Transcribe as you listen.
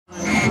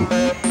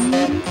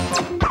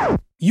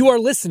You are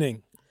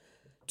listening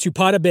to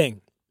Pada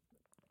Bing,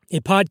 a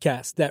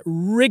podcast that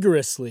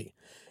rigorously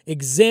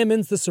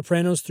examines The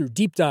Sopranos through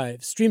deep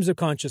dives, streams of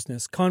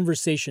consciousness,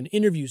 conversation,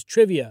 interviews,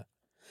 trivia,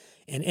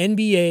 and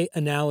NBA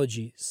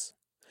analogies.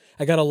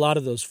 I got a lot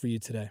of those for you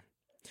today.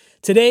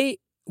 Today,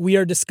 we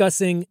are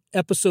discussing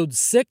episode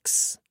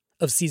 6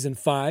 of season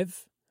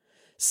 5,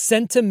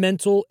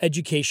 Sentimental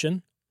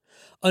Education,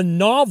 a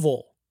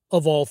novel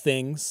of all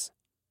things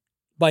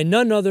by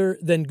none other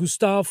than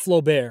Gustave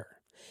Flaubert,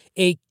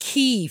 a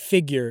key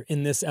figure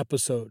in this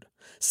episode.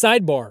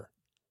 Sidebar,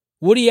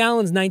 Woody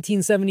Allen's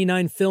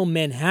 1979 film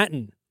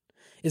Manhattan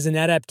is an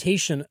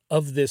adaptation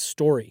of this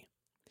story.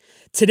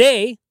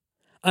 Today,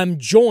 I'm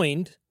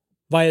joined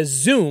via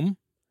Zoom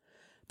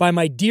by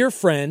my dear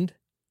friend,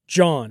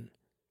 John.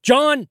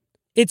 John,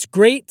 it's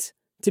great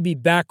to be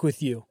back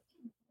with you.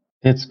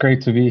 It's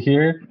great to be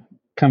here,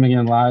 coming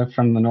in live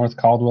from the North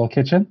Caldwell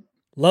kitchen.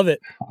 Love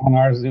it. On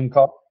our Zoom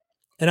call.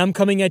 And I'm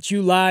coming at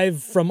you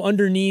live from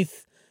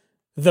underneath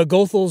the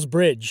Goethals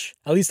Bridge.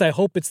 At least I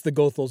hope it's the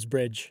Goethals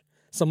Bridge.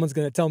 Someone's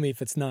going to tell me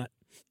if it's not.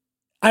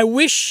 I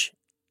wish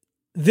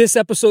this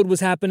episode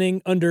was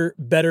happening under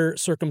better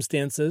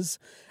circumstances.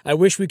 I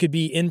wish we could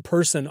be in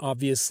person,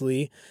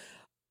 obviously.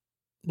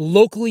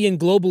 Locally and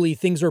globally,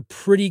 things are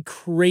pretty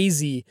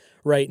crazy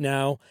right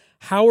now.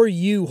 How are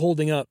you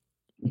holding up?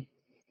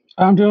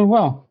 I'm doing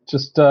well.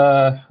 Just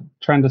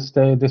trying to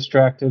stay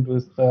distracted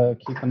with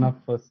keeping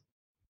up with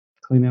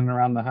cleaning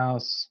around the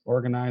house,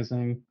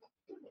 organizing,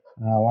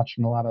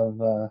 watching a lot of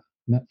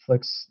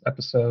Netflix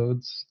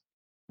episodes,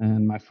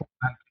 and my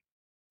Fortnite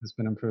has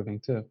been improving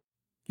too.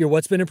 Your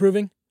what's been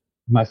improving?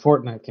 My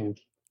Fortnite game.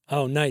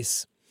 Oh,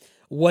 nice.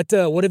 What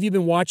have you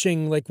been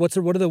watching? Like, what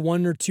are the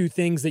one or two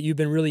things that you've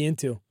been really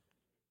into?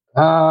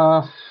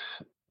 The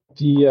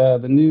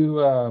new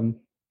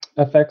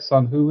FX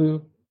on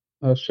Hulu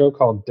show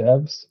called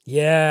Devs.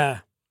 Yeah.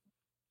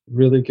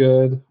 Really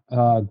good.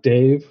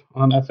 Dave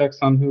on FX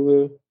on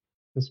Hulu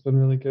has been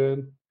really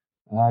good.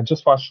 I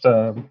just watched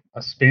a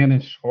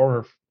Spanish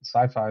horror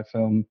sci-fi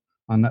film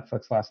on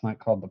Netflix last night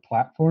called The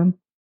Platform.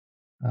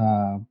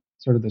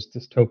 Sort of this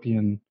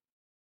dystopian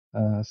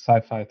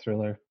sci-fi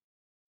thriller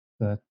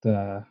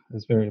that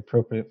is very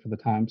appropriate for the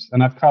times.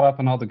 And I've caught up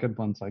on all the good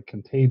ones like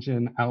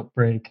Contagion,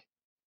 Outbreak,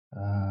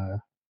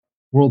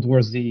 World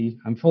War Z.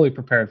 I'm fully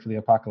prepared for the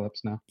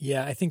apocalypse now.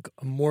 Yeah, I think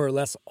more or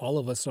less all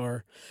of us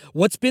are.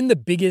 What's been the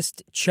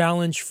biggest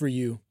challenge for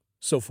you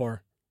so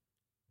far?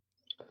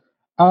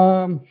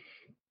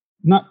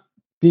 Not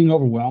being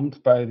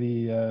overwhelmed by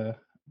the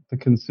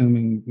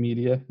consuming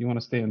media. You want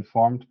to stay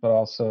informed, but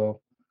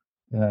also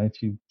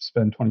if you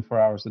spend 24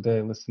 hours a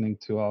day listening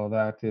to all of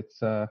that,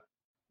 it's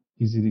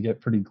easy to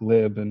get pretty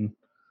glib and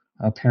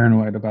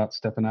paranoid about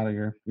stepping out of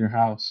your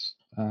house.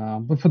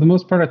 But for the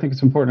most part, I think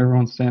it's important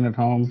everyone's staying at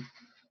home.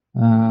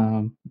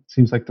 It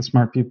seems like the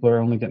smart people are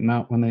only getting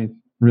out when they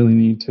really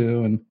need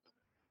to.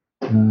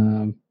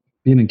 And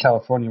being in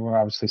California, we're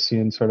obviously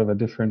seeing sort of a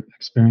different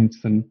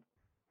experience than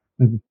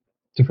maybe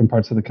different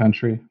parts of the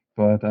country.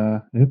 But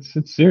it's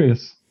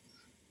serious.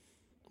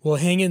 Well,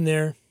 hang in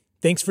there.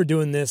 Thanks for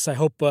doing this. I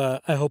hope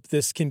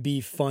this can be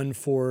fun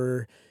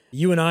for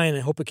you and I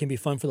hope it can be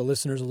fun for the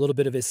listeners. A little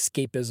bit of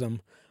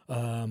escapism.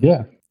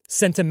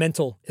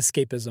 Sentimental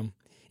escapism,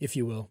 if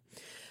you will.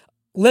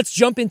 Let's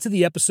jump into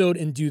the episode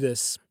and do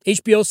this.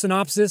 HBO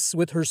synopsis: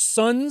 with her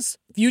son's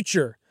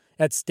future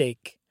at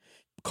stake,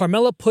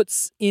 Carmela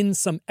puts in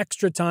some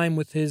extra time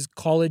with his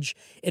college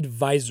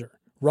advisor,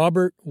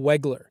 Robert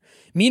Wegler.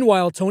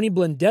 Meanwhile, Tony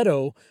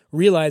Blendetto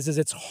realizes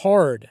it's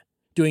hard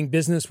doing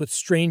business with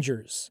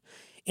strangers.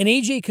 And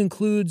AJ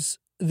concludes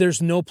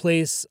there's no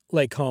place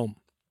like home.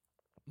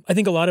 I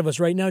think a lot of us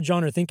right now,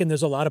 John, are thinking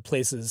there's a lot of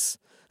places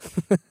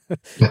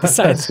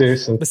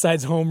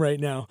besides home right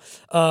now.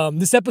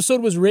 This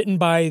episode was written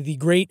by the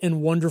great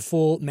and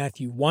wonderful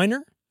Matthew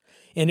Weiner,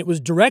 and it was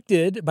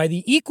directed by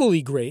the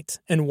equally great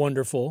and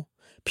wonderful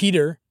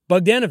Peter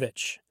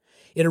Bogdanovich.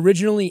 It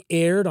originally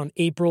aired on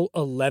April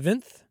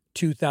 11th,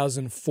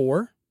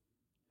 2004.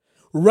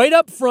 Right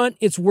up front,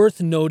 it's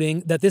worth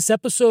noting that this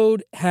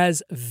episode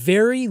has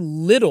very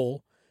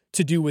little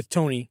to do with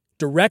Tony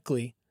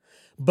directly,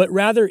 but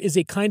rather is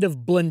a kind of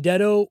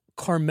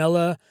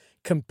Blendetto-Carmela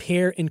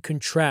compare and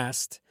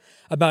contrast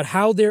about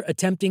how they're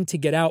attempting to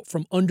get out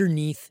from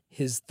underneath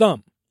his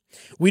thumb.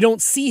 We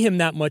don't see him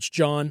that much,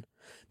 John,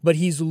 but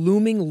he's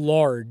looming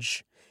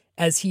large,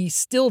 as he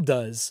still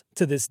does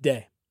to this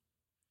day.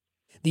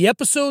 The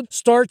episode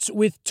starts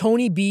with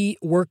Tony B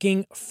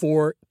working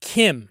for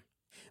Kim,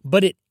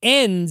 but it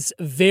ends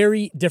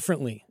very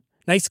differently.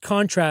 Nice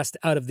contrast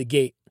out of the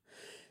gate.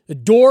 The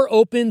door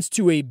opens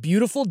to a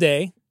beautiful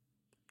day,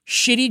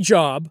 shitty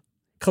job,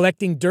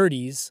 collecting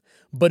dirties,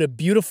 but a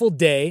beautiful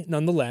day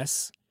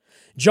nonetheless.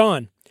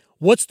 John,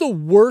 what's the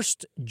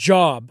worst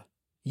job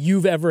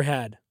you've ever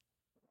had?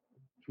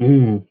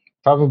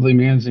 Probably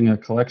managing a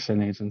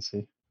collection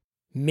agency.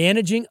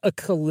 Managing a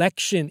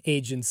collection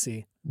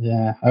agency.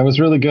 Yeah, I was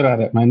really good at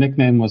it. My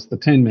nickname was the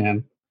Tin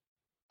Man,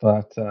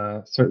 but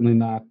certainly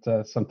not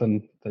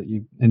something that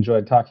you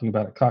enjoyed talking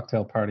about at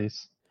cocktail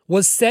parties.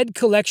 Was said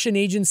collection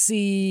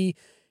agency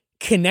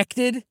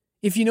connected,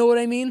 if you know what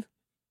I mean?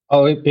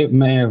 Oh, it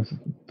may have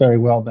very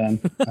well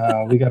been.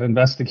 We got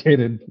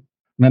investigated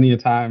many a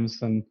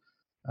times, and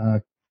uh,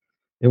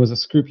 it was a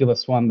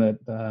scrupulous one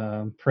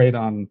that preyed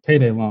on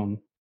payday loan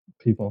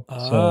people.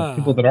 So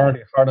people Ah. that are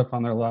already hard up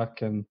on their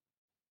luck, and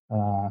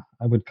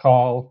I would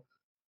call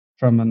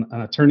from an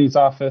attorney's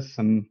office,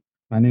 and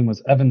my name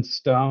was Evan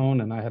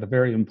Stone, and I had a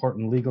very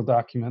important legal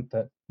document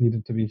that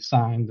needed to be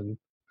signed and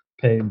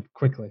paid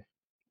quickly.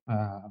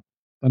 Uh,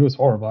 but it was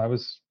horrible. I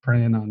was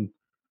preying on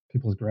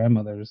people's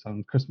grandmothers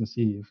on Christmas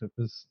Eve. It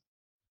was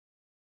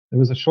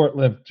a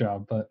short-lived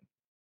job, but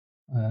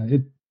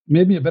it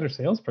made me a better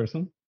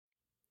salesperson.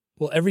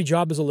 Well, every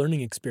job is a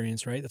learning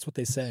experience, right? That's what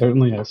they It say.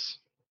 certainly is.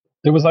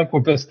 It was like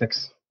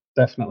logistics,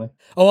 definitely.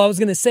 Oh, I was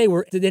going to say,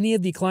 did any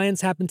of the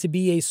clients happen to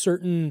be a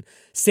certain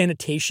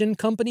sanitation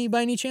company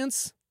by any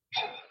chance?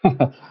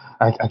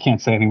 I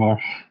can't say anymore.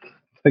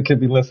 They could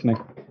be listening.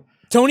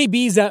 Tony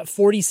B's at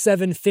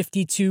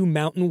 4752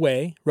 Mountain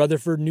Way,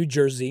 Rutherford, New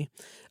Jersey.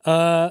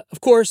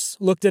 Of course,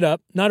 looked it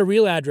up. Not a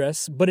real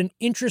address, but an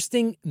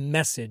interesting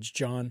message,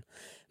 John.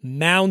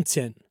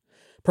 Mountain.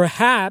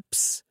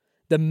 Perhaps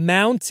the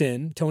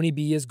mountain Tony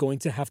B is going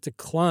to have to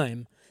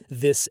climb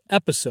this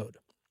episode.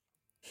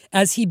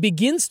 As he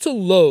begins to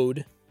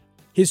load,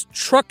 his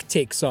truck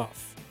takes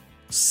off.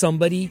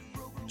 Somebody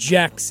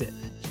jacks it.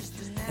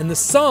 And the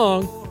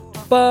song,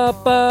 ba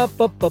ba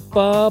ba ba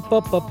ba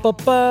ba ba ba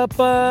ba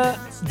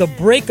ba, the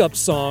breakup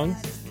song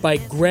by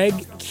Greg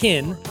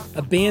Kinn,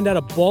 a band out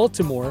of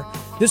Baltimore.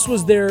 This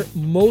was their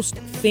most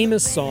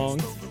famous song.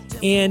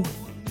 And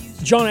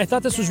John, I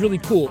thought this was really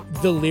cool.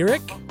 The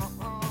lyric,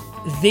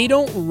 they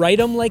don't write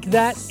them like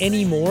that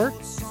anymore.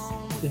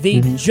 They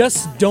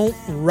just don't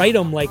write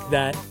them like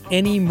that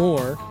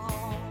anymore.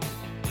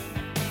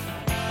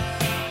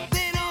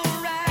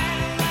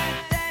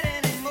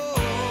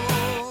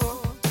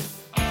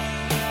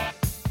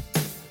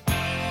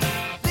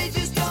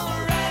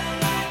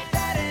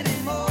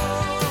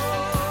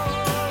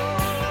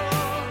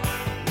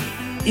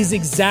 Is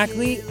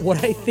exactly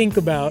what I think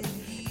about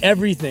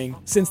everything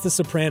since The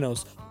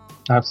Sopranos.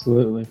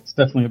 Absolutely. It's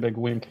definitely a big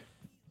wink.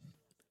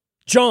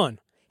 John,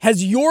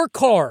 has your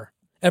car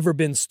ever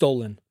been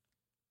stolen?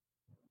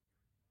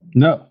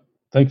 No,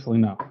 thankfully,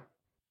 no.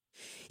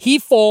 He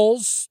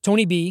falls,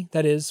 Tony B,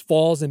 that is,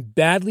 falls and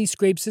badly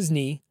scrapes his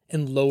knee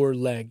and lower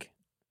leg.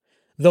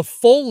 The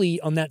Foley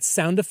on that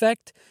sound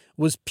effect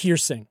was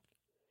piercing.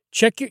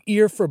 Check your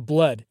ear for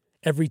blood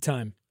every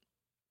time.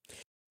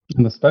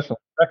 And the special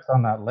effects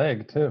on that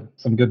leg, too.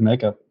 Some good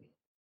makeup.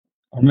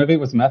 Or maybe it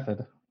was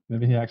method.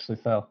 Maybe he actually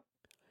fell.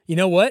 You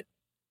know what?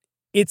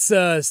 It's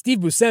Steve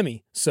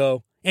Buscemi,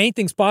 so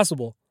anything's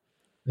possible.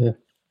 Yeah.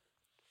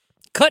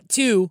 Cut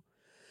to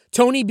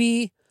Tony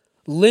B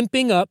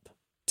limping up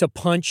to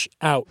punch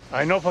out.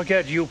 I don't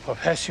forget you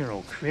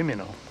professional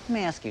criminal. Let me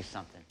ask you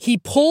something. He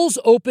pulls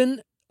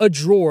open a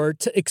drawer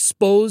to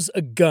expose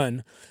a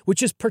gun,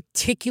 which is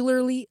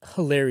particularly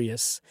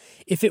hilarious.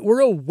 If it were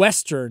a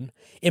Western,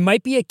 it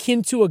might be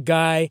akin to a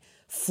guy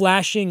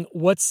flashing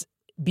what's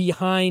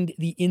behind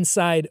the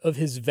inside of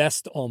his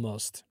vest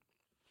almost.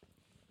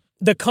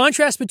 The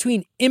contrast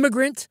between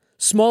immigrant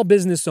small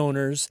business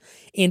owners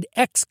and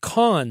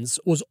ex-cons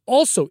was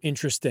also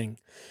interesting.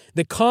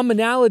 The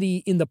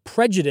commonality in the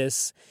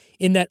prejudice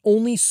in that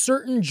only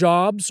certain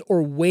jobs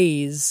or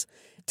ways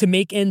to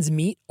make ends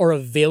meet are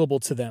available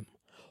to them.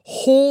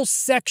 Whole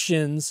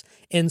sections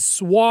and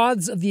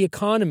swaths of the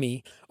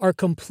economy are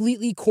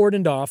completely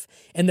cordoned off,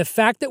 and the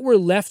fact that we're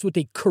left with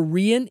a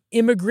Korean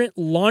immigrant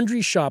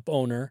laundry shop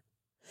owner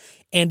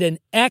and an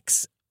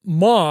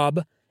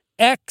ex-mob,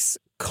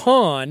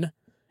 ex-con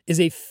is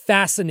a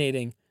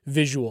fascinating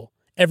visual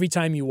every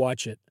time you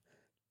watch it.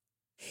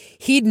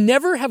 He'd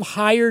never have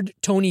hired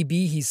Tony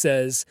B, he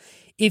says,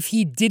 if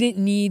he didn't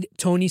need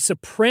Tony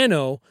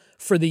Soprano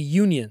for the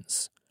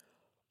unions.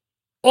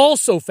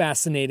 Also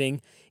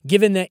fascinating,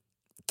 given that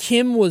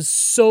Kim was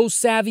so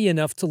savvy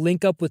enough to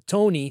link up with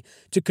Tony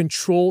to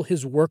control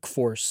his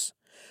workforce.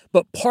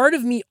 But part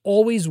of me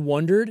always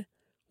wondered,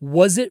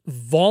 was it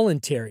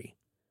voluntary?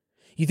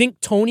 You think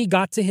Tony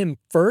got to him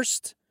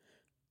first?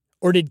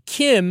 Or did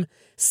Kim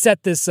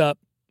set this up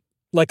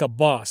like a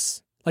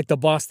boss, like the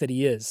boss that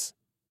he is?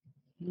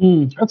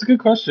 That's a good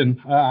question.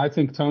 I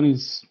think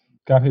Tony's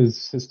got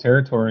his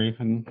territory,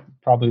 and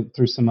probably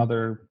through some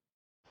other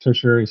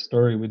tertiary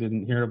story we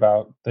didn't hear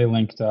about, they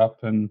linked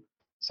up and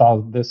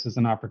saw this as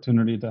an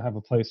opportunity to have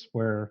a place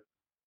where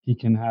he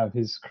can have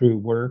his crew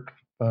work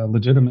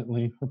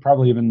legitimately, or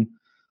probably even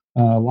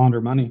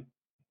launder money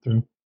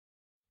through.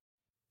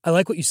 I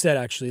like what you said,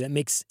 actually. That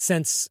makes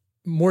sense,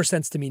 more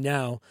sense to me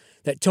now,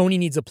 that Tony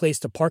needs a place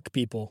to park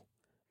people.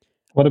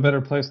 What a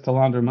better place to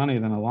launder money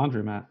than a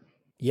laundromat?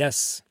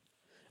 Yes.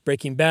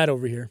 Breaking Bad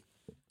over here.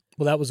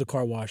 Well, that was a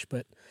car wash,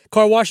 but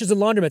car washes and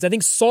laundromats. I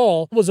think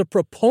Saul was a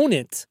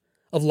proponent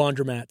of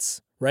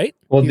laundromats, right?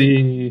 Well,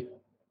 the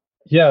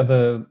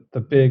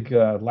big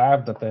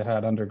lab that they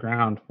had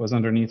underground was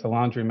underneath a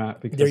laundromat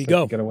because There you they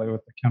go. could get away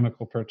with the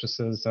chemical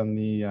purchases and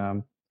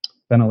the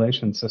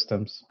ventilation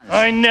systems.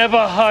 I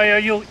never hire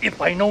you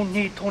if I don't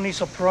need Tony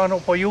Soprano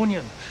for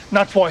union.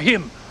 Not for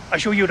him. I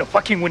show you the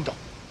fucking window.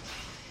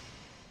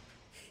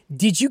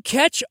 Did you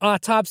catch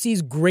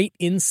Autopsy's great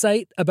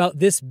insight about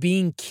this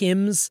being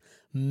Kim's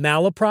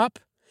malaprop?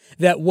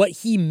 That what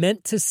he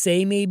meant to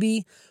say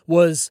maybe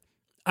was,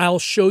 I'll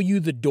show you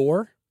the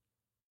door?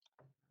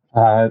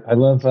 I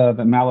love that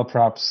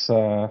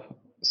malaprops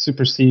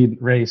supersede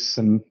race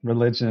and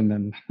religion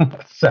and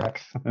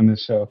sex in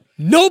this show.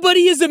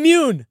 Nobody is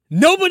immune.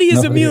 Nobody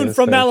is immune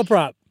from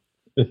malaprop.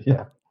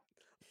 Yeah.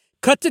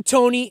 Cut to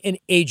Tony and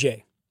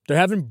AJ. They're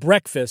having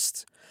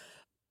breakfast.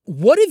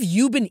 What have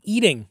you been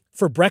eating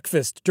for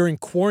breakfast during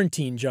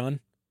quarantine, John?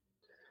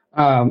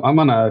 I'm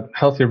on a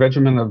healthy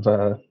regimen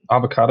of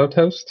avocado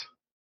toast.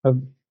 I've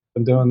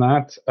been doing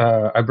that.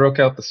 I broke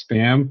out the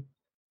Spam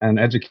and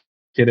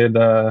educated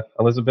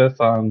Elizabeth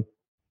on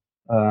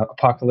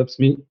apocalypse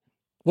meat.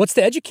 What's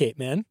to educate,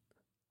 man?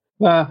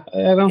 I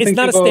don't It's think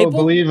not a people staple?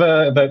 believe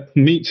that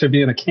meat should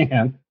be in a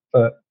can,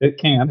 but it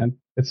can, and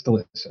it's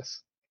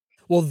delicious.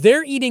 Well,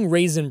 they're eating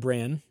Raisin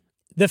Bran.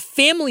 The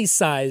family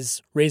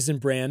size Raisin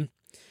Bran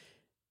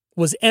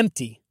was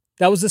empty.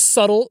 That was a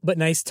subtle but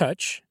nice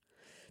touch.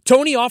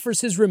 Tony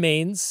offers his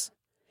remains,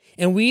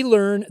 and we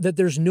learn that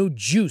there's no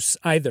juice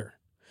either.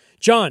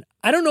 John,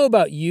 I don't know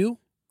about you,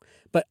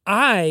 but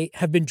I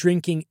have been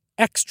drinking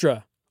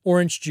extra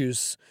orange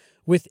juice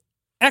with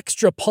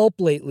extra pulp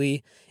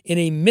lately in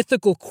a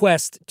mythical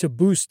quest to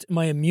boost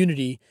my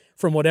immunity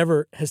from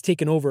whatever has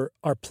taken over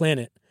our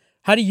planet.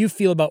 How do you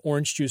feel about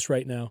orange juice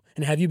right now?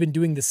 And have you been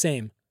doing the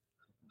same?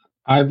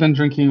 I've been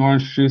drinking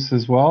orange juice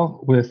as well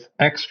with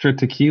extra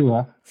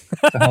tequila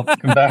to help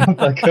combat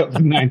the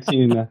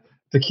COVID-19.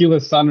 Tequila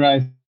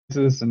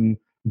sunrises and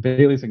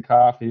Baileys and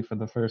coffee for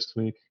the first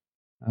week.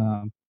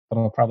 But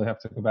I'll probably have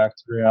to go back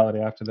to reality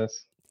after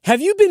this. Have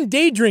you been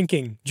day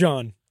drinking,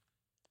 John?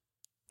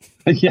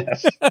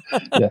 Yes.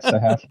 Yes, I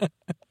have.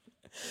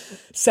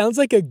 Sounds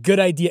like a good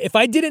idea. If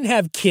I didn't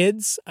have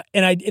kids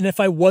and if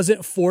I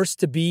wasn't forced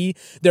to be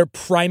their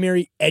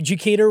primary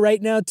educator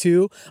right now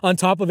too, on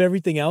top of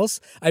everything else,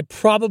 I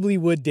probably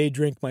would day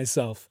drink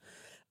myself.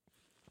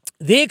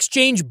 They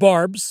exchange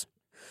barbs.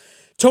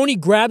 Tony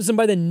grabs him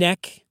by the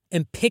neck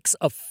and picks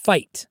a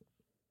fight.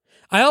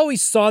 I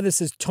always saw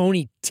this as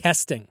Tony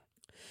testing.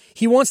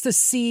 He wants to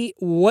see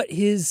what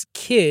his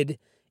kid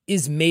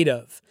is made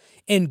of.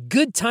 And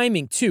good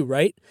timing too,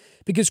 right?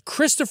 Because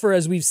Christopher,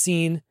 as we've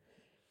seen,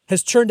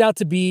 has turned out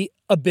to be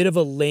a bit of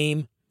a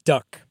lame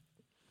duck.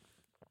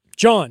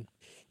 John,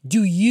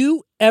 do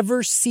you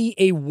ever see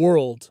a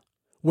world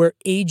where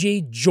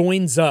AJ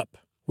joins up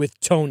with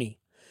Tony?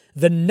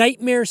 The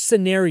nightmare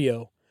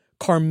scenario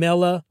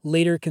Carmela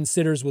later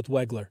considers with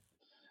Wegler.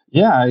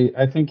 Yeah,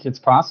 I think it's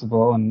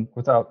possible. And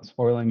without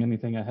spoiling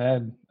anything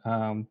ahead,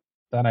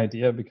 that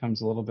idea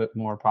becomes a little bit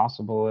more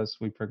possible as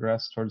we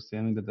progress towards the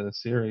end of the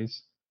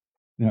series.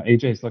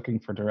 AJ's looking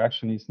for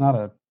direction. He's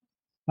not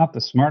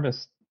the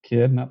smartest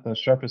kid, not the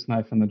sharpest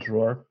knife in the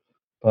drawer,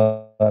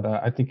 but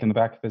I think in the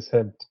back of his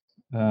head,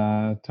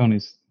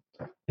 Tony's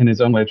in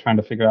his own way trying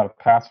to figure out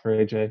a path for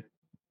AJ,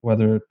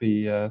 whether it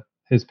be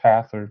his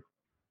path or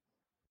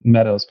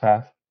Meadows'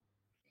 path.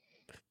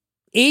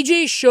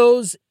 AJ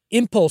shows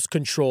impulse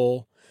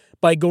control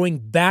by going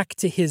back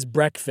to his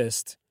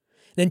breakfast.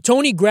 Then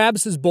Tony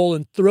grabs his bowl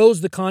and throws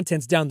the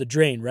contents down the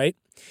drain, right?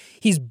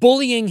 He's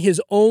bullying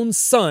his own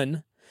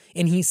son,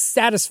 and he's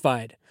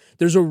satisfied.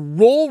 There's a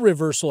role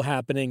reversal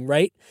happening,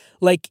 right?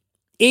 Like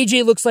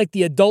AJ looks like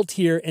the adult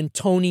here and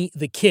Tony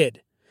the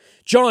kid.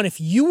 John, if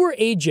you were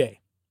AJ,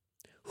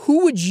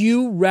 who would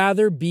you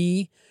rather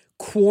be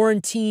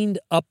quarantined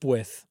up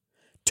with?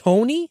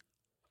 Tony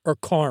or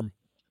Carm?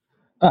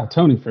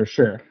 Tony for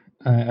sure.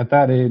 At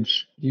that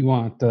age, you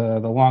want the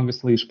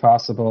longest leash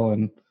possible,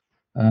 and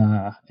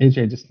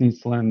AJ just needs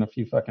to learn a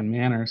few fucking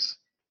manners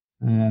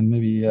and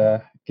maybe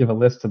give a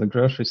list to the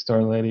grocery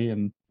store lady,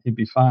 and he'd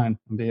be fine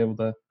and be able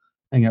to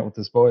hang out with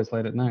his boys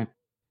late at night.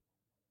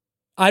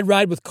 I'd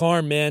ride with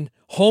Carm, man.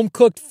 Home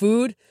cooked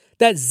food,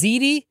 that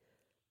ziti,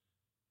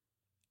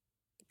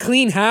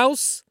 clean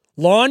house,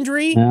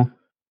 laundry. Yeah.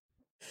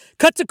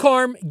 Cut to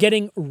Carm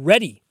getting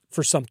ready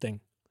for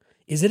something.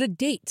 Is it a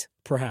date,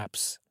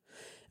 perhaps?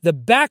 The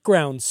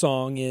background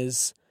song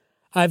is,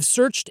 I've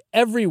searched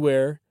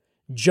everywhere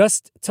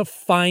just to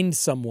find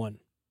someone.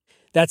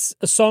 That's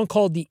a song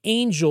called The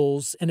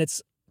Angels, and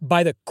it's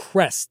by the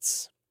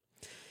Crests.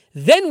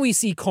 Then we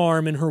see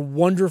Carm in her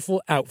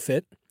wonderful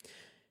outfit.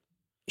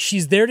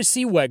 She's there to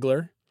see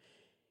Wegler.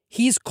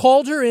 He's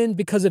called her in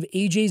because of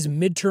AJ's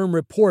midterm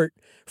report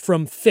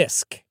from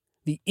Fisk,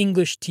 the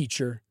English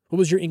teacher. What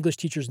was your English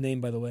teacher's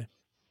name, by the way?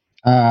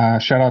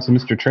 Shout out to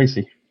Mr.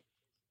 Tracy.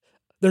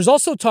 There's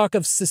also talk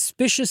of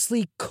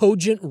suspiciously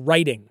cogent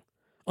writing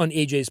on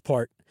AJ's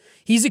part.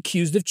 He's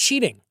accused of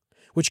cheating,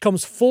 which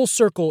comes full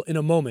circle in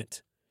a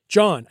moment.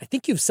 John, I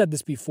think you've said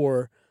this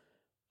before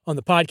on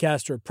the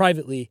podcast or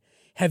privately.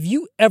 Have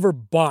you ever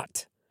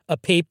bought a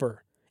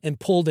paper and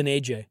pulled an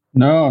AJ?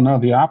 No,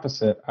 the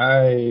opposite.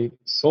 I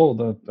sold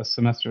a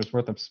semester's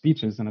worth of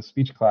speeches in a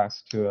speech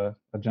class to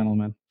a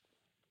gentleman.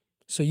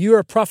 So you're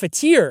a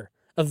profiteer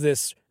of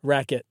this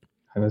racket.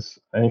 I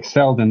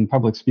excelled in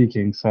public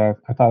speaking, so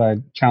I thought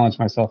I'd challenge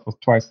myself with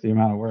twice the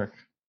amount of work.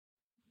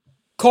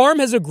 Carm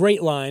has a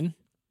great line.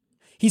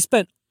 He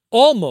spent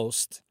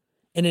almost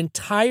an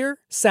entire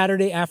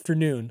Saturday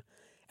afternoon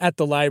at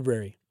the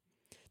library,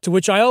 to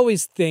which I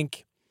always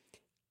think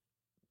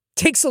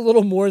takes a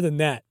little more than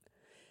that.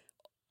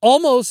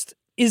 Almost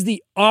is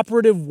the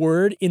operative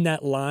word in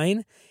that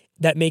line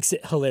that makes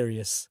it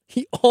hilarious.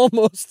 He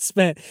almost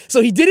spent.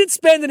 So he didn't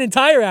spend an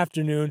entire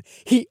afternoon.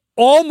 He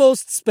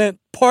almost spent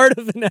part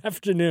of an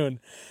afternoon.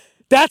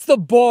 That's the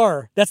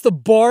bar. That's the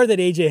bar that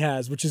AJ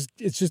has,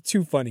 it's just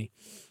too funny.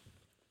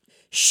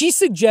 She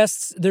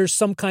suggests there's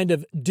some kind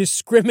of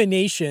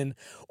discrimination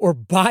or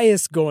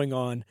bias going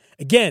on.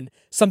 Again,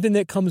 something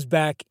that comes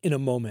back in a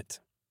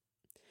moment.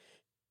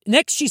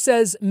 Next, she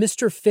says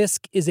Mr.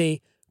 Fisk is a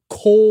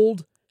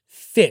cold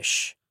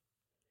fish.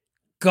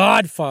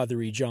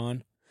 Godfathery,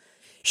 John.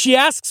 She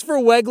asks for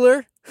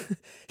Wegler.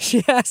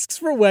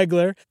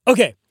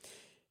 Okay.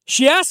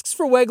 She asks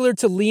for Wegler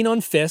to lean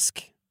on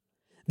Fisk.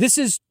 This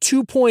is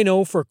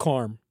 2.0 for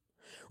Carm.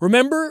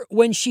 Remember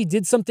when she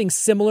did something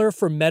similar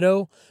for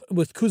Meadow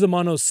with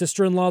Cusimano's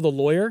sister-in-law, the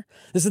lawyer?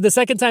 This is the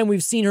second time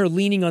we've seen her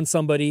leaning on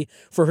somebody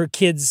for her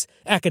kid's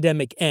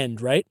academic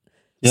end, right?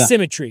 Yeah.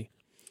 Symmetry.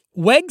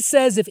 Weg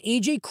says if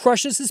AJ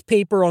crushes his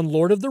paper on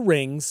Lord of the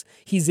Rings,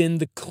 he's in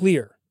the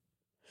clear.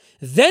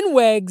 Then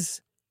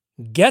Wegs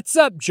gets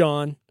up,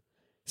 John,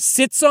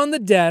 sits on the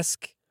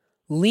desk,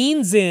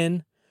 leans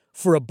in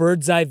for a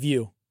bird's eye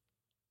view.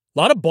 A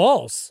lot of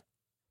balls.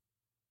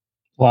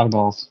 A lot of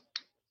balls.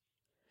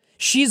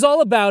 She's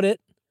all about it,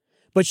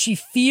 but she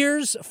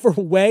fears for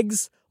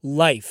Weg's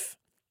life.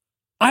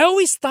 I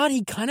always thought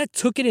he kind of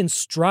took it in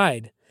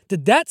stride.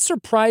 Did that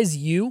surprise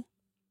you?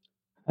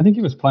 I think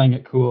he was playing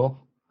it cool.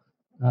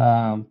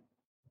 My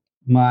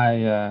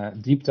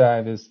deep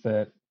dive is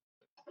that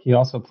he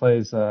also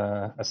plays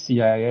a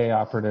CIA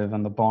operative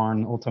in the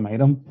Bourne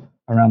Ultimatum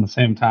around the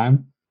same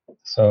time.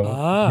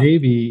 So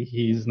maybe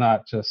he's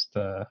not just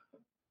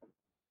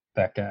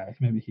that guy.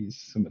 Maybe he's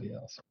somebody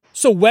else.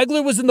 So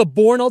Wegler was in the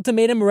Bourne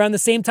Ultimatum around the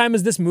same time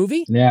as this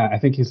movie? Yeah, I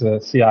think he's a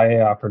CIA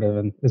operative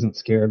and isn't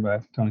scared by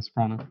Tony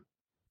Soprano.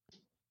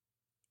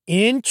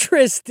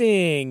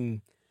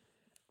 Interesting.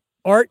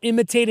 Art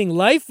imitating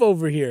life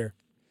over here.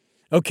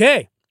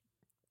 Okay.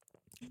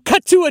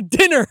 Cut to a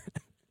dinner.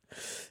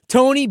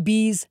 Tony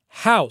B's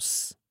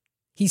house.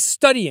 He's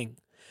studying.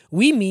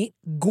 We meet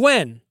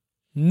Gwen,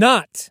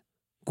 not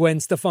Gwen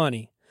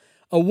Stefani,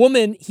 a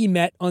woman he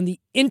met on the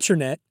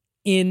internet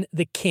in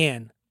the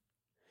can.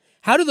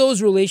 How do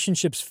those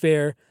relationships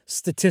fare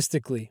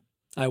statistically,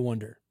 I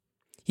wonder?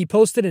 He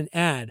posted an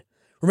ad.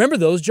 Remember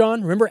those,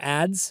 John? Remember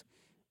ads?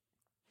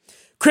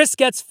 Chris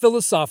gets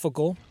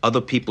philosophical. Other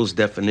people's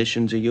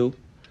definitions of you,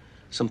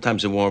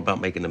 sometimes they're more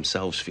about making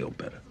themselves feel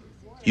better.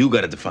 You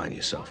got to define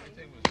yourself.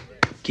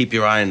 Keep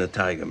your eye on the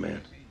tiger, man.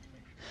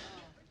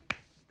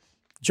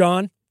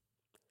 John,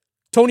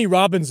 Tony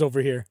Robbins over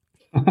here.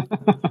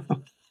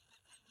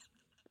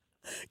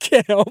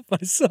 Can't help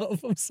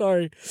myself. I'm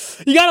sorry.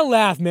 You got to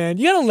laugh, man.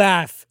 You got to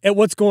laugh at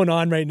what's going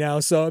on right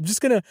now. So I'm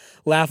just going to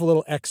laugh a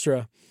little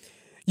extra.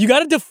 You got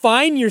to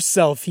define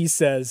yourself, he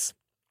says.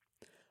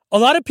 A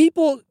lot of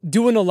people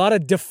doing a lot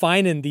of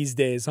defining these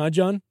days, huh,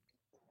 John?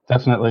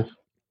 Definitely.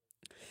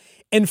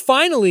 And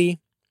finally,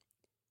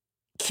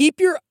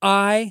 keep your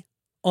eye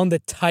on the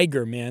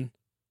tiger, man.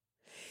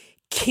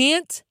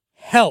 Can't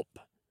help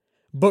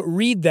but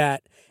read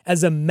that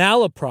as a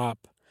malaprop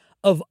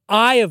of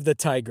Eye of the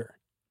Tiger.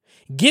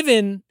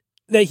 Given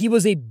that he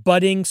was a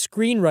budding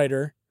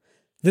screenwriter,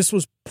 this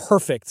was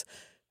perfect.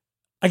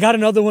 I got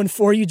another one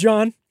for you,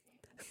 John.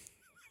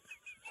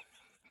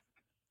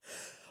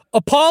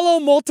 Apollo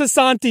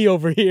Moltisanti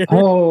over here.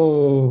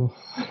 Oh.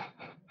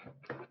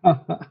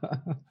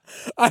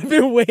 I've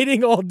been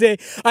waiting all day.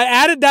 I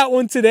added that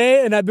one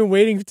today, and I've been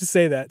waiting to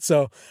say that.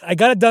 So I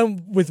got it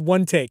done with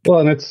one take. Well,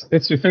 and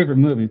it's your favorite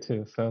movie,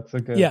 too. So it's a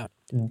good... Yeah.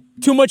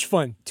 Too much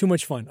fun.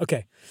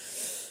 Okay.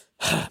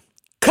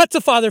 Cut to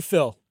Father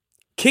Phil.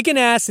 Kicking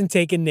ass and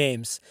taking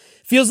names.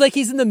 Feels like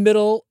he's in the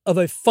middle of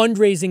a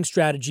fundraising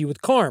strategy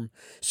with Carm.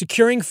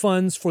 Securing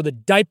funds for the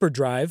diaper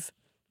drive.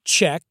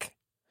 Check.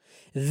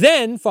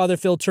 Then Father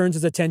Phil turns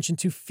his attention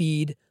to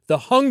feed the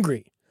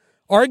hungry.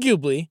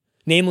 Arguably,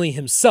 namely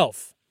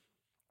himself.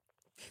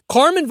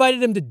 Carm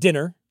invited him to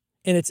dinner,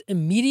 and it's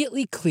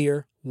immediately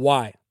clear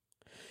why.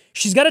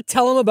 She's got to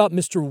tell him about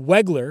Mr.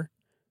 Wegler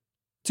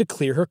to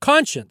clear her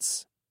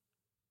conscience.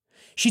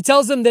 She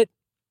tells him that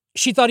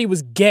she thought he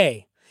was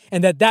gay,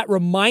 and that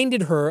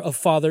reminded her of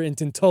Father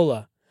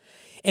Intintola.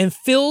 And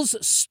Phil's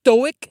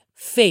stoic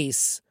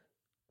face,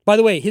 by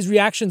the way, his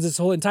reactions this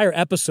whole entire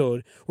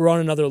episode were on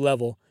another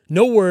level.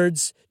 No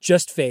words,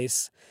 just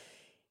face.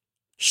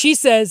 She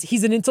says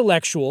he's an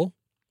intellectual.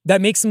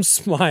 That makes him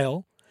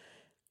smile.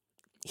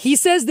 He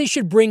says they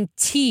should bring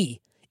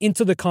tea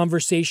into the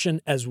conversation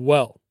as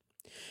well.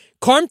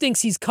 Carm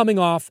thinks he's coming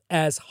off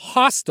as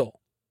hostile.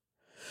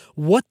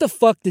 What the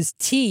fuck does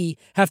tea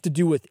have to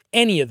do with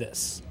any of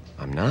this?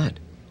 I'm not.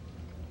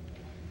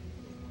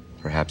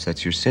 Perhaps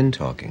that's your sin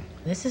talking.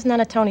 This is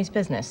none of Tony's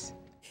business.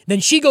 Then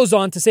she goes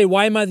on to say,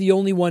 why am I the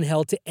only one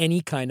held to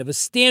any kind of a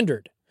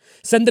standard?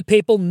 Send the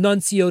papal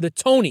nuncio to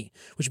Tony,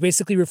 which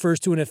basically refers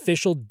to an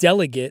official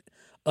delegate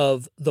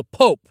of the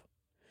Pope.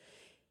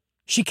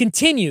 She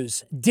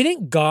continues,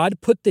 didn't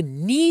God put the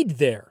need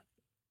there?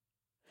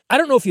 I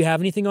don't know if you have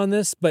anything on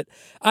this, but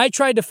I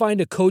tried to find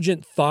a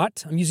cogent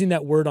thought. I'm using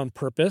that word on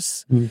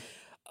purpose.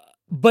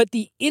 But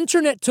the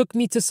internet took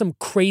me to some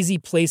crazy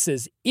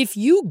places. If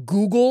you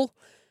Google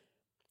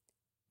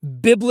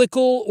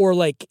biblical or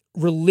like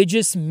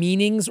religious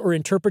meanings or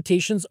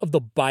interpretations of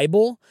the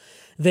Bible,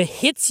 the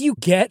hits you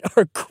get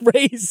are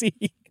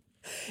crazy.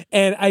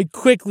 And I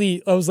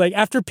was like,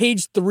 after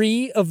page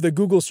 3 of the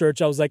Google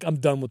search, I was like, I'm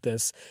done with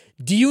this.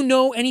 Do you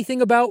know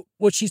anything about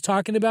what she's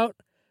talking about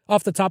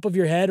off the top of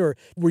your head, or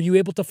were you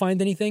able to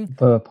find anything?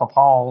 The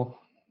papal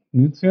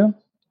nuncio?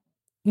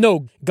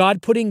 No,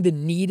 God putting the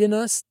need in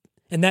us,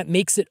 and that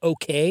makes it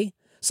okay.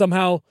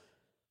 Somehow,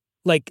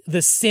 like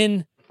the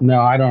sin. No,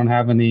 I don't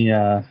have any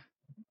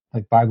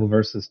like Bible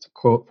verses to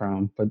quote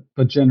from,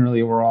 but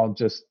generally we're all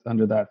just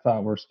under that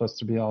thought we're supposed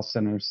to be all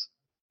sinners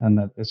and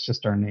that it's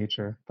just our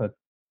nature. But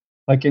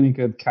like any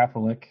good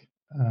Catholic,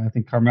 I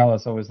think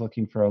Carmela's always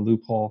looking for a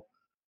loophole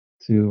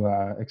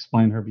to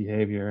explain her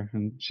behavior,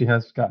 and she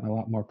has gotten a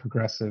lot more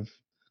progressive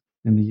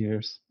in the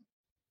years.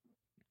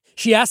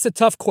 She asks a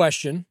tough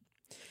question,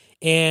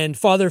 and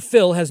Father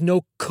Phil has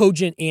no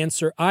cogent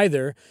answer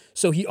either,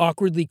 so he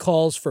awkwardly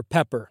calls for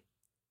Pepper.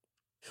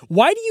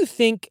 Why do you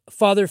think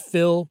Father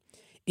Phil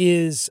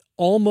is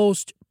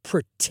almost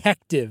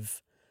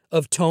protective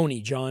of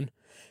Tony, John?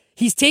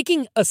 He's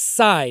taking a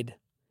side,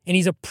 and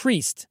he's a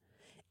priest.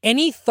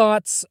 Any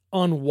thoughts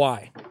on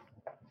why?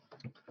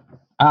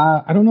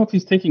 I don't know if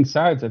he's taking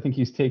sides. I think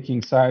he's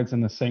taking sides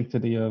in the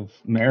sanctity of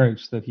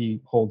marriage that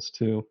he holds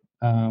to.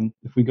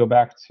 If we go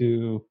back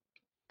to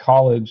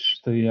college,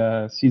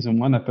 the season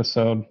 1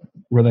 episode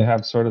where they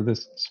have sort of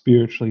this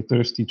spiritually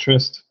thirsty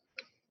tryst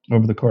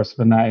over the course of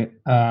a night,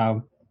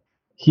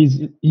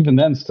 he's even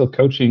then still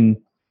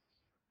coaching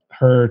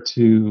her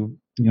to,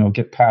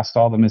 get past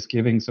all the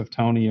misgivings of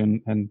Tony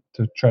and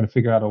to try to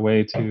figure out a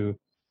way to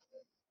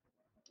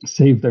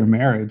save their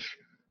marriage.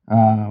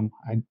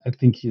 I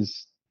think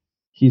he's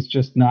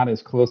just not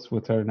as close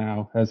with her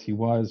now as he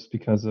was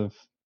because of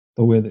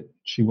the way that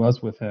she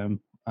was with him.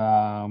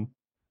 But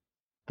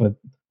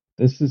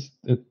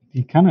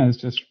he kind of is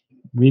just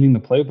reading the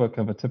playbook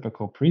of a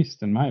typical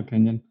priest, in my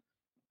opinion,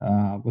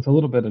 with a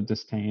little bit of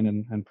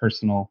disdain and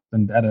personal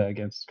vendetta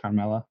against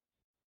Carmela.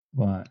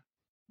 But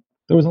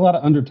there was a lot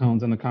of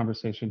undertones in the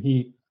conversation.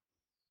 He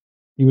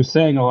was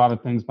saying a lot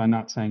of things by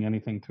not saying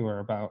anything to her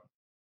about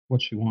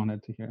what she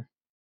wanted to hear.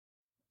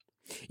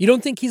 You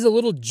don't think he's a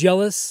little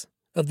jealous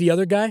of the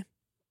other guy?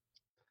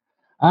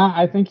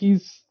 I think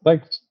he's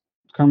like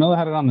Carmela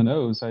had it on the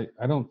nose.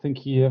 I don't think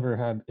he ever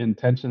had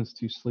intentions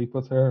to sleep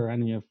with her or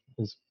any of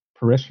his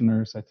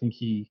parishioners. I think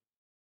he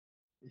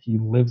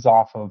lives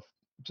off of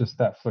just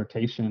that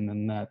flirtation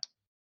and that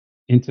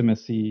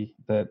intimacy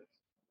that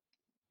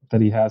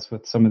he has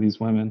with some of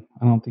these women.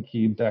 I don't think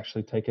he'd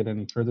actually take it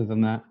any further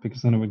than that,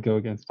 because then it would go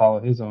against all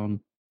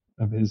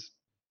of his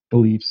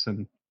beliefs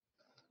and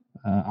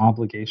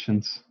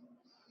obligations.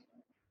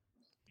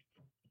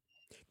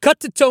 Cut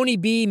to Tony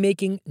B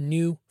making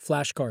new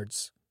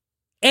flashcards.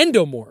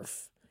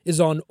 Endomorph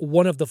is on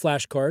one of the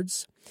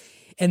flashcards,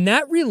 and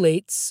that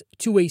relates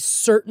to a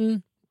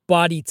certain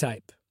body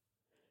type.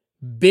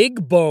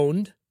 Big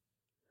boned,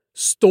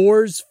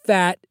 stores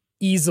fat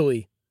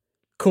easily.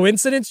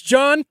 Coincidence,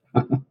 John?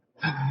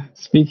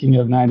 Speaking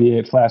of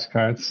 98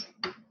 flashcards,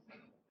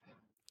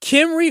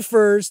 Kim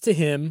refers to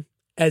him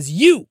as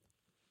you.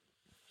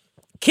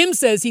 Kim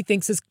says he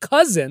thinks his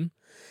cousin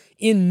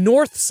in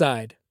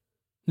Northside,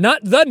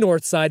 not the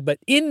North Side, but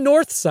in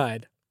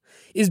Northside,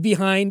 is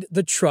behind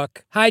the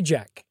truck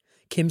hijack.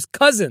 Kim's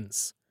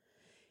cousins.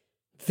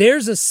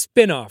 There's a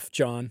spinoff,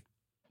 John.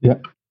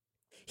 Yep.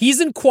 He's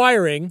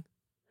inquiring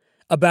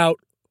about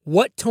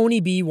what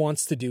Tony B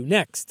wants to do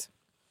next.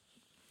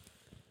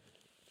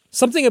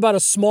 Something about a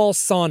small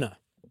sauna.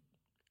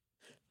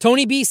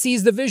 Tony B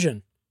sees the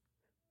vision.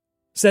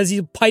 Says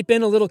he'll pipe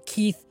in a little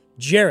Keith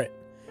Jarrett,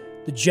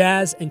 the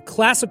jazz and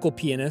classical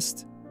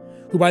pianist,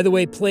 who, by the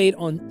way, played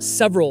on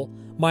several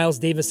Miles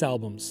Davis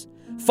albums.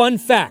 Fun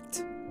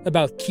fact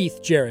about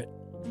Keith Jarrett.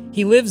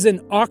 He lives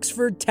in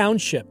Oxford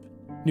Township,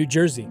 New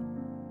Jersey.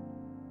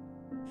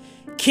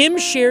 Kim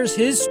shares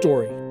his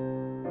story.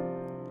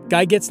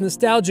 Guy gets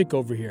nostalgic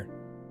over here.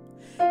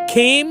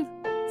 Came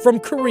from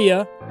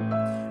Korea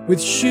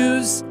with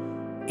shoes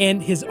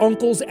and his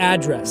uncle's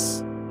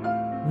address.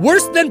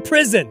 Worse than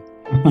prison,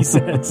 he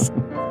says.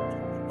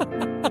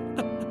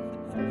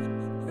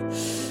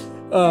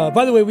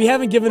 By the way, we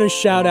haven't given a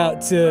shout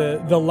out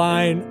to the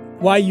line,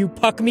 "Why you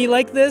puck me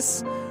like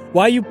this?"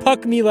 "Why you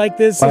puck me like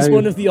this" is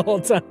one of the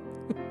all-time.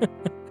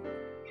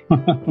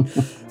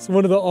 It's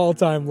one of the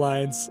all-time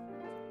lines.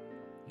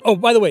 Oh,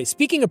 by the way,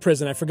 speaking of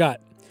prison, I forgot.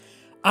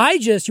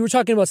 You were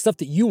talking about stuff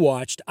that you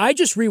watched. I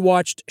just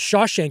rewatched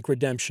Shawshank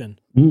Redemption.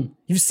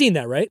 You've seen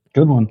that, right?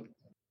 Good one.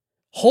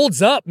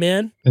 Holds up,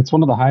 man. It's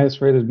one of the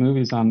highest rated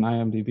movies on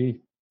IMDb.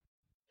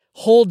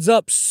 Holds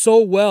up so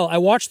well. I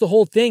watched the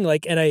whole thing,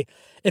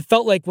 it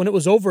felt like when it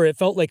was over, it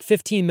felt like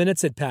 15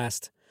 minutes had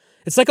passed.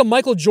 It's like a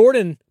Michael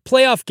Jordan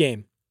playoff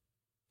game.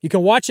 You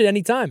can watch it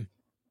anytime.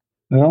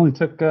 It only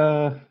took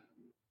 30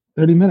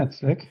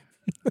 minutes, Nick.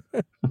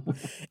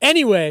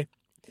 Anyway,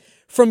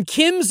 from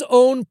Kim's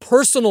own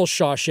personal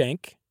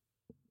Shawshank,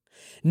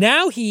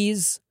 now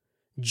he's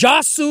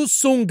Jasu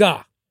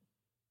Sunga,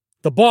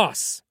 the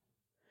boss.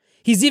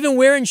 He's even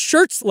wearing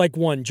shirts like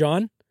one,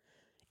 John.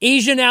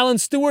 Asian Alan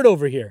Stewart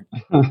over here.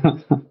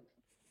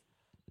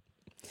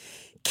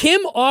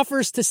 Kim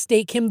offers to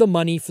stake him the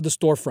money for the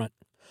storefront.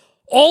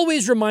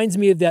 Always reminds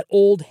me of that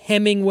old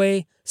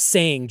Hemingway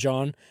saying,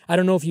 John. I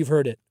don't know if you've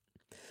heard it.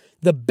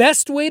 The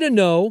best way to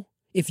know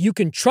if you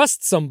can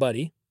trust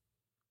somebody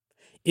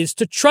is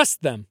to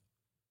trust them.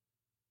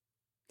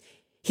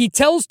 He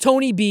tells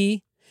Tony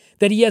B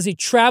that he has a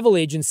travel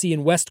agency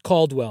in West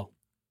Caldwell.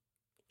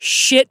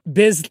 Shit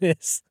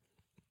business.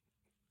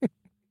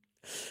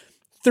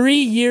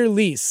 3-year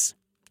lease.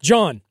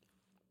 John,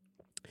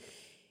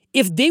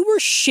 if they were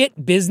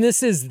shit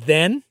businesses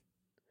then,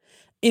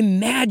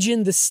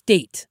 imagine the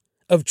state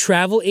of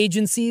travel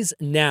agencies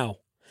now.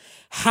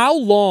 How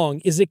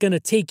long is it going to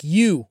take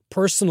you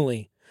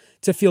personally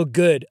to feel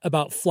good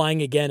about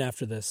flying again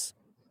after this?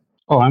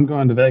 Oh, I'm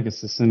going to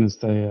Vegas as soon as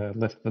they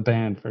lift the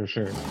ban for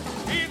sure.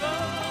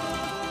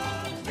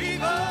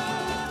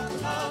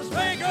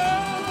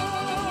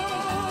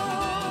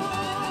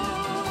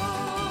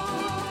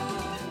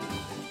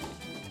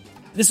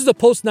 This is a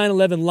post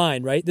 9/11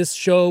 line, right? This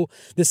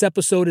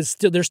episode is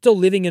they're still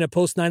living in a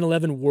post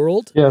 9/11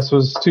 world. Yes, it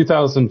was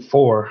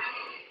 2004.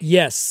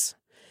 Yes.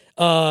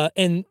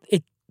 And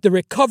the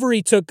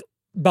recovery took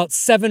about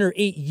 7 or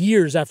 8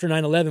 years after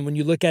 9/11 when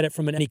you look at it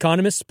from an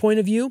economist's point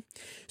of view.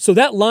 So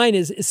that line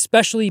is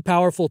especially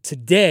powerful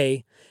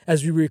today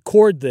as we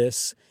record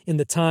this in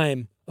the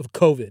time of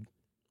COVID.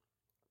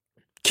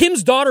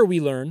 Kim's daughter,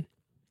 we learn,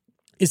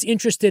 is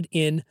interested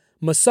in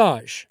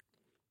massage.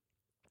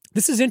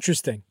 This is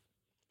interesting.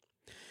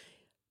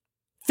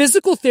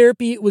 Physical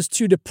therapy was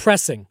too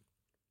depressing.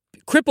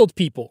 Crippled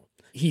people,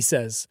 he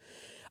says.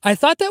 I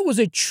thought that was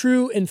a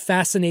true and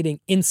fascinating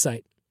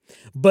insight,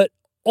 but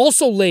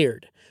also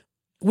layered.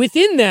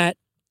 Within that,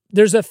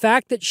 there's a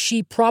fact that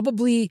she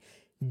probably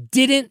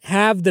didn't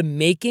have the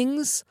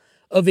makings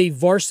of a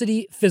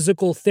varsity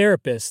physical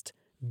therapist,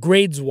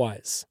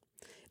 grades-wise.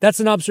 That's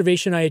an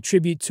observation I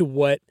attribute to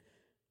what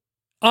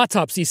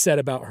Autopsy said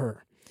about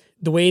her.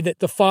 The way that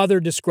the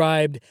father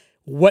described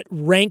what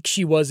rank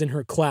she was in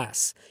her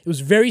class. It was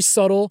very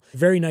subtle,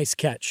 very nice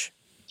catch.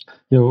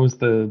 Yeah, what was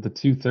the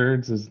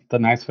 2/3 is the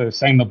nice way of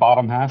saying the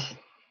bottom half?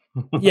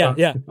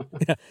 Yeah.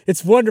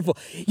 It's wonderful.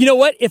 You know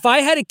what? If I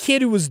had a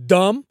kid who was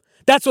dumb,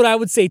 that's what I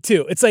would say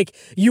too. It's like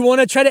you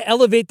want to try to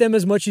elevate them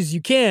as much as you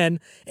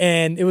can,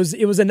 and it was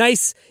a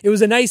nice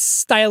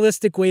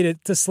stylistic way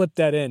to slip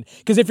that in.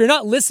 Because if you're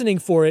not listening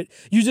for it,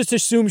 you just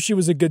assume she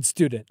was a good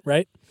student,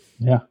 right?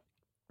 Yeah.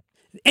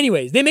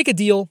 Anyways, they make a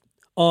deal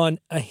on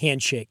a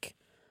handshake.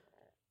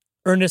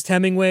 Ernest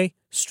Hemingway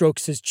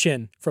strokes his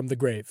chin from the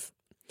grave.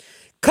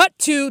 Cut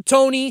to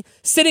Tony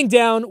sitting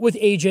down with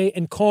AJ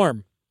and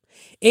Carm.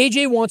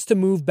 AJ wants to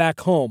move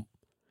back home.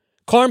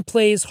 Carm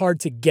plays hard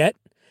to get.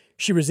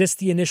 She resists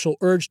the initial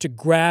urge to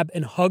grab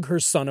and hug her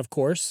son, of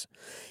course.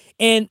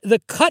 And the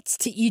cuts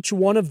to each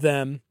one of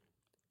them,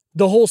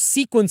 the whole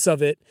sequence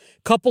of it,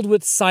 coupled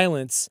with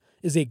silence,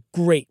 is a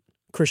great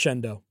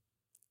crescendo.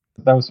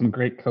 That was some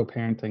great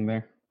co-parenting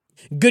there.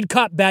 Good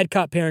cop, bad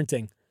cop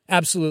parenting.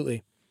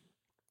 Absolutely.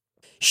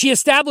 She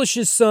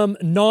establishes some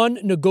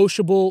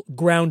non-negotiable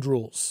ground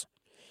rules.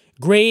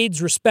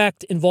 Grades,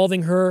 respect,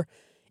 involving her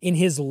in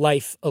his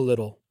life a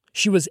little.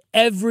 She was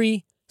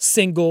every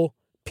single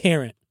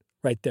parent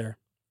right there.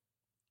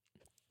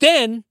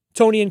 Then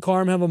Tony and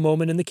Carm have a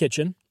moment in the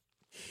kitchen.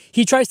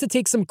 He tries to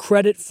take some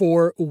credit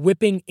for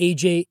whipping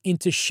AJ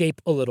into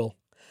shape a little.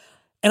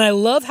 And I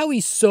love how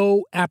he's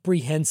so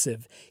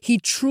apprehensive. He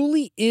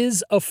truly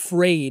is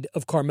afraid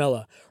of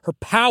Carmela, her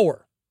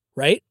power,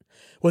 right?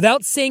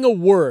 Without saying a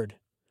word,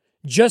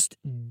 just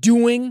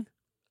doing,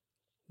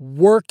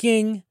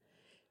 working,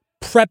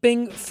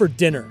 prepping for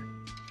dinner.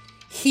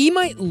 He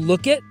might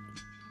look at...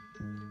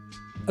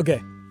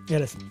 Okay,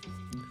 gotta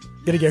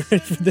get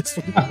ready for this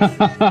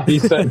one.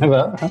 He's setting it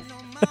up.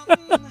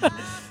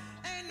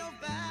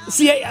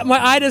 See, my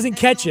eye doesn't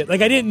catch it.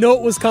 Like, I didn't know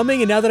it was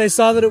coming, and now that I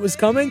saw that it was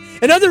coming,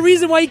 another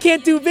reason why you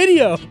can't do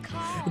video,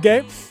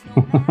 okay?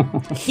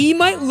 He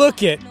might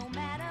look it,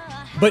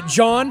 but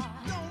John,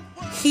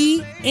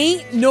 he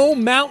ain't no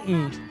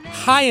mountain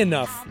high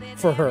enough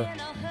for her.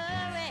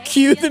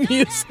 Cue the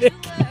music.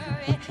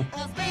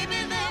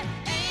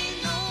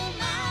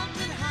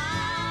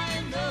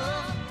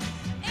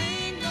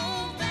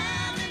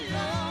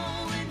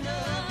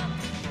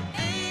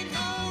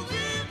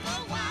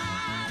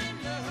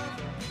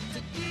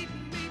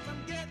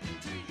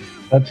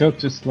 That joke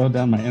just slowed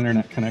down my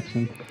internet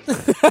connection.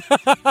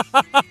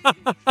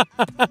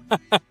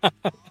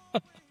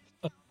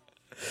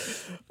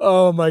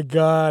 Oh my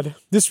God.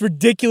 This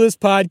ridiculous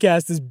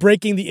podcast is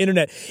breaking the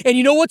internet. And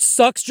you know what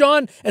sucks,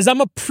 John? As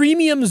I'm a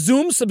premium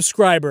Zoom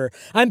subscriber.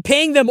 I'm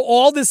paying them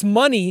all this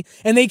money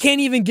and they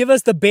can't even give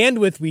us the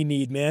bandwidth we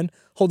need, man.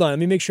 Hold on, let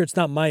me make sure it's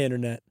not my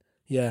internet.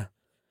 Yeah.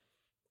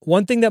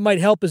 One thing that might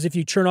help is if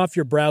you turn off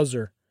your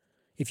browser.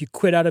 If you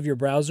quit out of your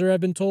browser, I've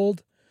been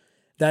told,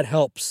 that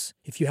helps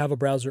if you have a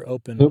browser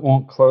open. It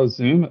won't close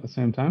Zoom at the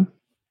same time?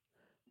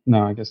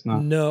 No, I guess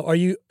not. No. Are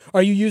you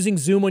using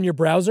Zoom on your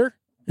browser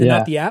and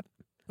not the app?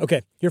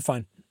 Okay, you're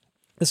fine.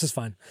 This is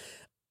fine.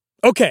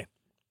 Okay.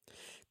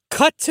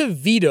 Cut to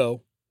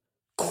Vito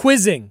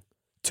quizzing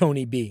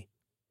Tony B.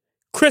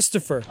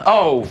 Christopher.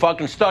 Oh,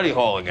 fucking study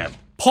hall again.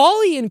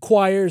 Paulie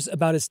inquires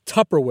about his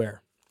Tupperware.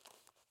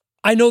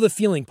 I know the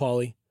feeling,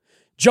 Paulie.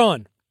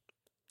 John,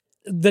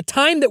 the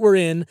time that we're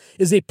in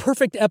is a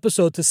perfect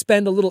episode to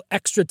spend a little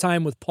extra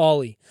time with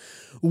Paulie.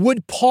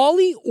 Would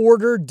Paulie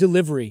order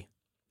delivery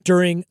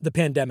during the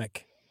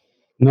pandemic?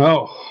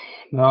 No.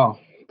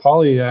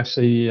 Paulie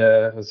actually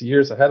was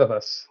years ahead of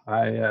us.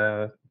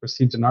 I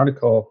received an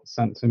article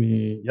sent to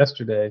me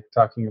yesterday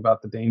talking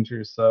about the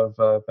dangers of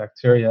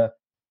bacteria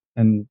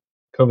and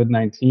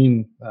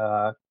COVID-19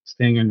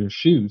 staying in your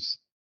shoes.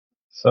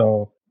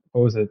 So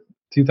what was it,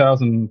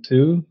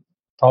 2002?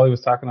 Paulie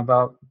was talking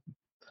about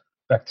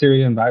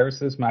bacteria and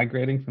viruses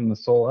migrating from the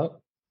sole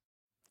up.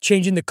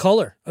 Changing the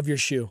color of your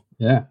shoe.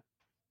 Yeah.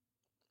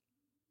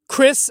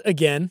 Chris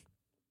again.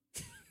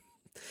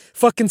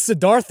 Fucking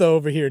Siddhartha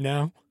over here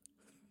now.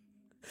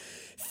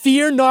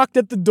 Fear knocked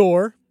at the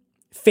door.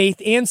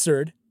 Faith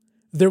answered.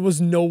 There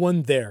was no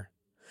one there.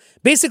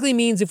 Basically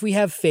means if we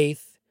have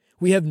faith,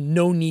 we have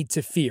no need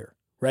to fear,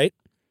 right?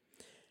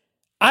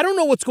 I don't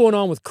know what's going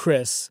on with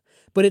Chris,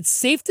 but it's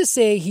safe to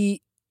say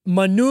he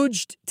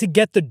managed to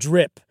get the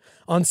drip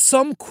on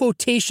some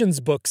quotations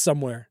book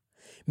somewhere,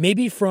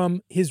 maybe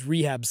from his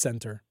rehab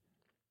center.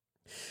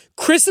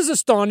 Chris is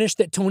astonished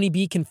that Tony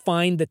B can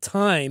find the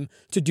time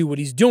to do what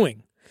he's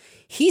doing.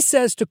 He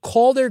says to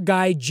call their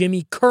guy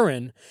Jimmy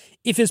Curran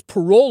if his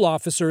parole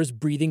officer is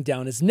breathing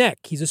down his neck.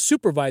 He's a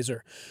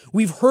supervisor.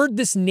 We've heard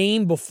this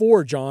name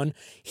before, John.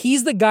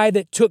 He's the guy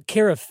that took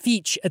care of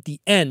Feach at the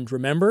end,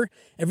 remember?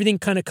 Everything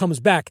kind of comes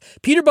back.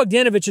 Peter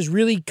Bogdanovich is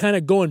really kind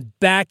of going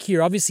back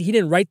here. Obviously, he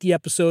didn't write the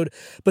episode,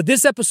 but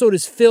this episode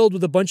is filled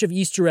with a bunch of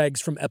Easter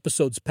eggs from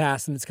episodes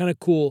past, and it's kind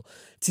of cool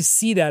to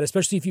see that,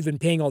 especially if you've been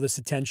paying all this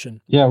attention.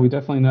 Yeah, we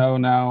definitely know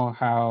now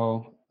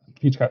how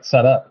Feach got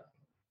set up.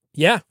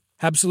 Yeah,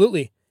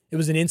 absolutely. It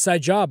was an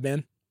inside job,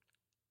 man.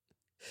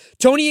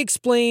 Tony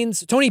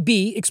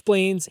B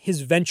explains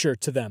his venture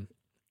to them.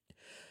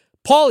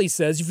 Paulie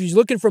says, if you're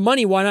looking for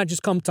money, why not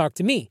just come talk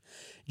to me?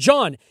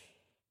 John,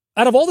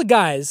 out of all the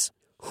guys,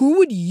 who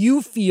would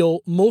you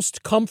feel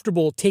most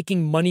comfortable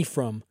taking money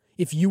from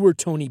if you were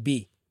Tony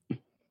B?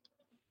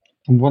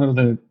 And what are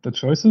the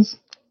choices?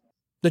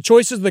 The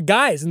choices of the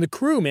guys and the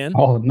crew, man.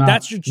 Oh,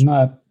 not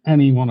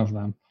any one of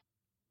them.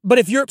 But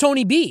if you're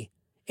Tony B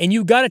and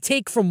you got to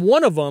take from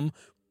one of them,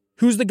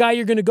 who's the guy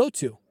you're going to go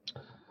to?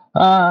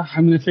 I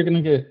mean, if you're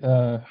going to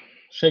get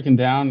shaken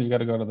down, you got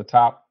to go to the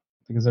top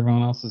because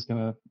everyone else is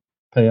going to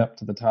pay up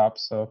to the top.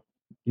 So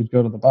you'd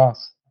go to the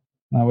boss.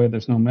 That way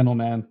there's no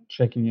middleman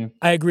shaking you.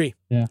 I agree.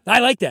 Yeah. I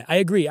like that. I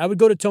agree. I would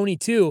go to Tony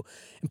too.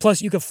 And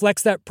plus you could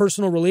flex that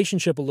personal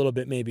relationship a little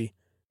bit maybe.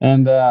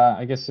 And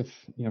I guess if,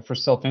 for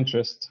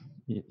self-interest,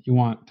 you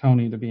want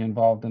Tony to be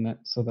involved in it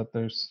so that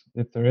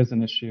if there is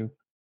an issue,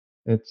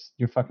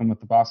 you're fucking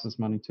with the boss's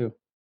money too.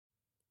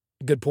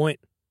 Good point.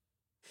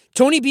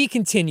 Tony B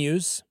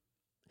continues,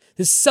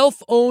 this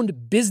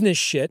self-owned business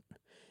shit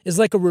is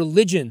like a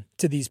religion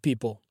to these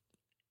people.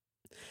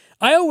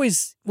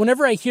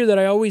 Whenever I hear that,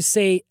 I always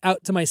say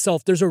out to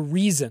myself, there's a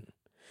reason.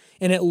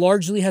 And it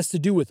largely has to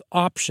do with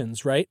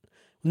options, right?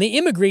 When they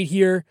immigrate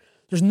here,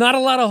 there's not a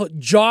lot of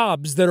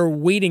jobs that are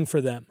waiting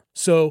for them.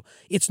 So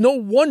it's no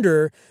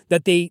wonder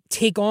that they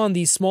take on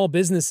these small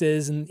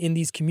businesses in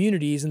these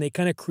communities and they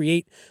kind of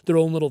create their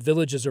own little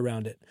villages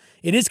around it.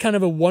 It is kind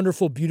of a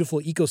wonderful,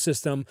 beautiful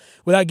ecosystem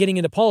without getting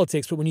into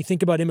politics. But when you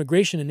think about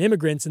immigration and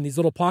immigrants and these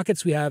little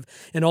pockets we have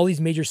in all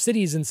these major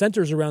cities and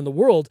centers around the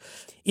world,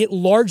 it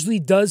largely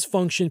does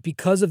function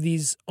because of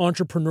these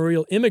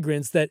entrepreneurial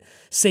immigrants that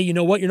say, you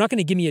know what, you're not going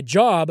to give me a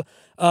job,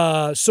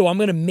 so I'm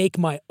going to make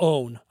my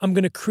own. I'm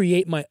going to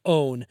create my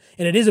own.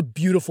 And it is a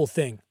beautiful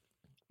thing.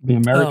 The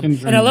American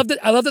dream. And I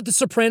love that the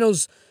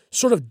Sopranos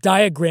sort of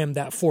diagrammed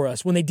that for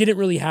us when they didn't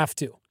really have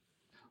to.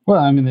 Well,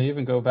 I mean, they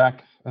even go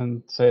back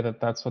and say that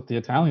that's what the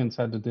Italians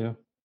had to do.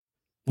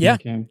 Yeah,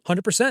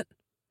 100%.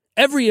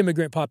 Every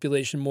immigrant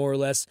population, more or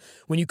less,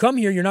 when you come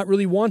here, you're not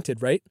really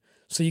wanted, right?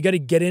 So you got to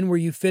get in where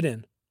you fit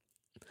in.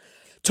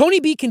 Tony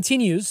B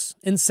continues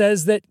and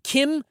says that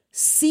Kim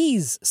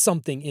sees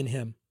something in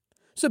him.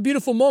 It's a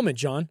beautiful moment,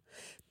 John.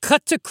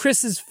 Cut to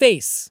Chris's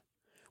face,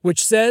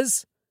 which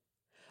says,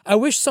 I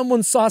wish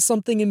someone saw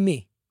something in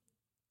me.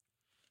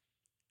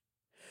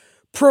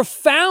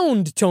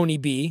 Profound Tony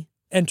B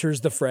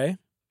enters the fray.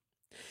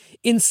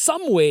 In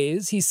some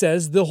ways, he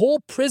says, the whole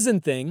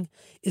prison thing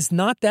is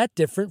not that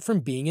different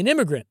from being an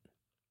immigrant.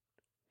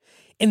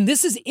 And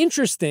this is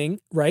interesting,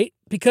 right?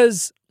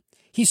 Because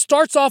he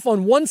starts off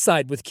on one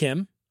side with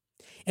Kim,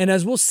 and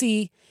as we'll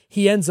see,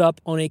 he ends up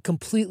on a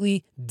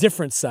completely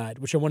different side,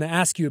 which I want to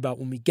ask you about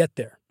when we get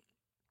there.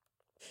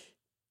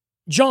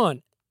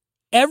 John,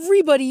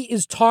 everybody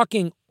is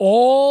talking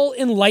all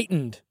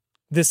enlightened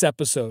this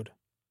episode.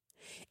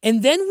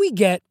 And then we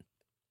get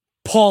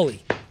Paulie.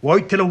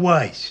 Word to the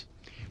wise.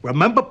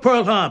 Remember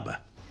Pearl Harbor.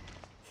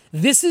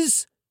 This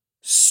is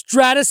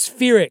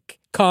stratospheric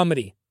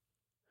comedy.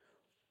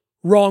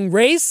 Wrong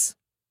race,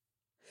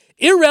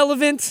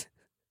 irrelevant,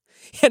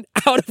 and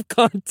out of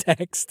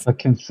context. But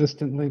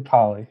consistently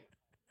Polly.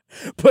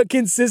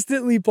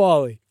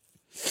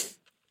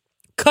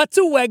 Cut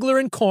to Wegler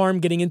and Carm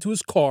getting into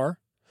his car.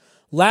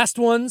 Last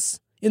ones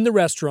in the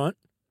restaurant.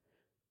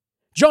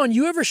 John,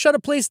 you ever shut a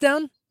place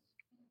down?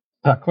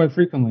 Quite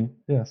frequently,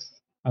 yes.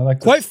 I like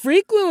to, Quite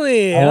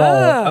frequently.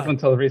 up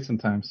until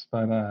recent times,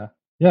 but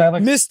yeah, I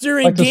like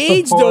Mr. like to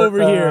Engaged support,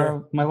 over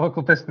here. My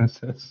local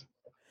businesses.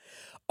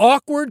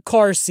 Awkward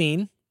car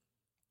scene.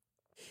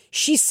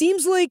 She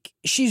seems like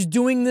she's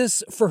doing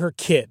this for her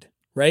kid,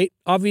 right?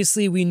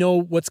 Obviously, we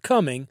know what's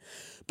coming,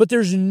 but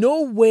there's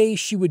no way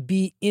she would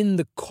be in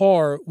the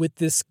car with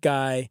this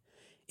guy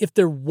if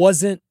there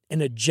wasn't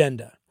an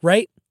agenda,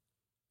 right?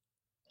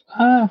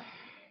 I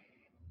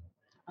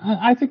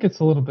think it's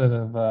a little bit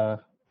of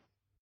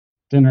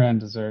dinner and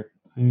dessert.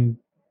 I mean,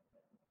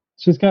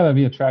 she's got to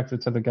be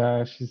attracted to the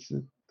guy.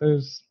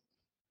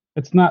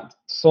 It's not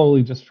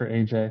solely just for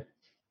AJ.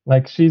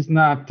 Like, she's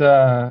not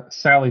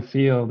Sally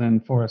Field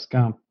in Forrest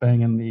Gump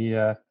banging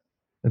the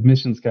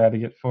admissions guy to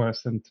get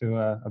Forrest into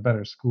a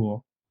better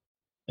school.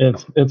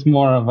 It's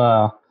more of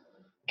a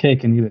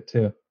cake and eat it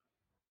too.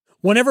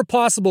 Whenever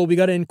possible, we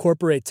got to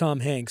incorporate Tom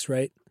Hanks,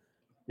 right?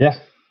 Yeah.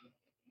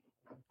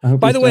 I hope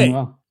By the way,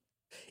 well.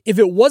 If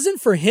it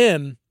wasn't for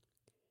him,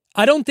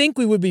 I don't think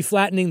we would be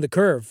flattening the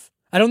curve.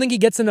 I don't think he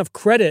gets enough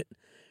credit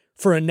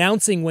for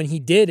announcing when he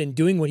did and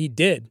doing what he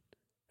did.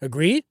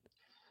 Agreed?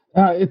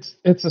 It's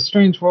a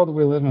strange world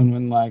we live in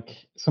when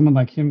someone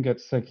like him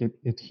gets sick.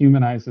 It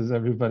humanizes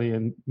everybody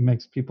and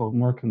makes people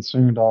more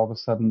concerned all of a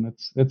sudden.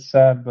 It's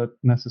sad but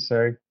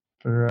necessary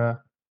for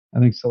I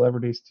think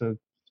celebrities to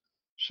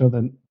show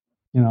that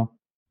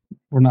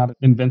we're not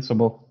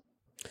invincible.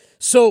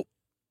 So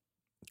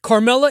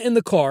Carmela in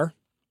the car.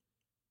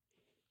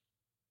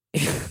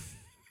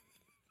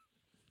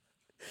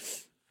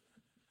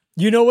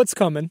 You know what's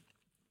coming.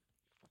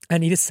 I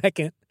need a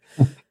second.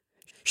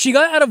 She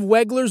got out of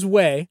Wegler's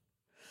way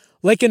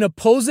like an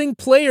opposing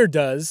player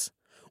does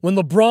when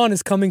LeBron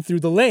is coming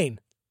through the lane.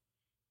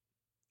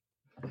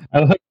 I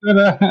like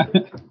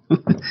that.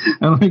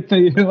 I like that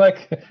you're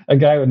like a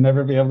guy who would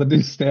never be able to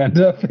do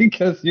stand-up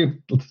because you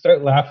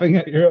start laughing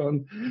at your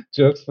own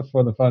jokes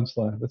before the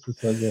punchline. This is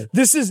so good.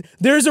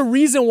 There's a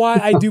reason why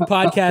I do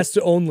podcasts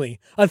only.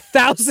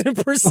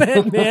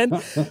 1,000%, man.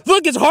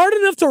 Look, it's hard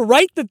enough to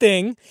write the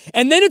thing,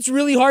 and then it's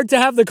really hard to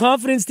have the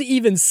confidence to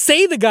even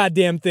say the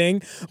goddamn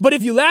thing. But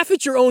if you laugh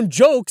at your own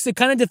jokes, it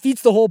kind of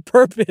defeats the whole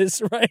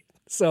purpose, right?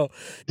 So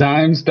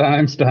dimes.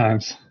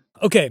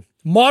 Okay.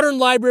 Modern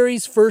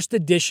Library's first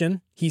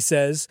edition, he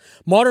says.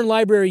 Modern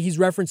Library he's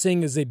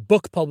referencing is a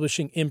book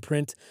publishing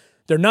imprint.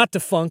 They're not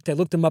defunct. I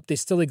looked them up. They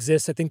still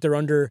exist. I think they're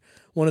under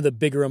one of the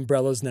bigger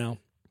umbrellas now.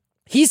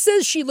 He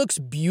says she looks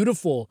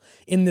beautiful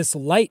in this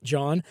light,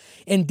 John.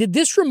 And did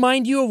this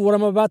remind you of what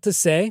I'm about to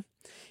say?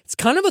 It's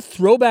kind of a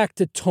throwback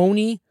to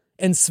Tony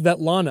and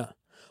Svetlana.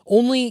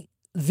 Only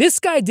this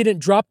guy didn't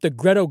drop the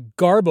Greta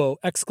Garbo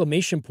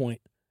exclamation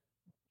point.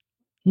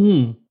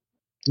 No,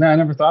 I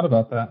never thought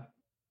about that.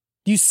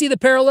 Do you see the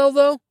parallel,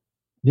 though?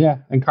 Yeah,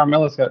 and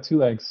Carmela's got 2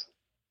 legs.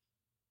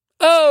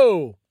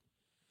 Oh!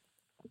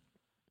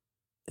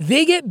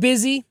 They get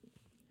busy,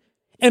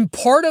 and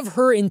part of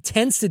her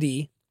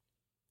intensity,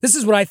 this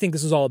is what I think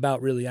this is all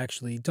about, really,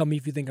 actually. Tell me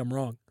if you think I'm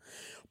wrong.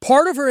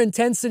 Part of her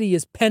intensity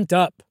is pent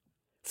up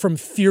from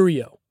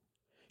Furio.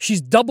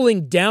 She's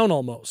doubling down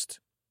almost.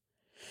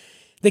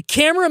 The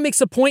camera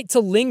makes a point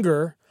to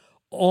linger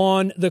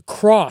on the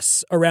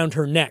cross around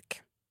her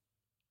neck.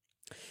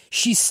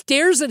 She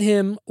stares at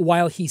him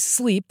while he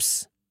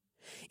sleeps,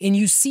 and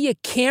you see a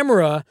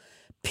camera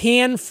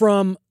pan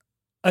from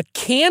a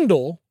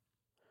candle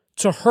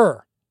to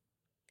her.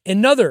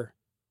 Another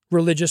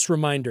religious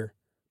reminder,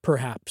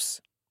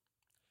 perhaps.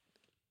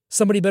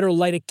 Somebody better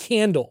light a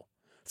candle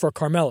for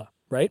Carmela,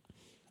 right?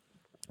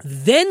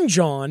 Then,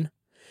 John,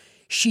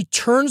 she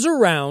turns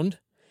around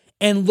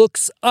and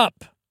looks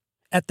up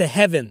at the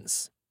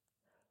heavens.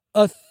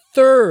 A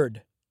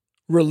third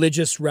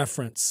religious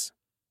reference.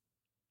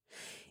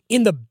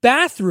 In the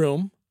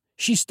bathroom,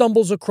 she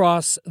stumbles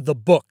across the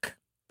book,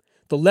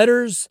 The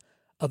Letters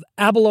of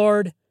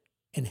Abelard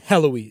and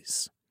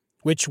Heloise,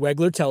 which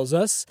Wegler tells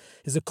us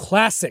is a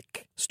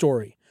classic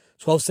story.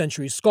 12th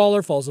century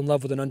scholar falls in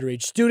love with an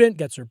underage student,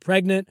 gets her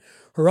pregnant.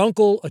 Her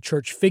uncle, a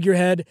church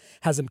figurehead,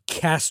 has him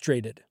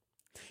castrated.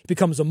 He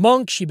becomes a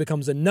monk, she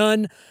becomes a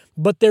nun,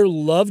 but their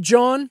love,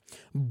 John,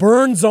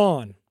 burns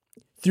on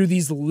through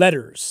these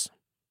letters.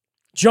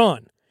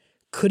 John,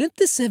 couldn't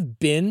this have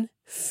been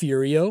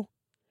Furio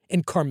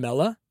and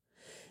Carmela,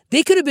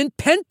 they could have been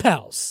pen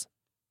pals.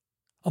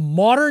 A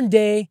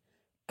modern-day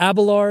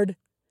Abelard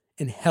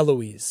and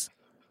Heloise.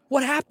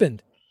 What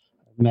happened?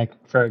 Make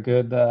for a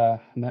good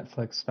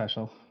Netflix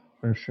special,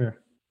 for sure.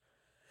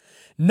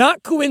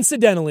 Not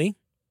coincidentally,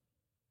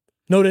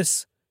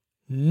 notice,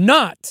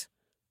 not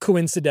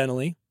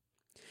coincidentally,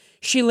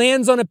 she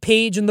lands on a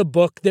page in the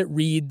book that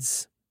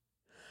reads,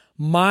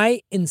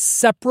 "My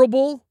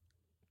inseparable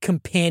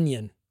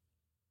companion."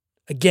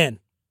 Again,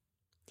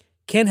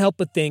 can't help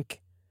but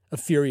think of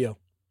Furio.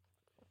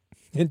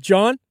 And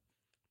John?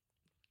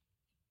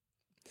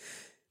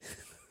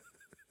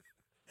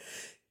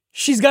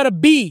 She's got a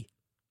B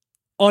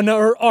on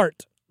her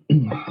art.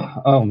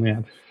 Oh,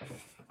 man.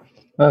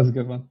 That was a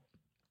good one.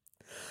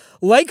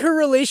 Like her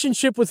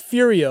relationship with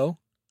Furio,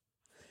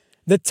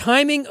 the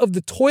timing of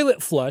the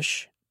toilet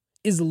flush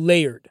is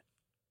layered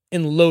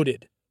and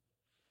loaded.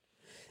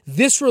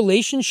 This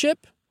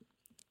relationship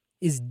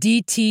is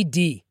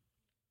DTD,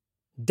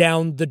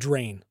 down the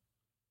drain.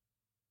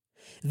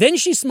 Then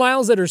she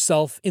smiles at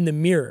herself in the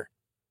mirror.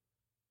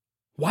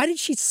 Why did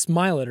she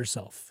smile at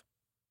herself?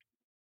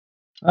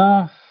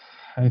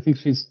 I think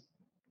she's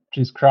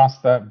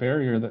crossed that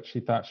barrier that she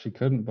thought she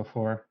couldn't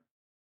before.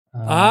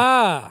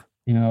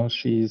 You know,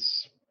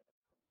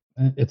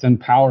 it's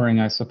empowering,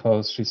 I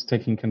suppose. She's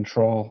taking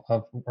control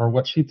of, or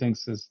what she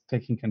thinks is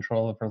taking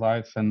control of her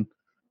life. And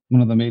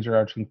one of the major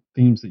arching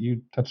themes that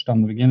you touched on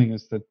in the beginning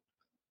is that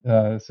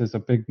this is a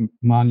big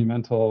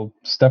monumental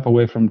step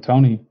away from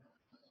Tony.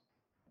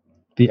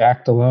 The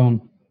act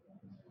alone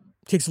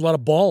takes a lot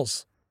of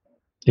balls.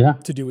 Yeah.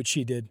 To do what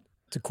she did,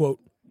 to quote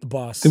the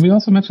boss. Did we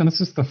also mention this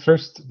is the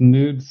first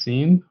nude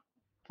scene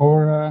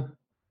for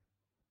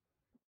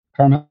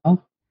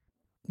Carmel?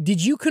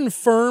 Did you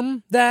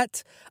confirm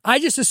that? I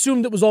just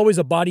assumed it was always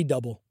a body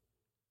double.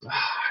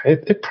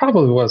 It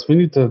probably was. We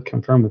need to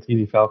confirm with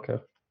Edie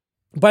Falco.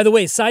 By the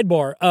way,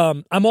 sidebar,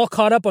 I'm all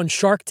caught up on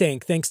Shark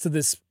Tank thanks to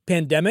this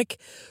pandemic.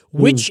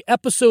 Which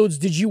episodes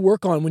did you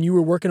work on when you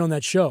were working on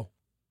that show?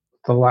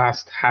 The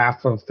last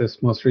half of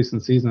this most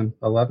recent season,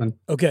 11.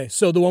 Okay,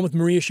 so the one with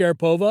Maria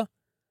Sharapova?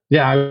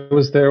 Yeah, I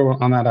was there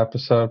on that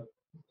episode.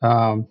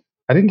 I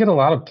didn't get a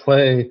lot of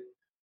play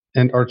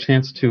or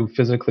chance to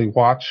physically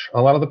watch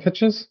a lot of the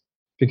pitches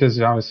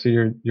because obviously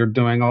you're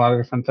doing a lot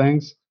of different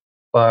things.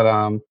 But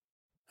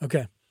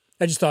okay,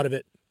 I just thought of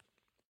it.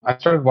 I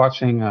started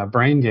watching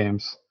Brain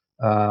Games,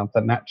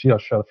 the Nat Geo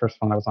show, the first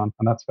one I was on,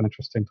 and that's been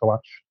interesting to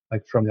watch,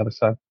 like from the other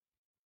side.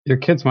 Your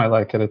kids might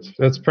like it.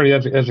 It's pretty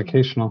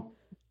educational.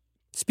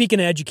 Speaking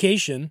of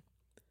education,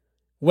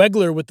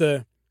 Wegler with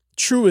the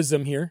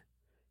truism here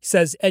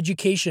says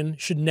education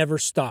should never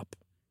stop.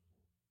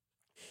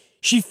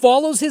 She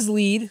follows his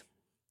lead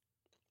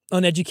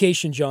on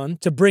education, John,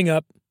 to bring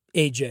up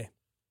AJ,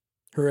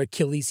 her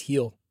Achilles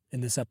heel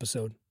in this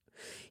episode.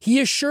 He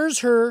assures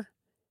her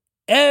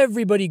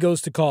everybody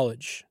goes to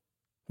college.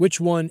 Which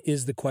one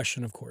is the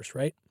question, of course,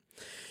 right?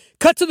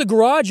 Cut to the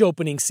garage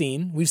opening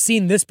scene. We've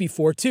seen this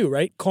before too,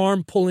 right?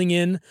 Carm pulling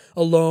in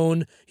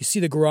alone. You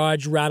see the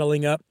garage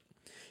rattling up.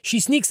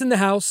 She sneaks in the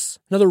house.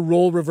 Another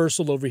role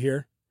reversal over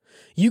here.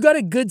 You got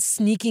a good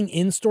sneaking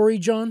in story,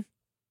 John?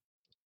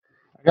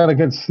 I got a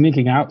good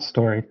sneaking out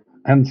story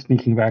and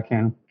sneaking back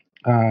in.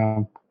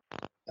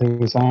 It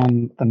was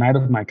on the night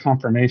of my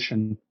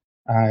confirmation.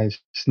 I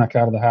snuck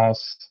out of the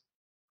house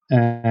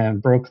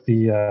and broke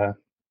the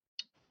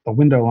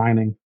window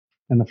lining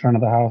in the front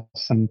of the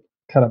house and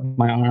cut up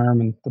my arm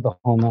and did the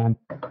whole nine.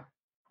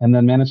 And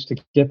then managed to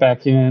get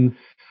back in,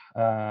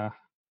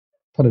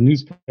 put a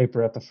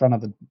newspaper at the front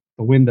of the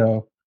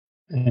window,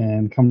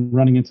 and come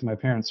running into my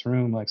parents'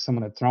 room like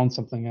someone had thrown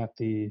something at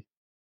the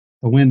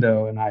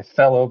window, and I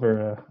fell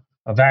over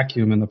a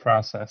vacuum in the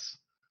process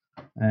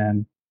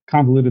and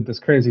convoluted this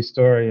crazy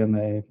story, and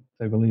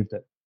they believed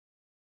it.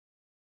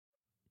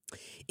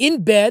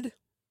 In bed,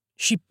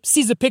 she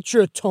sees a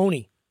picture of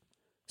Tony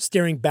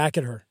staring back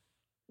at her.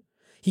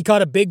 He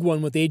caught a big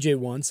one with AJ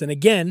once, and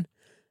again,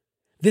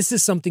 this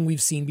is something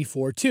we've seen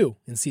before too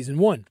in season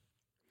 1.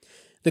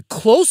 The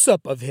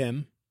close-up of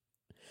him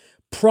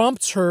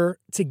prompts her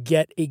to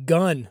get a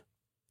gun.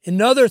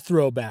 Another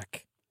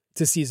throwback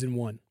to season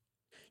 1.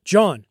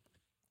 John,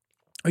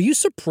 are you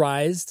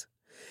surprised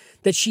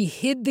that she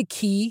hid the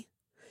key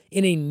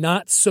in a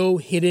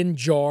not-so-hidden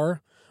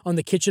jar on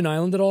the kitchen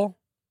island at all?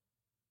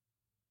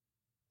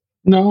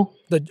 No.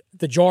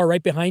 The jar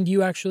right behind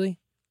you, actually,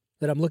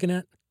 that I'm looking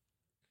at?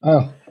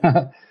 Oh,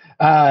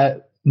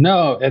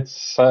 no,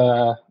 it's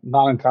not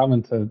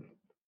uncommon to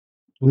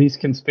least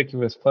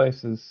conspicuous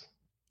places.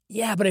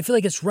 Yeah, but I feel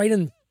like it's right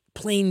in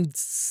plain,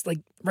 like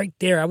right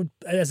there.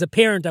 As a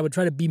parent, I would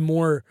try to be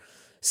more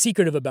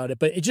secretive about it,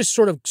 but it just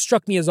sort of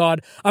struck me as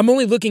odd. I'm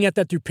only looking at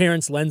that through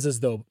parents' lenses,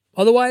 though.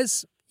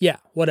 Otherwise, yeah,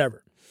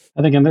 whatever.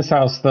 I think in this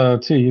house, though,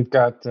 too, you've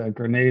got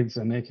grenades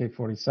and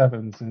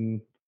AK-47s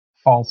and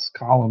false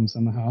columns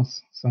in the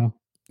house. So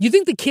you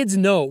think the kids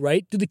know,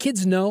 right? Do the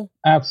kids know?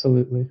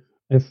 Absolutely.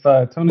 If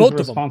Tony's a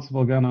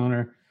responsible gun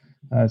owner,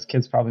 his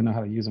kids probably know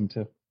how to use them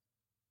too.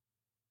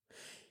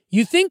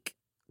 You think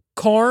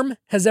Carm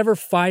has ever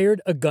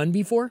fired a gun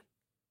before?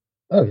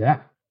 Oh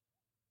yeah.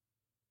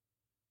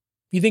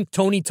 You think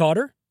Tony taught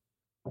her?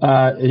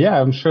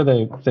 Yeah, I'm sure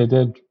they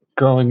did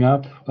growing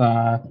up,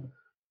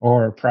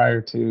 or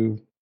prior to.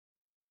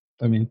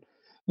 I mean,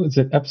 was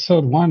it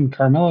episode one?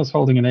 Carmela's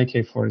holding an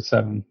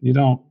AK-47. You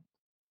don't,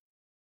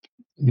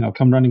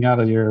 come running out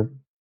of your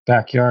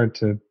backyard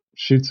to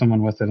shoot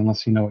someone with it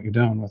unless you know what you're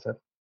doing with it.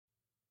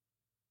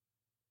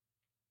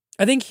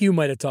 I think Hugh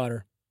might have taught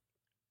her.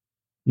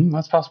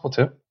 That's possible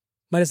too.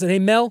 Might have said, hey,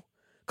 Mel,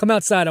 come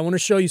outside. I want to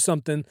show you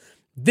something.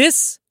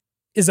 This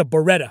is a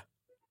Beretta.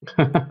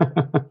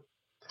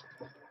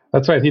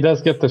 That's right. He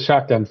does get the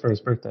shotgun for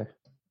his birthday.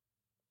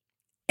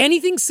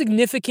 Anything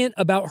significant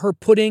about her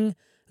putting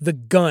the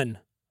gun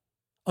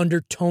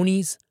under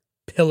Tony's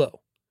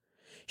pillow?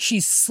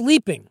 She's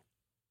sleeping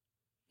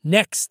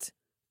next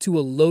to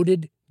a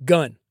loaded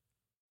gun.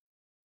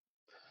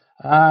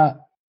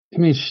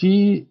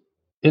 She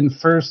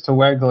infers to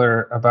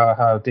Wegler about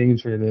how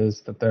dangerous it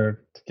is that they're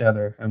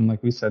together. And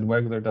like we said,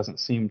 Wegler doesn't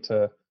seem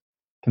to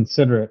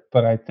consider it,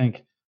 but I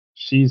think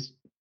she's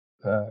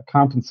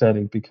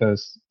compensating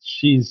because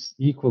she's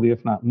equally,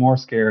 if not more,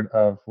 scared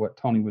of what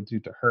Tony would do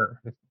to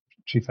her if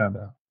she found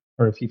out,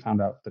 or if he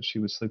found out that she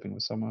was sleeping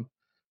with someone.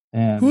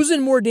 And who's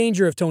in more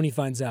danger if Tony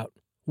finds out?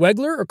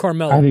 Wegler or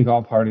Carmela? I think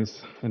all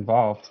parties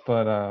involved,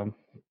 but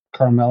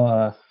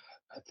Carmela,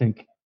 I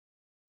think,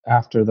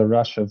 after the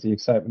rush of the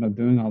excitement of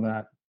doing all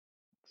that,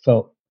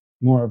 felt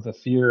more of the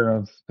fear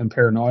of and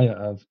paranoia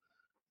of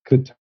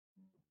could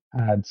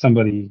had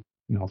somebody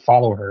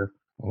follow her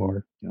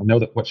or know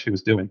that what she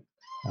was doing.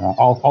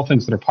 All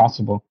things that are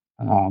possible,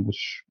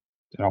 which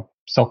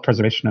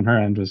self-preservation on her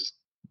end was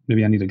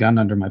maybe I need a gun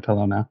under my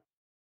pillow now.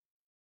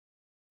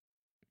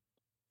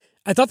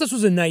 I thought this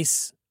was a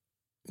nice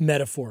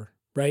metaphor,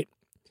 right?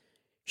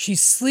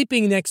 She's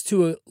sleeping next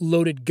to a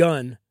loaded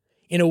gun.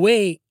 In a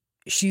way,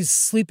 she's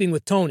sleeping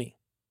with Tony.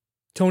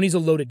 Tony's a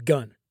loaded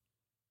gun.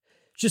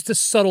 Just a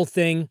subtle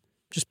thing,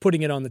 just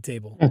putting it on the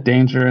table.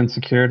 Danger and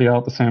security all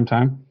at the same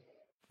time.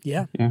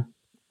 Yeah. Yeah.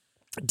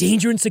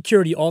 Danger and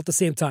security all at the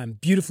same time.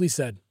 Beautifully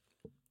said.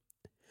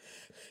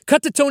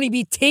 Cut to Tony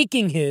B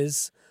taking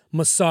his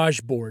massage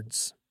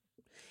boards.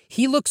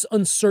 He looks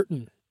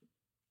uncertain.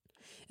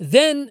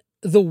 Then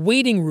the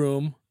waiting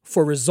room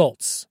for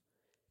results.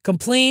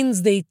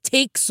 Complains they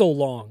take so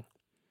long.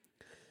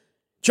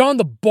 John,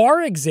 the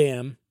bar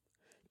exam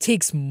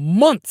takes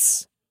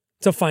months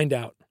to find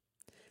out.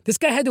 This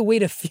guy had to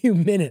wait a few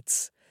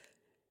minutes.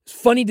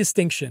 Funny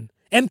distinction.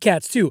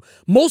 MCATs too.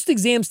 Most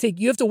exams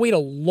you have to wait a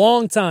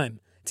long time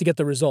to get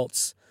the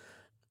results.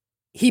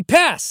 He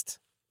passed,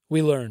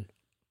 we learn.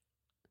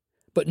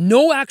 But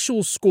no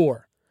actual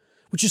score,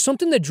 which is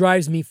something that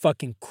drives me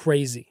fucking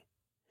crazy.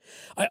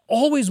 I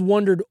always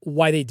wondered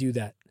why they do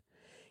that.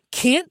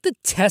 Can't the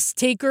test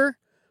taker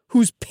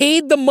who's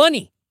paid the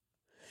money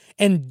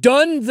and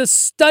done the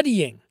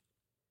studying,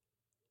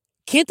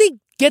 can't they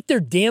get their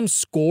damn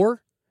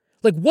score?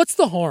 Like, what's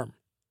the harm?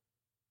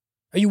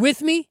 Are you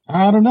with me?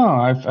 I don't know.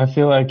 I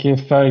feel like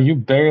if you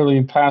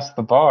barely passed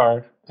the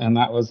bar and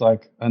that was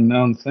like a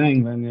known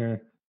thing, then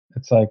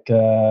it's like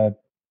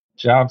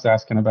Jobs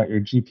asking about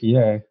your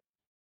GPA.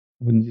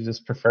 Wouldn't you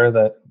just prefer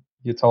that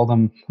you told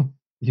them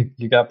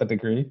you got the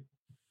degree?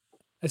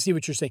 I see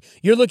what you're saying.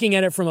 You're looking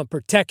at it from a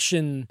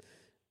protection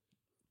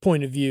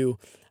point of view.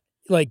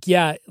 Like,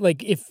 yeah,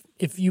 like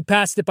if you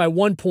passed it by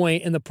 1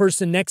 point and the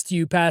person next to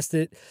you passed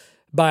it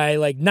by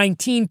like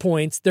 19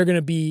 points, they're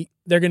gonna be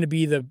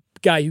the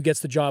guy who gets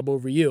the job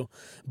over you.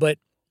 But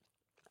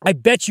I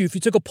bet you if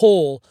you took a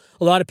poll,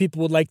 a lot of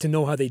people would like to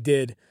know how they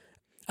did.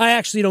 I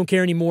actually don't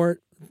care anymore.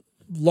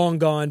 Long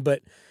gone.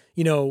 But,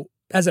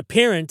 as a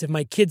parent, if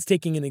my kid's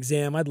taking an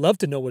exam, I'd love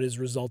to know what his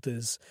result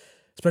is.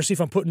 Especially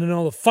if I'm putting in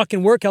all the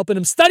fucking work helping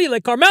him study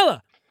like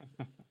Carmela.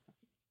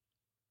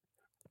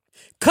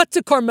 Cut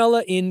to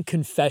Carmela in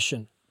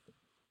confession.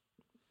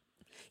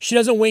 She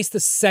doesn't waste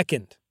a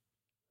second.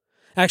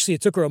 Actually,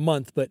 it took her a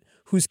month, but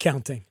who's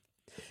counting?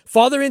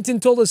 Father Inton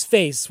told his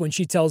face when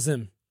she tells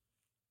him.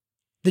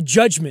 The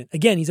judgment.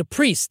 Again, he's a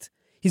priest.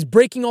 He's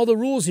breaking all the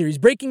rules here. He's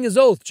breaking his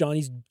oath, John.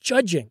 He's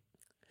judging.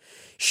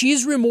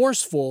 She's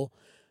remorseful,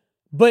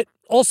 but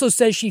also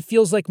says she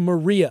feels like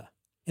Maria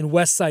in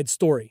West Side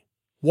Story.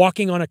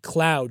 Walking on a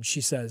cloud, she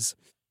says.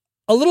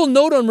 A little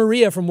note on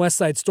Maria from West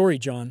Side Story,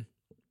 John.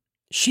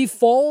 She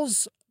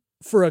falls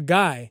for a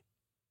guy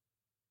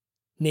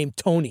named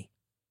Tony.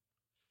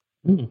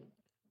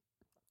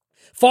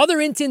 Father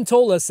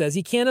Intintola says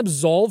he can't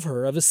absolve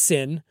her of a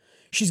sin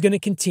she's going to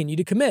continue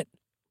to commit.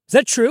 Is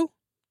that true?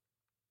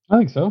 I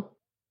think so.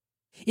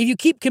 If you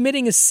keep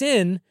committing a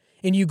sin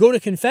and you go to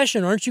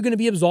confession, aren't you going to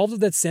be absolved of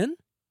that sin?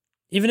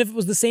 Even if it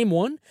was the same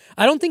one?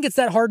 I don't think it's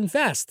that hard and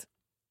fast.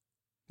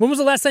 When was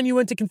the last time you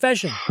went to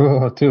confession?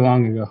 Oh, too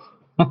long ago.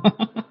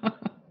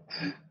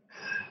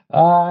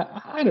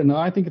 I don't know.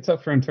 I think it's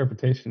up for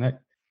interpretation. A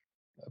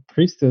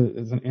priest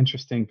is an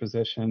interesting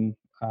position.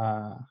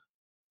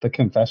 The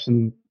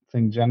confession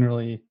thing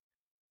generally,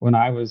 when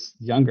I was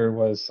younger,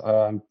 was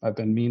I've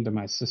been mean to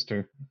my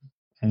sister,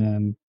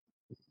 and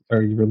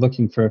or you were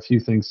looking for a few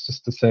things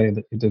just to say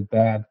that you did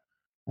bad,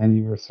 and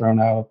you were thrown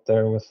out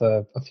there with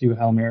a few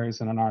Hail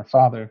Marys and an Our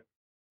Father.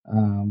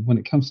 When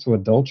it comes to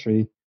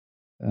adultery,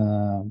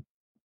 um,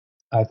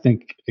 I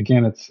think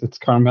again it's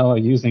Carmela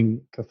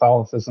using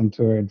Catholicism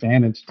to her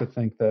advantage to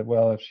think that,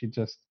 well, if she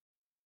just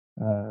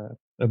uh,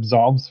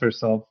 absolves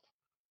herself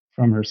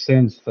from her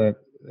sins, that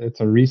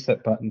it's a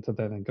reset button to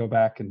then go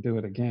back and do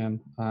it again.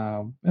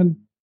 And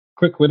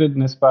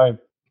quick-wittedness by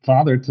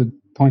Father to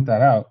point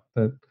that out,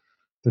 that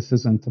this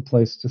isn't a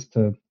place just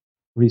to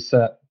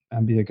reset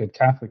and be a good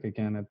Catholic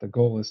again. And the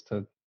goal is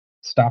to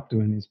stop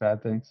doing these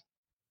bad things.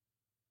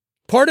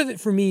 Part of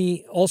it for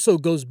me also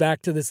goes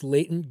back to this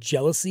latent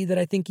jealousy that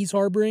I think he's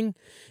harboring.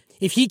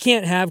 If he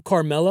can't have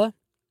Carmela,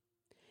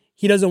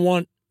 he doesn't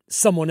want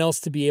someone else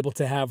to be able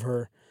to have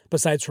her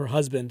besides her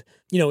husband.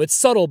 You know, it's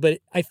subtle, but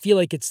I feel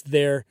like it's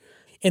there.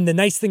 And the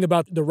nice thing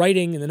about the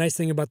writing and the nice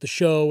thing about the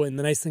show and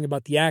the nice thing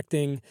about the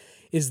acting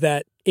is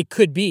that it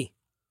could be.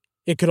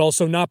 It could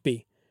also not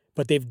be.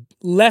 But they've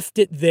left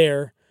it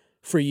there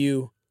for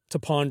you to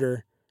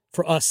ponder,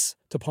 for us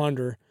to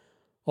ponder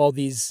all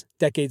these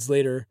decades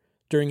later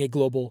during a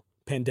global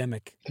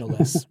pandemic, no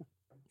less.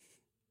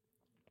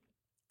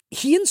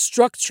 He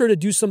instructs her to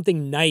do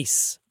something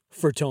nice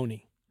for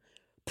Tony.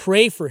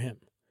 Pray for him,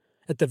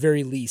 at the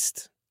very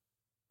least.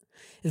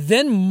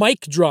 Then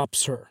mic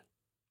drops her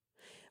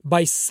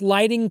by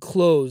sliding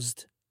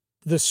closed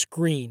the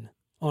screen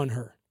on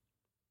her.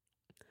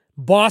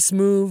 Boss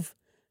move,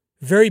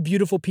 very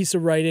beautiful piece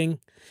of writing.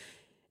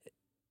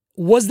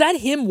 Was that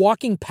him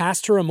walking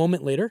past her a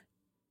moment later?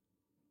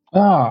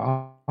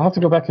 I'll have to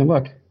go back and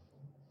look.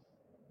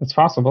 It's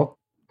possible.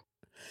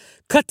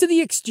 Cut to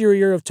the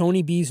exterior of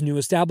Tony B's new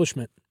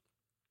establishment,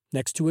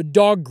 next to a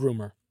dog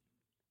groomer.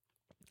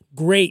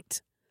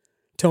 Great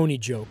Tony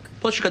joke.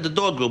 Plus, you got the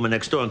dog groomer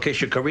next door in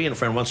case your Korean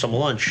friend wants some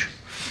lunch.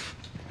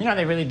 You know,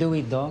 they really do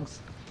eat dogs.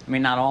 I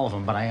mean, not all of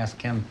them, but I asked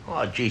him.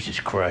 Oh, Jesus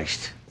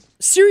Christ.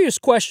 Serious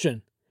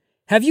question.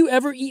 Have you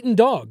ever eaten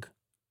dog?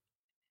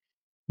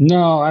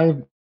 No,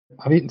 I've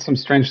eaten some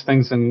strange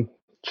things in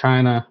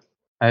China.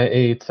 I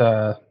ate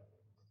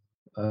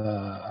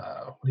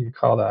what do you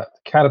call that?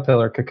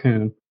 Caterpillar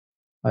cocoon,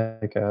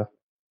 and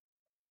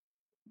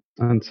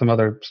some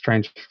other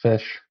strange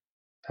fish.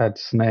 Had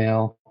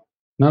snail.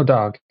 No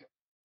dog.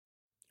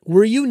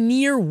 Were you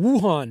near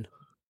Wuhan?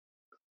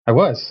 I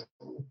was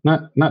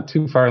not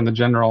too far in the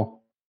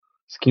general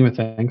scheme of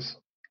things.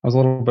 I was a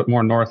little bit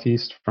more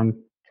northeast from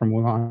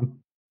Wuhan.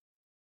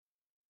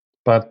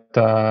 But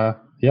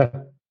yeah,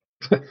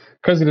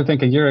 crazy to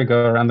think a year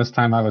ago around this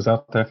time I was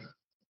out there.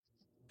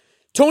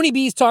 Tony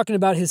B's talking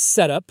about his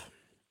setup.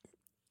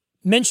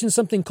 Mentioned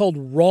something called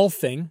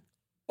Rolfing,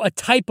 a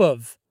type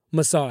of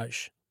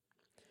massage.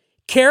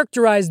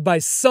 Characterized by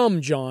some,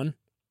 John,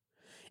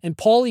 and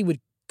Paulie would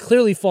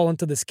clearly fall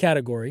into this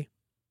category,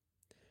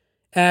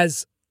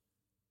 as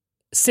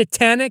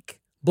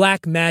satanic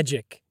black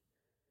magic.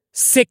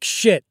 Sick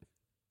shit.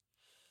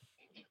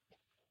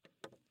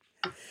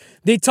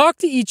 They talk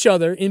to each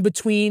other in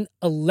between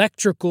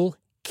electrical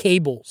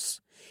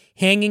cables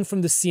hanging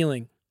from the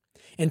ceiling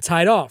and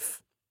tied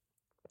off.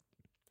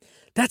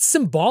 That's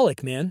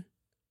symbolic, man.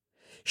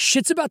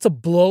 Shit's about to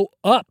blow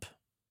up.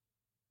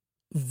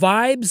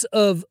 Vibes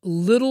of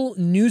little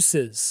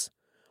nooses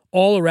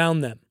all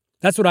around them.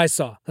 That's what I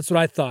saw. That's what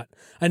I thought.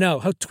 I know.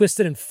 How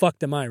twisted and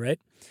fucked am I, right?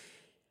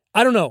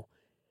 I don't know.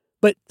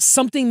 But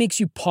something makes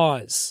you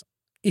pause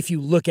if you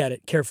look at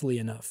it carefully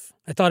enough.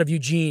 I thought of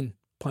Eugene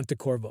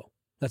Pontecorvo.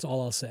 That's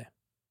all I'll say.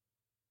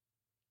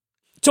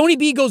 Tony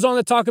B goes on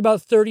to talk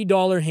about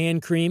 $30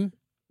 hand cream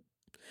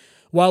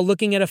while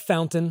looking at a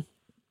fountain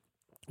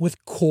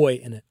with koi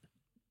in it.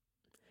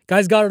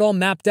 Guy's got it all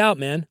mapped out,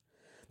 man.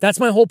 That's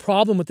my whole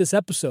problem with this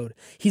episode.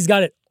 He's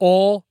got it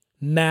all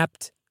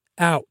mapped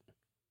out.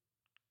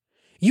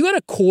 You got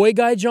a koi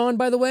guy, John,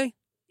 by the way?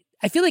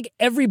 I feel like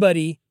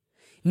everybody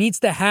needs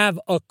to have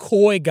a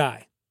koi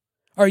guy.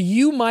 Are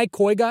you my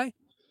koi guy?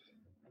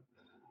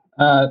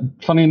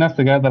 Funny enough,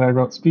 the guy that I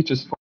wrote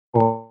speeches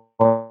for,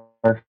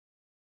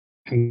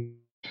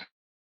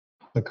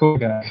 the cool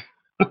guy.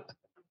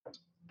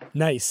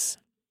 Nice.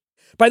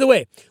 By the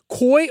way,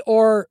 koi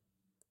are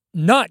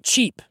not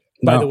cheap,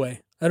 by the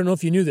way. I don't know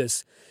if you knew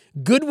this.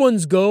 Good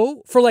ones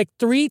go for like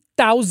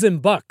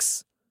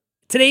 $3,000.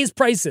 Today's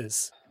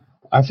prices.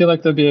 I feel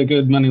like there'd be a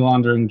good money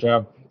laundering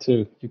job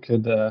too. You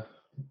could,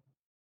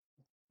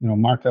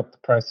 mark up the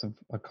price of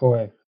a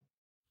koi.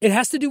 It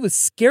has to do with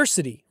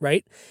scarcity,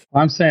 right?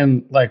 I'm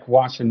saying like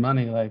washing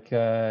money, like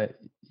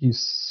you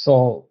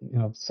sell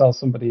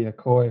somebody a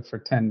koi for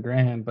 10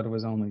 grand, but it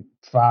was only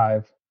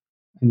 5,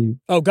 and you.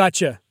 Oh,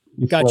 gotcha.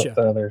 You flip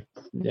the other.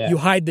 Yeah. You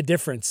hide the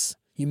difference.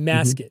 You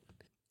mask it.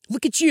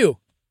 Look at you.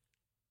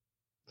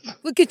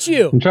 Look at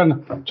you. I'm trying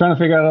to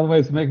figure out other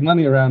ways to make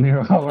money around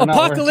here. While we're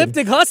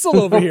Apocalyptic hustle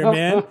over here,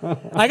 man.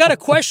 I got a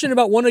question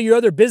about one of your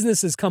other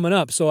businesses coming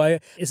up, so I'm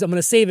going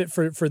to save it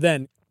for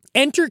then.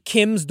 Enter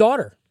Kim's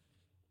daughter,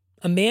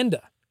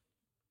 Amanda.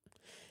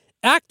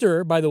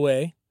 Actor, by the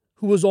way,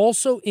 who was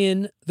also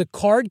in the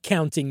card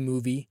counting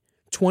movie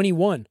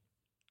 21.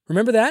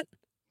 Remember that?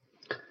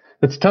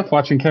 It's tough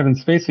watching Kevin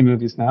Spacey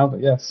movies now,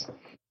 but yes.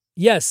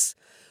 Yes.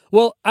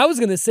 Well, I was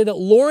going to say that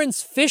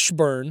Lawrence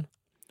Fishburne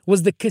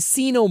was the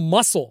casino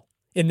muscle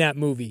in that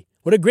movie.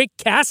 What a great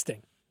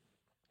casting.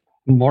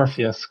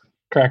 Morpheus,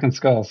 cracking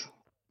skulls.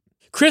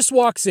 Chris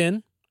walks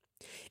in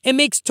and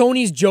makes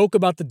Tony's joke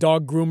about the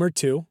dog groomer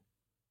too.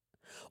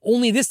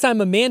 Only this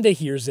time Amanda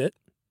hears it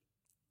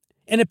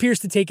and appears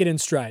to take it in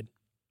stride.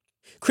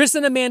 Chris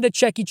and Amanda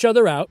check each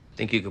other out.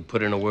 Think you could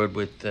put in a word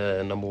with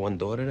number one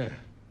daughter there?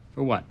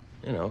 For what?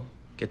 You know,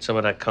 get some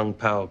of that Kung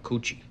Pao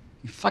coochie.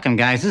 You fucking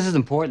guys, this is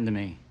important to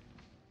me.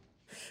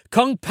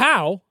 Kung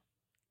Pao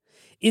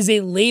is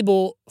a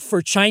label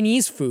for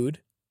Chinese food,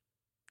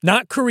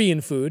 not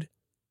Korean food.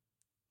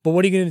 But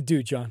what are you going to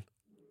do, John?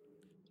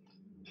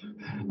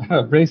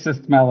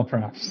 Racist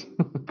malaprops.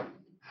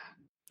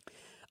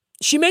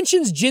 She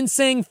mentions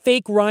ginseng,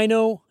 fake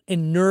rhino,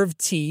 and nerve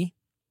tea,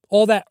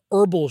 all that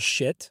herbal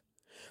shit.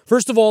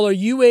 First of all, are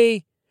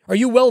you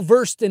well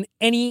versed in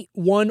any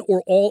one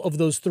or all of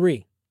those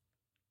three?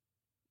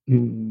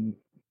 No.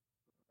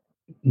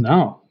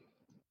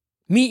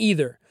 Me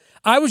either.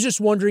 I was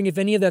just wondering if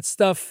any of that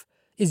stuff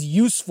is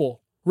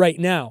useful right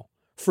now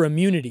for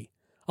immunity.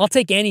 I'll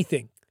take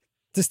anything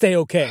to stay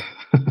okay.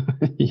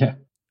 Yeah.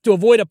 To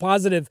avoid a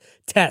positive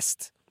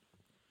test.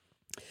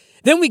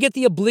 Then we get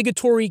the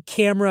obligatory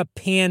camera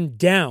pan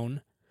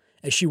down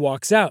as she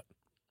walks out.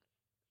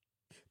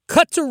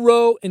 Cut to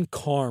Ro and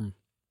Carm.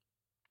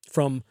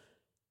 From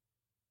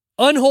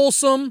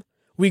unwholesome,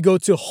 we go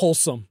to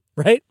wholesome,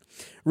 right?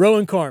 Ro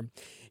and Carm.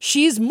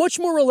 She's much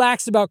more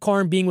relaxed about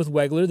Carm being with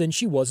Wegler than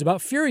she was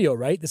about Furio,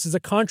 right? This is a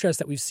contrast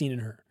that we've seen in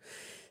her.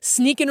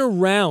 Sneaking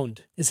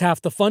around is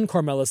half the fun,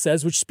 Carmela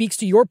says, which speaks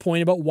to your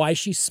point about why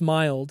she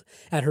smiled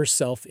at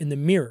herself in the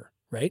mirror,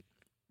 right?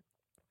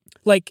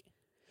 Like,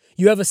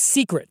 you have a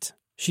secret,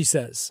 she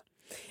says.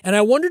 And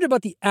I wondered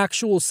about the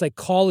actual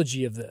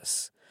psychology of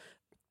this.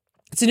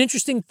 It's an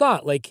interesting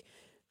thought. Like,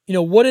 you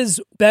know, what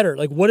is better?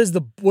 Like, what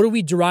do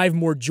we derive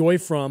more joy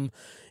from?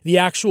 The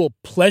actual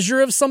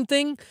pleasure of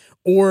something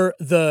or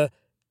the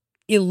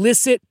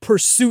illicit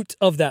pursuit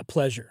of that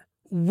pleasure?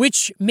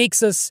 Which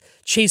makes us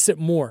chase it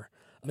more?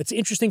 It's an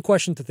interesting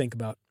question to think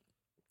about.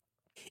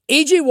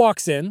 AJ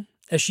walks in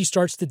as she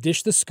starts to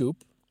dish the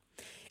scoop,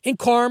 and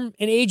Carm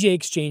and AJ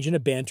exchange in a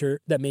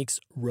banter that makes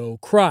Ro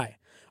cry.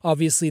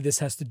 Obviously, this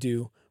has to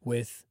do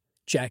with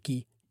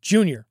Jackie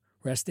Jr.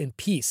 Rest in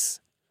peace.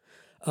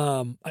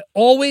 When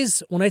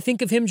I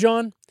think of him,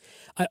 John,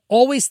 I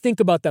always think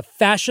about the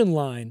fashion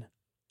line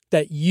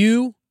that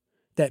you,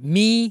 that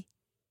me,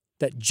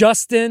 that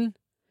Justin,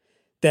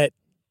 that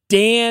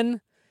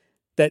Dan,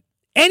 that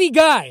any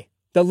guy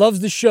that loves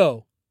the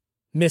show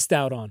missed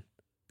out on.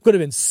 Could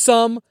have been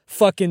some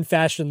fucking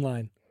fashion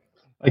line.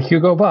 Like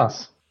Hugo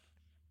Boss.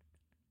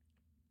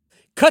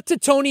 Cut to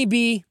Tony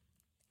B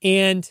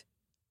and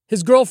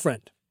his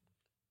girlfriend.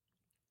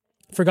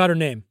 Forgot her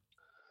name.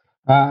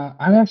 I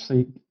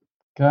actually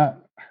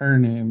got her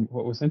name.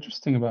 What was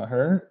interesting about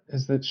her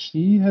is that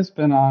she has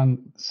been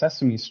on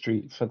Sesame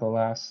Street for the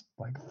last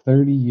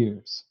 30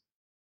 years.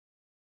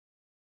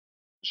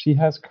 She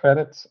has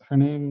credits. Her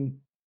name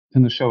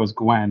in the show is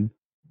Gwen.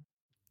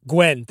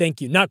 Gwen,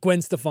 thank you. Not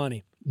Gwen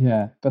Stefani.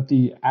 Yeah, but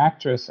the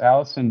actress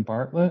Allison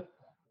Bartlett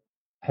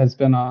has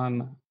been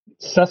on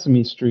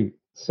Sesame Street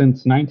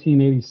since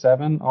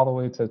 1987 all the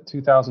way to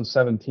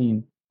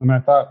 2017. I mean, I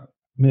thought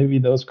maybe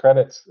those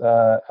credits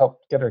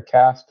helped get her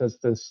cast as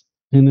this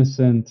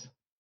innocent,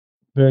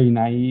 very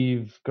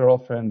naive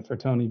girlfriend for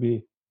Tony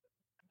B.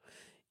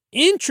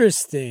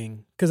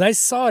 Interesting, because I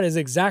saw it as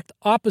exact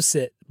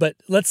opposite, but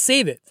let's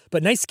save it.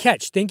 But nice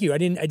catch. Thank you. I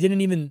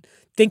didn't even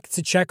think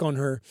to check on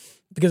her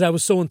because I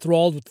was so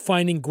enthralled with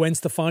finding Gwen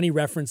Stefani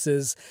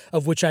references,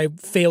 of which I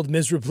failed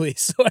miserably.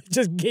 So I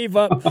just gave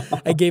up.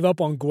 I gave up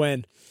on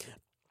Gwen.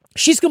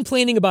 She's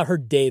complaining about her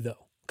day,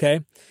 though, okay?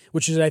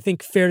 Which is, I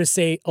think, fair to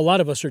say a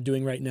lot of us are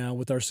doing right now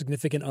with our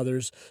significant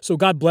others. So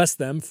God bless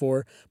them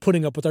for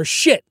putting up with our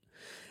shit.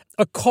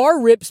 A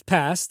car rips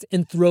past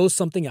and throws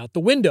something out the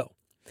window.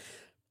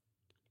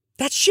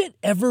 That shit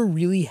ever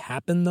really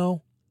happened,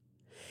 though?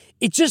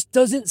 It just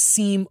doesn't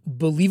seem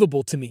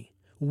believable to me.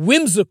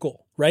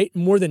 Whimsical, right?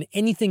 More than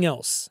anything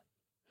else.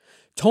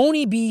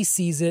 Tony B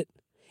sees it,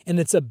 and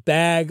it's a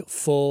bag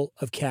full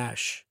of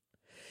cash.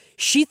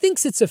 She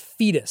thinks it's a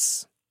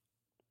fetus,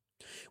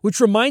 which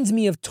reminds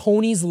me of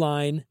Tony's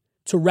line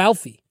to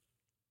Ralphie.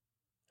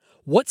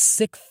 What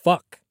sick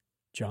fuck,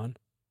 John?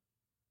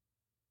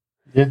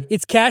 Yeah.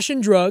 It's cash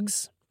and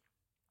drugs.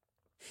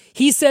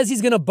 He says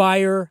he's going to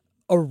buy her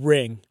a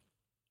ring.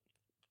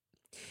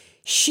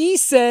 She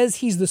says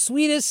he's the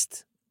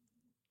sweetest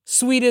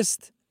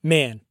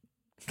man.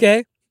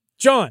 Okay?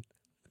 John.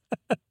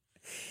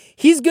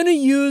 He's going to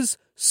use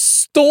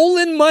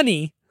stolen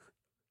money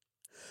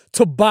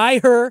to buy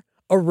her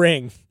a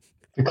ring.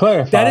 To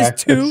clarify, That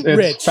is too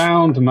rich. It's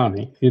found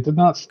money. He did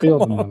not steal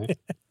the money.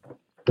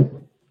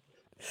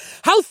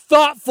 How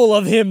thoughtful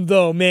of him,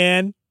 though,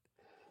 man.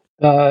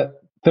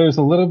 There's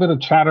a little bit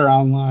of chatter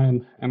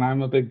online, and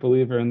I'm a big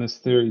believer in this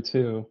theory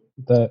too,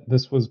 that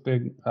this was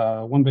big,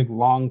 one big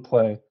long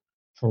play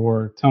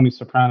for Tony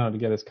Soprano to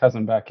get his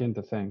cousin back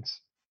into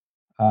things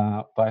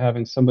by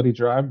having somebody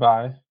drive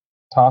by,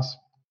 toss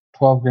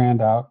 12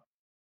 grand out,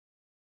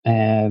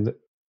 and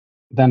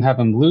then have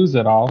him lose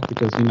it all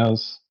because he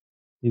knows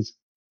he's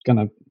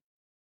gonna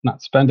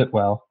not spend it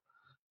well,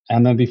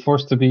 and then be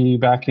forced to be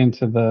back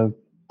into the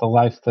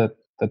life that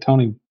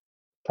Tony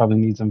probably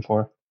needs him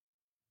for.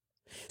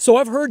 So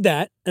I've heard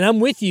that, and I'm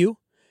with you,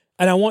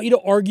 and I want you to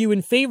argue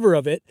in favor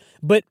of it,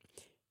 but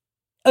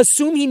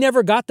assume he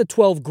never got the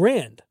 12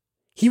 grand.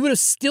 He would have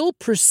still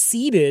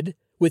proceeded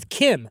with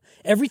Kim.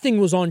 Everything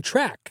was on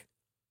track.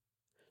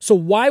 So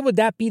why would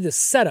that be the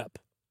setup?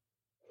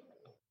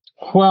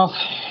 Well,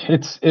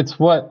 it's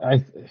what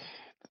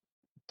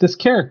this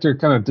character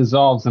kind of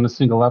dissolves in a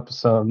single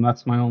episode, and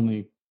that's my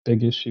only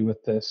big issue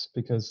with this,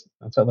 because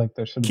I felt like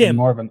there should have been Kim.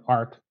 more of an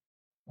arc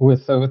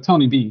with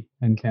Tony B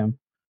and Kim,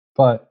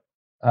 but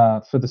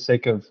for the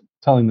sake of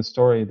telling the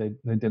story,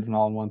 they did it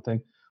all in one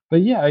thing.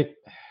 But yeah,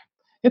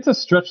 it's a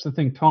stretch to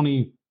think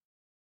Tony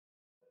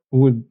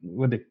would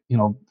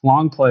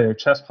long play or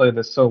chess play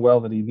this so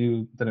well that he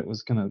knew that it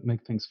was going to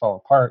make things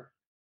fall apart.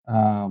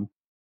 Um,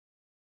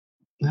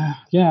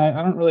 yeah,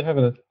 I don't really have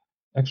an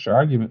extra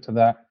argument to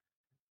that.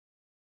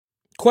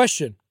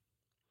 Question.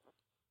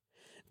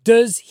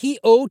 Does he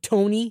owe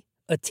Tony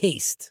a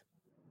taste?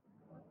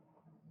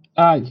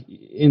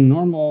 In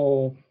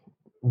normal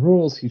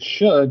rules, he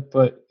should,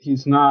 but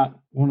he's not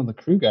one of the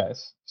crew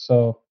guys.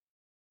 So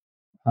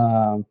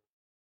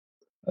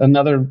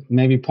another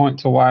maybe point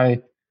to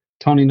why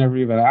Tony never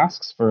even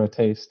asks for a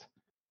taste,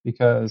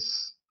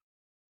 because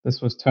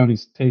this was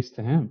Tony's taste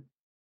to him.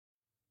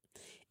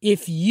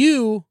 If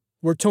you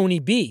were Tony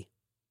B,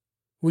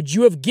 would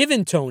you have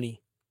given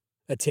Tony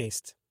a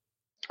taste?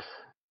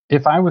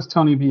 If I was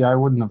Tony B, I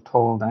wouldn't have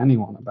told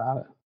anyone about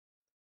it.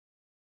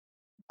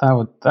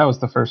 That was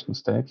the first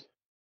mistake.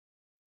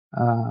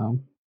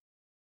 And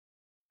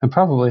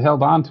probably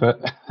held on to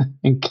it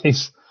in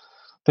case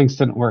things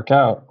didn't work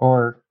out,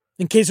 or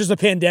in case there's a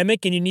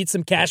pandemic and you need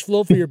some cash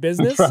flow for your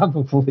business?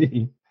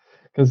 Probably,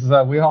 because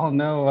we all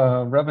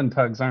know rub and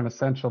tugs aren't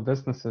essential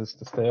businesses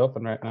to stay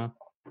open right now.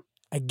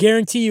 I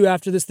guarantee you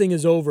after this thing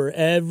is over,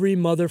 every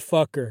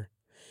motherfucker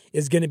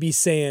is going to be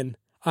saying,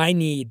 I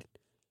need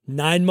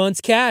 9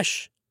 months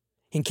cash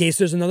in case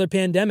there's another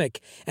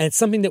pandemic. And it's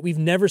something that we've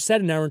never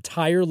said in our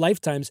entire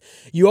lifetimes.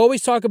 You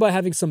always talk about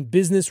having some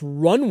business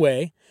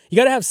runway. You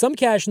got to have some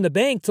cash in the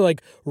bank to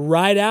like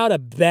ride out a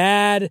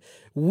bad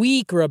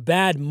week or a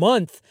bad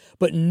month.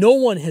 But no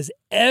one has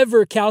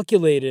ever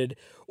calculated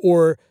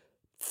or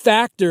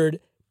factored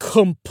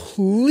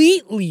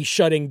completely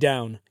shutting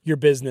down your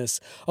business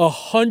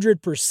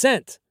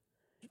 100%.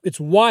 It's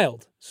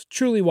wild. It's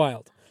truly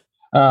wild.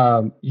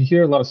 You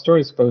hear a lot of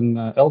stories when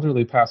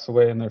elderly pass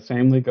away and their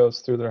family goes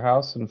through their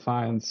house and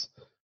finds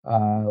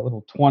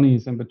little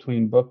 20s in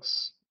between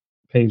books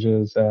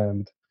pages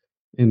and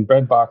in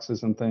bread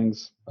boxes and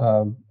things,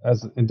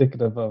 as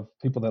indicative of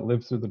people that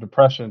lived through the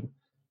Depression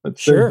that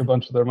saved a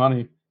bunch of their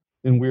money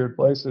in weird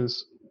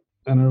places.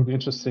 And it'll be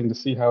interesting to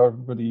see how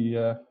everybody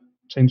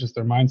changes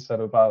their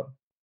mindset about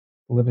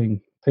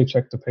living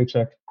paycheck to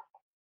paycheck.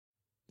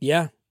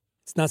 Yeah,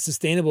 it's not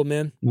sustainable,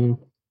 man. No.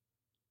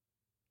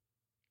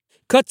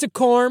 Cut to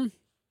Carm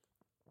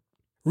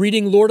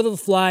reading Lord of the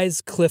Flies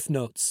Cliff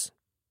Notes,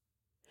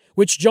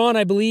 which, John,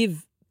 I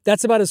believe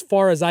that's about as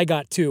far as I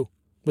got too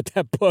with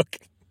that book.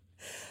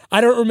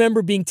 I don't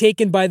remember being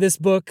taken by this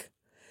book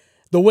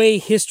the way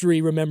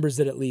history remembers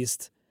it, at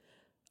least.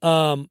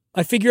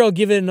 I figure I'll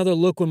give it another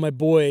look when my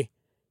boy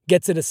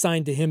gets it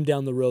assigned to him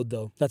down the road,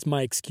 though. That's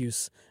my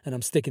excuse, and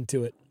I'm sticking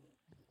to it.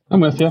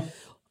 I'm with you.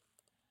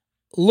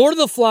 Lord of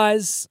the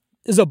Flies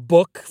is a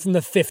book from the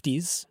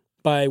 50s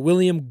by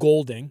William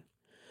Golding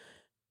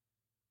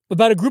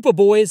about a group of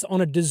boys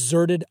on a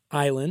deserted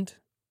island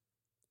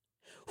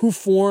who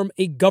form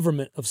a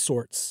government of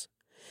sorts.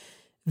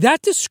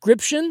 That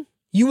description,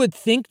 you would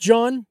think,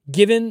 John,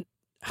 given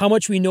how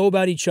much we know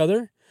about each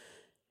other,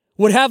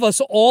 would have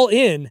us all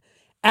in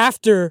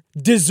after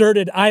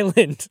deserted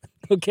island,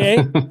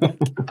 okay?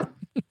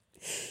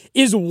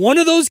 Is one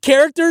of those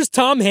characters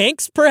Tom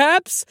Hanks,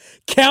 perhaps?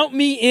 Count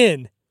me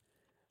in.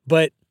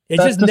 But it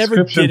that just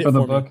never did it for me.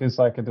 The book is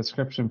like a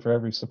description for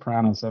every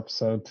Sopranos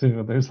episode,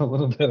 too. There's a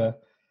little bit of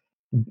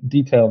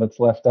detail that's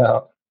left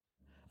out.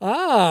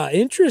 Ah,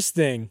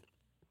 interesting.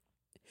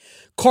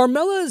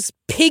 Carmela's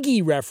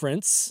Piggy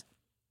reference.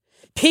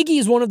 Piggy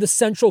is one of the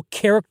central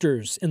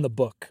characters in the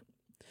book.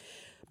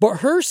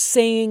 But her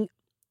saying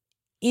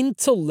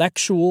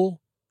intellectual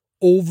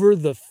over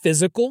the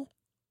physical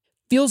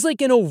feels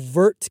like an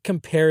overt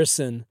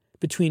comparison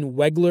between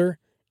Wegler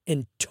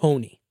and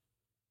Tony.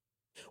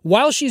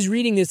 While she's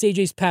reading this,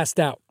 AJ's passed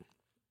out.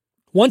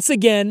 Once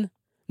again,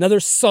 another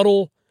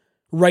subtle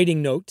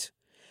writing note,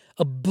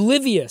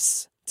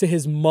 oblivious to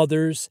his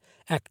mother's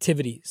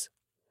activities.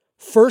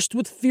 First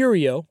with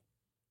Furio,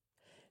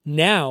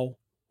 now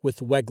with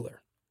Wegler.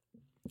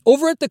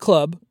 Over at the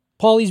club,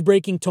 Paulie's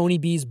breaking Tony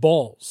B's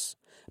balls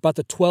about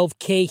the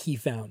 $12K he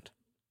found.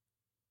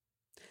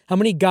 How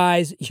many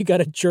guys you got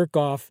to jerk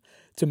off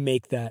to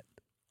make that?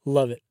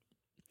 Love it.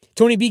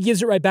 Tony B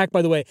gives it right back,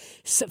 by the way.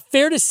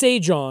 Fair to say,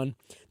 John,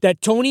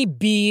 that Tony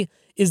B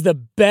is the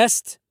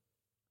best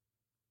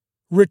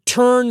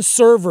return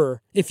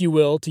server, if you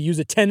will, to use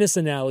a tennis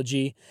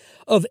analogy,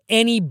 of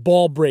any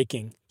ball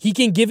breaking. He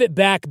can give it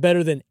back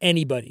better than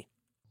anybody.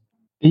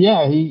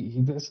 Yeah,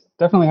 he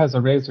definitely has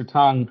a razor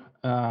tongue,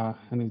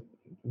 and he's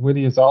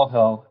witty as all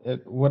hell.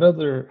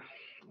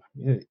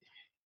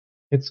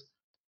 It's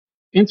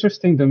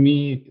interesting to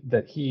me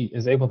that he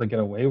is able to get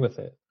away with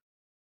it.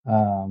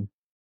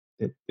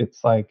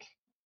 It's like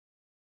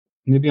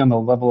maybe on the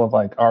level of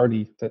like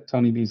Artie, that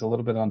Tony B's a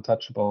little bit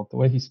untouchable. The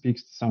way he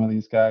speaks to some of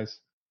these guys,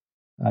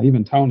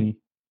 even Tony,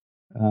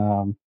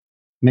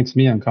 makes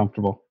me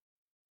uncomfortable.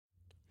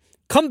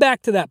 Come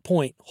back to that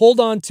point. Hold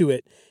on to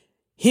it.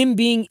 Him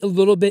being a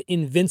little bit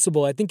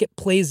invincible, I think it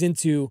plays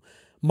into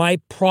my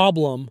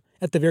problem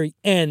at the very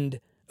end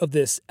of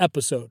this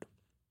episode.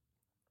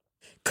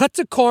 Cut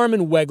to Carm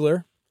and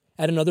Wegler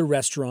at another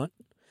restaurant.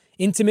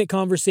 Intimate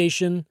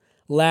conversation,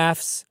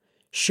 laughs,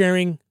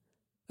 sharing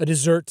a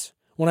dessert.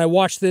 When I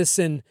watched this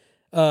in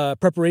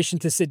preparation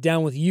to sit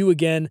down with you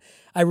again,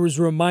 I was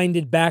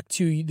reminded back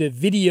to the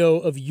video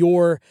of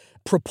your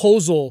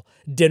proposal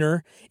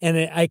dinner,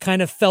 and I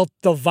kind of felt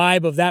the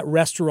vibe of that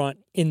restaurant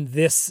in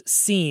this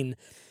scene.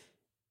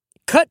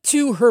 Cut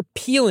to her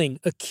peeling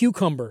a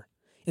cucumber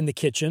in the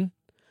kitchen.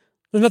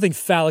 There's nothing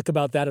phallic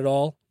about that at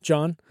all,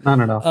 John. Not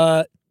at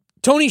all.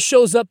 Tony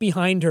shows up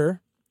behind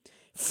her,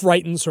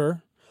 frightens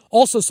her.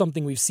 Also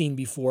something we've seen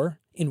before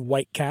in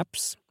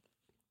Whitecaps.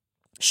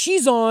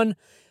 She's on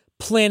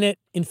planet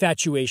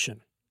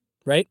infatuation,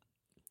 right?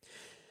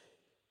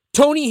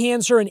 Tony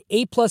hands her an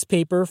A+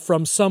 paper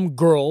from some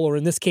girl, or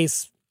in this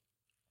case,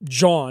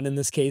 John, in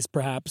this case,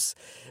 perhaps,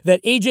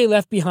 that AJ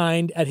left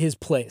behind at his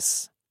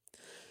place.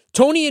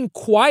 Tony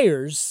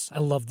inquires, I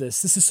love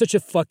this. This is such a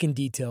fucking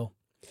detail.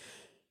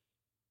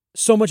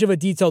 So much of a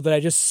detail that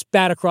I just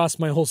spat across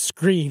my whole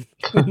screen.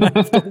 And I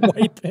have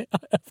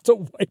to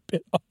wipe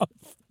it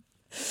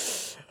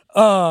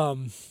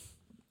off.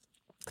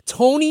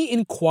 Tony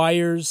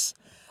inquires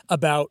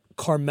about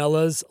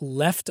Carmela's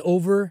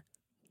leftover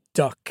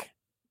duck.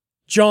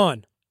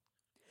 John,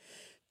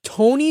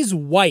 Tony's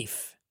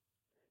wife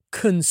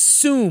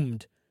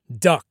consumed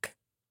duck.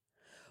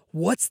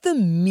 What's the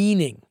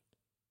meaning?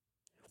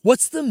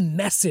 What's the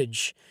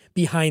message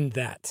behind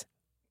that?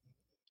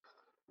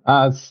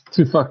 It's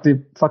too fucked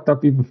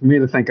up even for me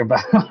to think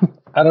about.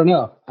 I don't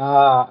know.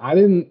 I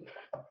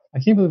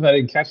can't believe I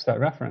didn't catch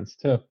that reference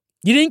too.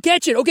 You didn't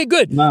catch it? Okay,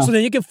 good. No. So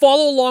then you can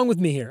follow along with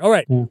me here. All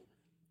right. Yeah.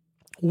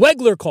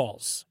 Wegler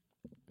calls.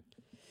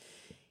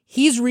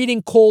 He's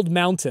reading Cold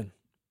Mountain.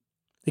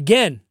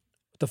 Again,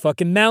 the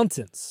fucking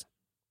mountains.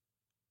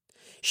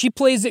 She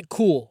plays it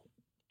cool.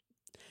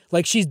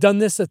 Like she's done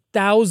this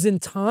 1,000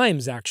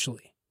 times,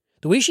 actually.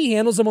 The way she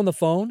handles him on the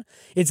phone,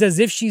 it's as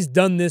if she's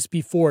done this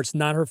before. It's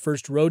not her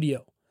first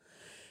rodeo.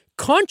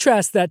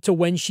 Contrast that to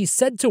when she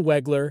said to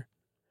Wegler,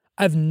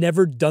 I've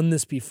never done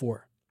this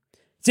before.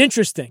 It's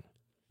interesting.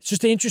 It's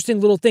just an interesting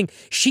little thing.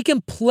 She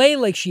can play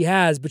like she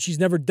has, but she's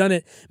never done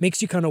it.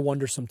 Makes you kind of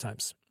wonder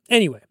sometimes.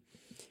 Anyway,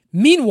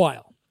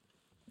 meanwhile,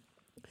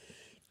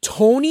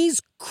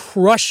 Tony's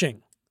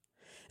crushing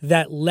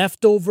that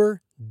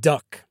leftover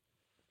duck.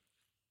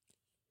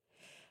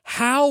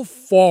 How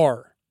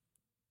far,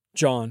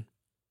 John,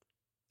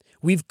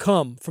 we've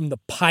come from the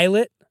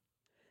pilot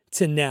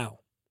to now.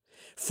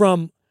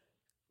 From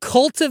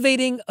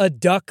cultivating a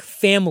duck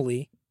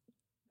family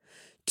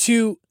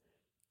to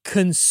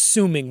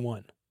consuming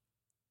one.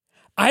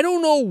 I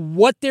don't know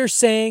what they're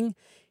saying.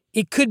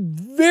 It could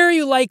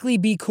very likely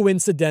be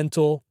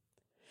coincidental,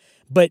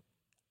 but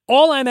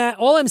all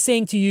I'm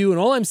saying to you and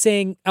all I'm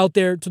saying out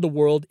there to the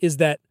world is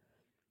that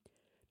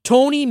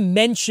Tony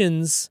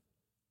mentions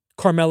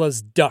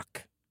Carmela's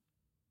duck.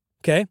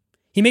 Okay?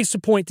 He makes a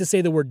point to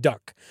say the word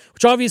duck,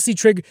 which obviously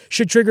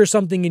should trigger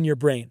something in your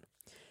brain.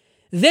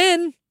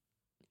 Then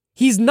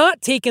he's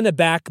not taken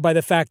aback by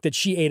the fact that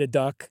she ate a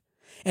duck,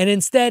 and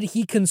instead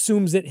he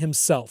consumes it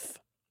himself.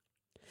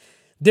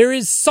 There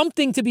is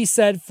something to be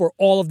said for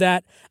all of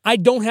that. I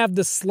don't have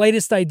the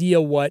slightest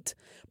idea what,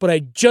 but I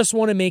just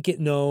want to make it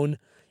known.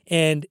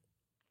 And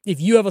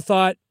if you have a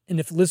thought, and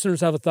if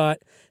listeners have a thought,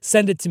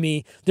 send it to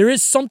me. There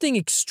is something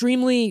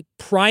extremely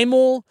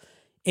primal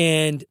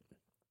and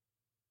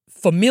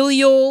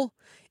familial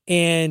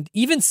and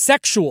even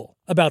sexual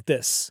about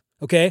this,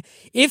 okay?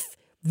 If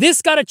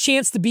this got a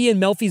chance to be in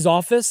Melfi's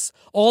office,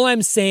 all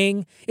I'm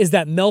saying is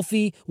that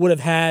Melfi would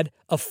have had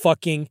a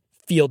fucking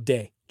field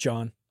day,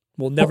 John.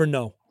 We'll never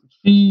know.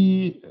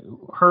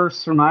 Her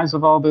surmise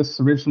of all this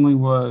originally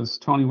was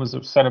Tony was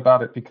upset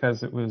about it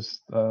because it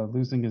was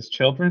losing his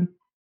children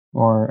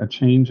or a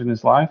change in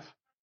his life.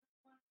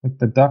 Like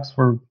the ducks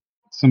were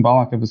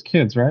symbolic of his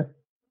kids, right?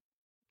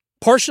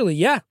 Partially,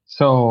 yeah.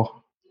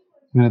 So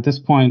at this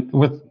point,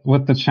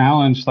 with the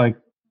challenge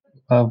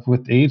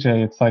with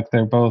AJ, it's like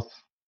they're both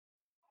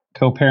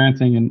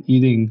co-parenting and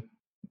eating.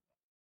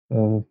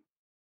 I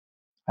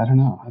don't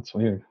know. That's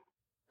weird.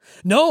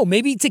 No,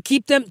 maybe to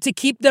keep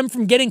them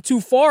from getting too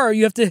far,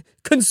 you have to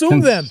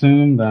consume them.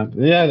 Consume them.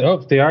 Yeah. Oh,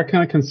 they are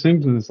kind of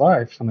consumed in his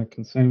life, and they're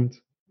consumed.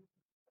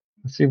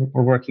 Let's see,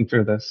 we're working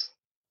through this.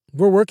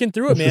 We're working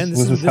through it, man.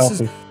 This is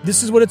healthy.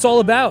 This is what it's all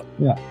about.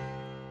 Yeah.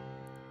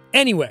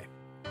 Anyway,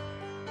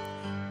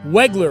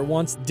 Wegler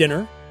wants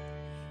dinner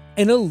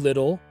and a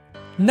little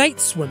night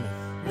swimming.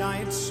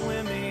 Night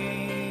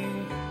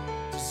swimming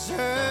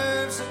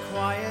deserves a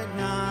quiet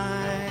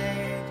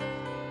night.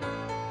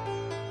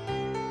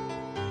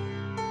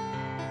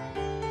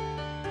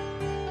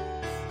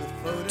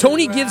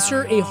 Tony gives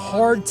her a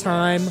hard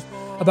time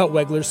about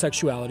Wegler's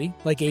sexuality,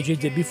 like AJ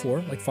did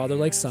before, like father,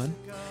 like son.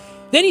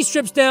 Then he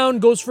strips down,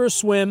 goes for a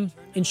swim,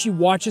 and she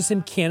watches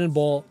him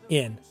cannonball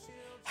in.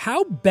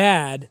 How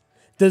bad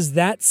does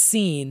that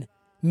scene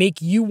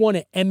make you want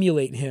to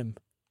emulate him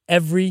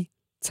every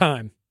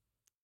time?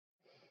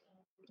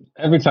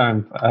 Every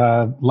time.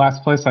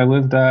 Last place I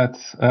lived at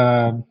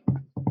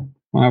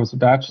when I was a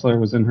bachelor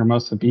was in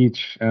Hermosa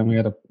Beach, and we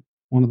had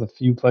one of the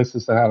few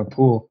places that had a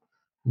pool.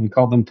 And we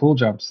called them pool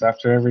jumps.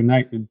 After every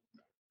night, we'd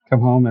come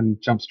home and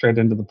jump straight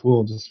into the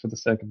pool just for the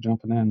sake of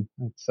jumping in.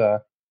 It's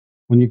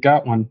when you've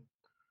got one,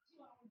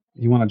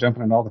 you want to jump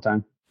in it all the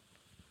time.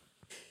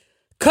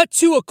 Cut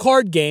to a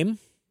card game.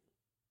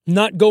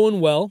 Not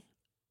going well.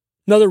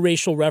 Another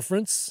racial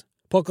reference.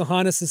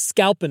 Pocahontas is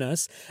scalping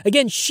us.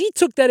 Again, she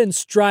took that in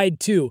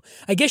stride too.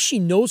 I guess she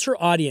knows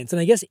her audience, and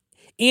I guess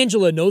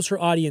Angela knows her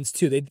audience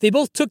too. They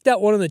both took that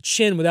one on the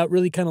chin without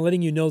really kind of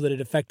letting you know that it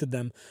affected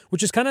them,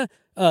 which is kind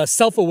of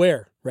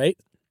self-aware, right?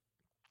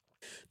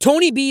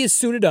 Tony B is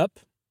suited up,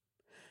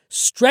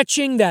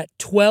 stretching that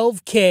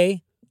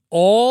 12K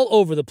all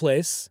over the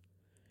place.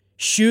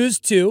 Shoes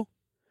too.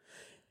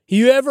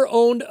 You ever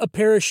owned a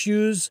pair of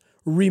shoes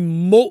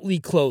remotely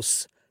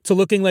close to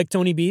looking like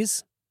Tony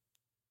B's?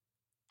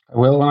 I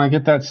will when I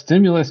get that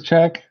stimulus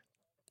check.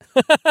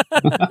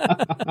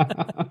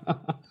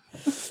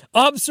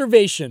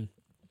 Observation.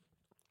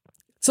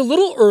 It's a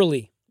little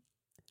early,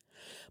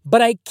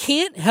 but I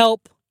can't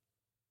help.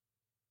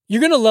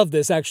 You're going to love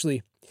this,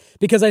 actually,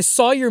 because I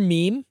saw your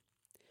meme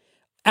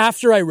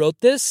after I wrote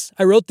this.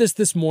 I wrote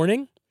this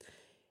morning,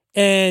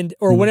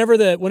 or whenever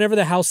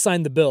the House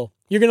signed the bill.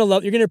 You're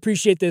going to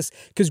appreciate this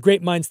because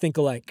great minds think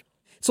alike.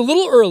 It's a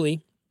little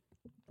early,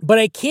 but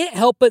I can't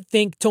help but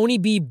think Tony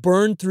B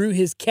burned through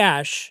his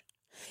cash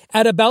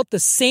at about the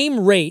same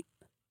rate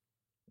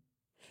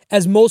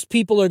as most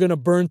people are going to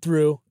burn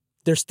through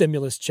their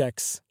stimulus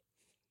checks.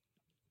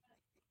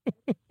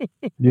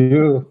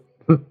 It's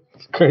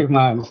great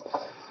minds.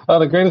 Oh,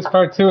 the greatest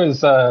part too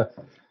is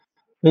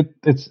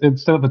it's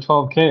instead of the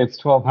 12K,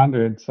 it's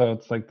 1,200. So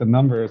it's like the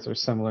numbers are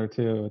similar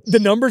too. The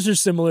numbers are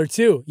similar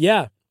too.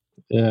 Yeah.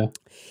 Yeah.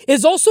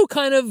 It's also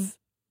kind of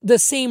the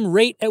same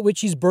rate at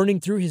which he's burning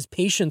through his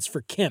patience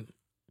for Kim.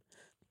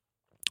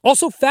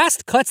 Also,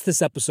 fast cuts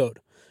this episode.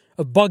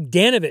 A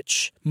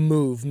Bogdanovich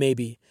move,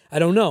 maybe. I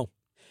don't know.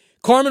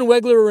 Carmen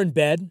Wegler are in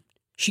bed.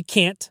 She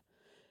can't.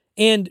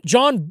 And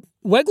John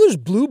Wegler's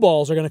blue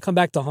balls are going to come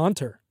back to haunt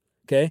her.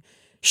 Okay?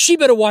 She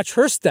better watch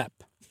her step.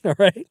 All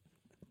right?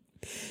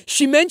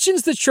 She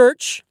mentions the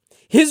church.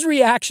 His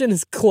reaction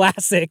is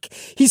classic.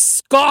 He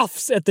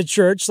scoffs at the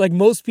church like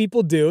most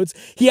people do.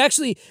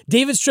 David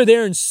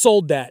Strathairn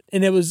sold that.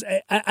 And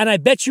I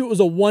bet you it was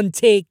a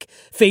one-take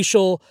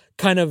facial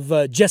kind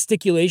of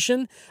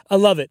gesticulation. I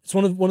love it. It's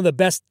one of the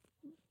best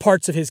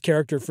parts of his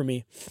character for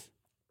me.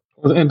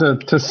 And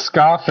to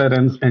scoff at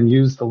and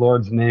use the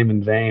Lord's name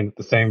in vain at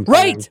the same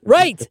time.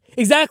 Right.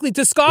 Exactly.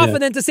 To scoff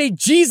and then to say,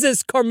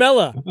 Jesus,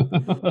 Carmela.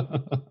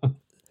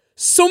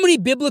 So many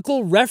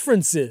biblical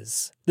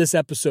references this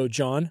episode,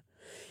 John.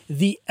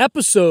 The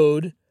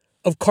episode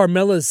of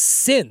Carmela's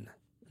sin,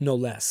 no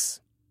less.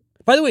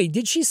 By the way,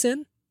 did she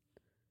sin?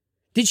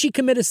 Did she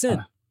commit a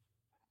sin?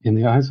 In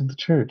the eyes of the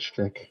church,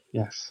 Vic,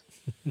 yes.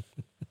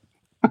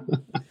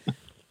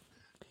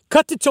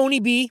 Cut to Tony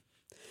B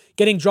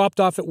getting dropped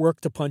off at work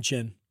to punch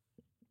in.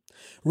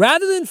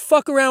 Rather than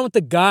fuck around with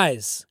the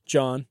guys,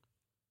 John,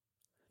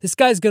 this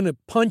guy's going to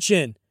punch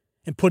in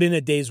and put in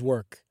a day's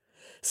work.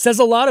 Says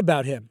a lot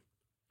about him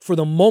for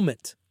the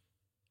moment.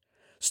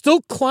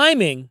 Still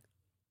climbing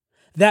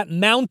that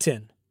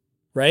mountain,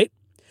 right,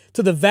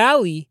 to the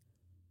valley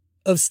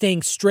of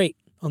staying straight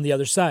on the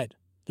other side.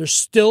 There's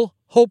still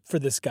hope for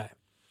this guy.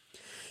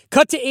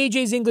 Cut to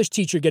AJ's English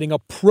teacher getting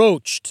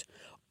approached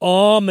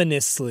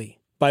ominously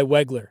by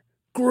Wegler.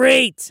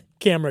 Great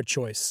camera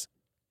choice.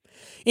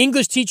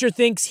 English teacher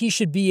thinks he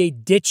should be a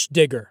ditch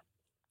digger.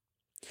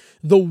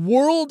 The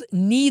world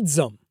needs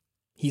him,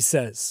 he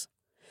says.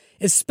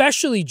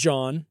 Especially,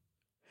 John,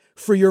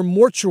 for your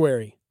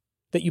mortuary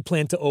that you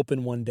plan to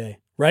open one day.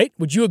 Right?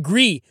 Would you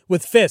agree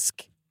with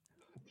Fisk?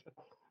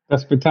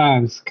 Desperate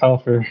times call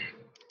for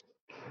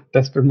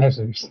desperate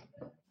measures.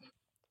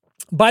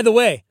 By the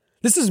way,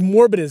 this is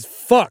morbid as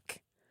fuck,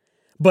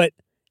 but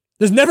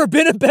there's never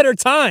been a better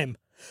time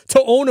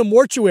to own a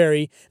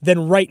mortuary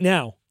than right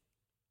now.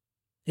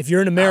 If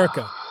you're in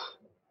America.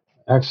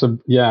 Actually,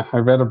 yeah, I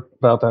read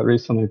about that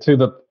recently too,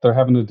 that they're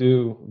having to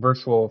do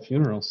virtual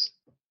funerals.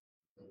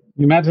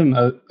 You imagine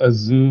a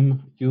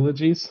Zoom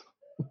eulogies?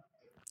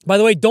 By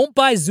the way, don't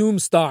buy Zoom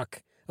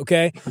stock,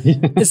 okay?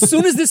 As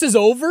soon as this is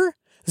over,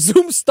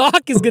 Zoom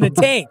stock is going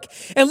to tank.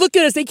 And look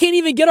at us. They can't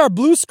even get our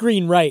blue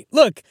screen right.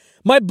 Look,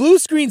 my blue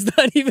screen's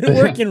not even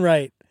working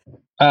right.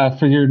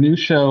 For your new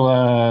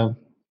show,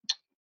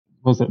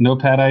 what was it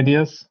Notepad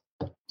Ideas?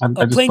 I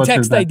just Plain butchered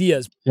text that.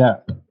 ideas. Yeah.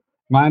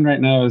 Mine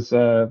right now is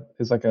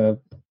like a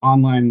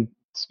online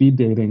speed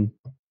dating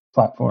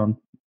platform.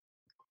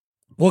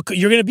 Well,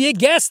 you're going to be a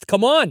guest.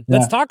 Come on.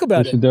 Let's talk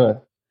about it. We should do it.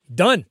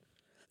 Done.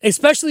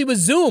 Especially with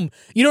Zoom.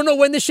 You don't know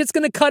when this shit's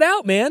going to cut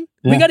out, man.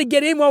 Yeah. We got to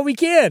get in while we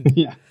can.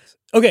 Yeah.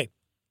 Okay.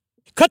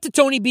 Cut to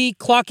Tony B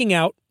clocking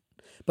out,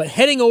 but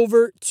heading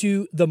over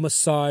to the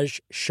massage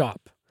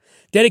shop.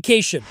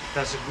 Dedication.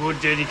 That's a good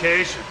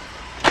dedication.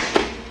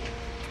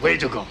 Way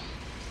to go.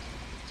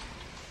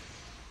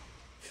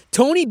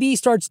 Tony B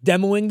starts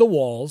demoing the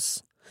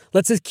walls,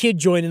 lets his kid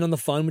join in on the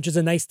fun, which is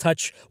a nice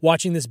touch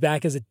watching this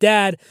back as a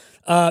dad.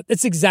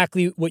 It's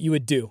exactly what you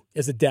would do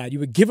as a dad. You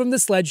would give him the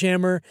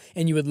sledgehammer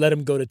and you would let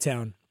him go to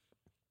town.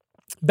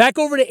 Back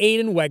over to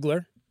Aiden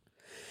Wegler.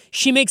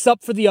 She makes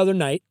up for the other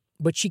night,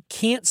 but she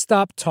can't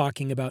stop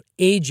talking about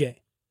AJ.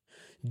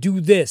 Do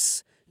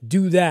this,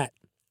 do that.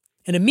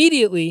 And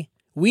immediately,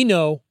 we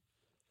know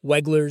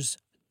Wegler's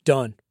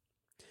done.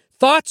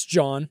 Thoughts,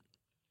 John,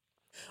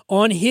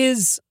 on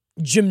his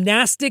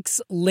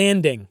gymnastics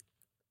landing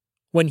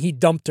when he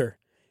dumped her?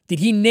 Did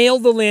he nail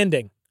the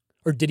landing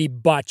or did he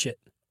botch it?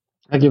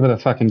 I give it a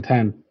fucking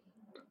 10.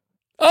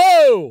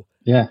 Oh!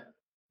 Yeah.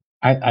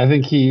 I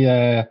think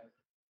he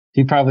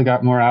probably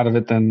got more out of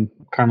it than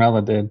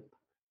Carmela did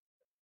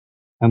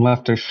and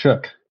left her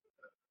shook.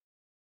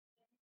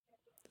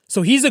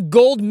 So he's a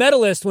gold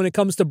medalist when it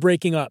comes to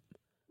breaking up.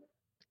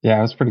 Yeah,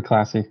 it was pretty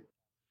classy.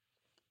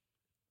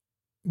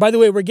 By the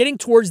way, we're getting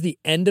towards the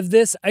end of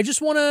this. I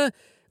just want to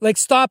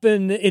stop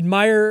and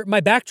admire my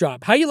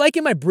backdrop. How you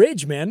liking my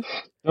bridge, man?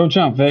 Don't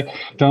jump, Vic.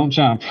 Don't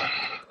jump.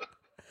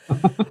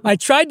 I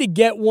tried to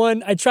get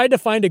one. I tried to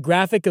find a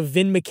graphic of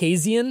Vin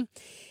Makazian,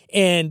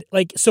 and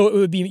so it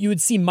would be, you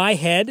would see my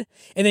head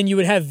and then you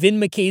would have Vin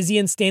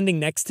Makazian standing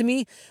next to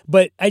me.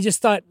 But I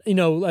just thought,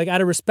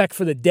 out of respect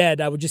for the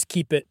dead, I would just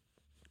keep it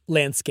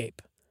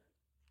landscape.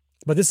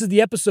 But this is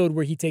the episode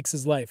where he takes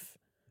his life.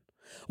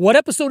 What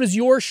episode is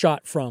your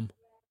shot from?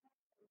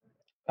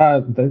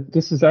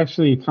 This is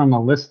actually from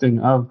a listing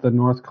of the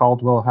North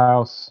Caldwell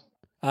house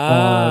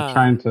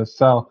trying to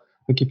sell.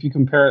 Like if you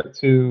compare it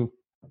to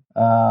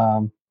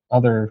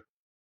other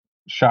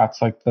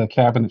shots, like the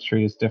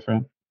cabinetry is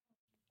different.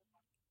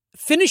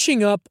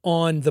 Finishing up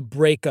on the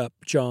breakup,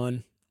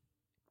 John,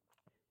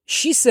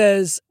 she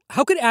says,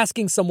 how could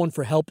asking someone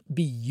for help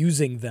be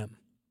using them?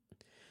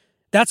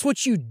 That's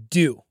what you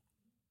do.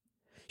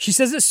 She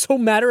says it so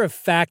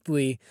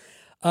matter-of-factly.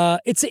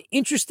 It's an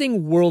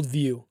interesting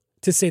worldview,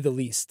 to say the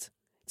least.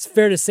 It's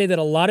fair to say that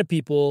a lot of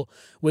people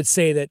would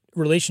say that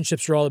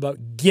relationships are all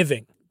about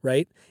giving,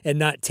 right? And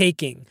not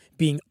taking,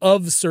 being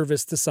of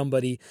service to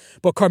somebody.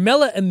 But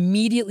Carmela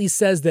immediately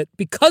says that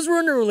because we're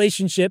in a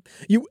relationship,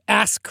 you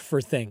ask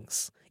for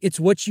things. It's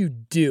what you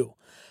do.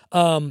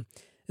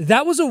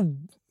 That was a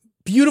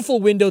beautiful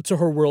window to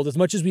her world. As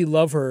much as we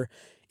love her,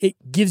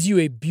 it gives you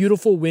a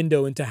beautiful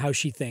window into how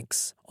she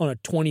thinks on a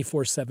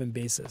 24/7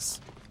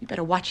 basis. You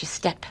better watch your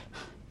step.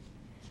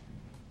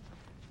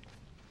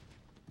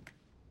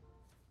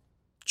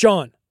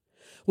 John,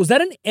 was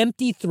that an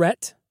empty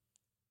threat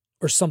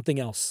or something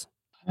else?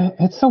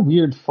 It's a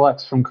weird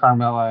flex from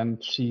Carmela,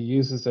 and she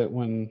uses it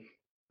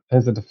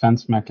as a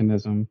defense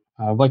mechanism.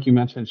 Like you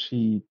mentioned,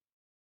 she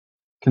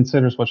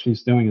considers what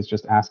she's doing is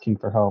just asking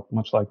for help,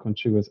 much like when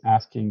she was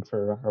asking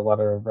for her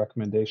letter of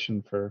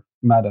recommendation for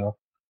Meadow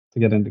to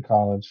get into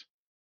college.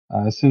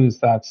 As soon as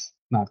that's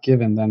not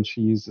given, then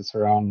she uses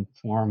her own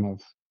form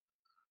of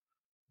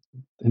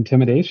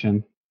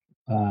intimidation.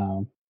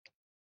 I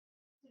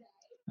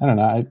don't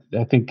know.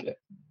 I think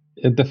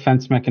a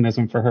defense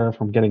mechanism for her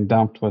from getting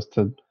dumped was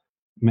to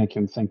make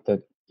him think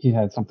that he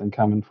had something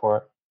coming for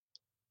it.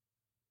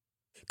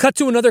 Cut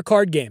to another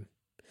card game.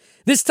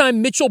 This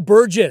time Mitchell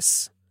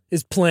Burgess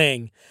is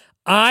playing.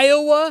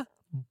 Iowa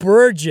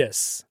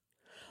Burgess.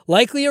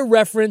 Likely a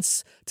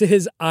reference to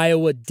his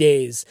Iowa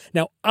days.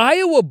 Now,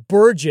 Iowa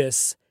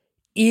Burgess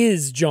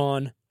is,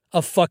 John,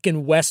 a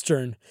fucking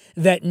Western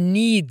that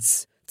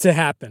needs to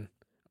happen.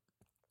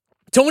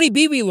 Tony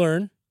B, we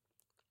learn,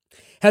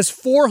 has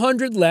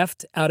 400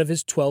 left out of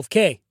his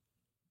 12K.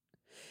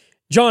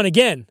 John,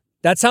 again,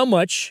 that's how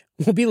much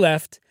will be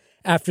left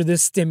after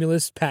this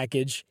stimulus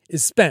package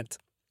is spent.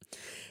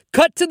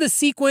 Cut to the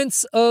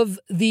sequence of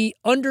the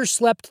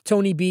underslept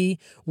Tony B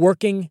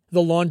working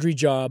the laundry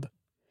job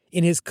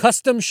in his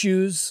custom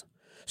shoes,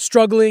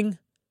 struggling,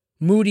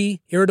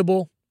 moody,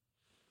 irritable.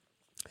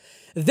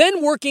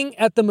 Then working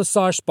at the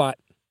massage spot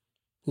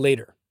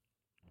later.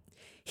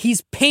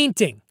 He's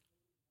painting,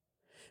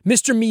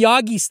 Mr.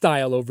 Miyagi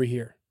style over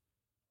here.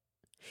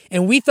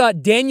 And we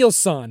thought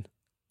Daniel-san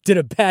did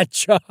a bad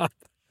job.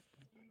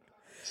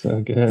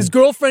 So good. His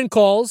girlfriend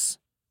calls,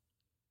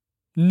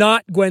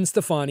 not Gwen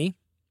Stefani.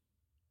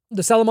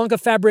 The Salamanca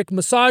fabric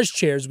massage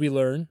chairs, we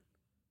learn,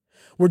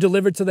 were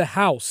delivered to the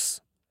house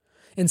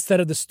instead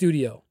of the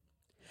studio.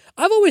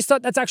 I've always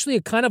thought that's actually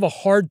a kind of a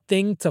hard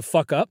thing to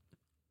fuck up,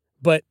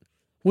 but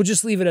we'll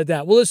just leave it at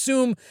that. We'll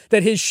assume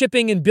that his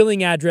shipping and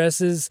billing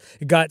addresses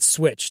got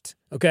switched,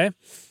 okay?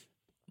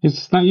 He's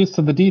just not used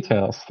to the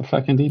details, the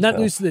fucking details. Not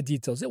used to the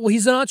details. Well,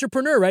 he's an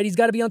entrepreneur, right? He's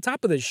got to be on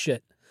top of this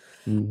shit.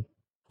 Mm.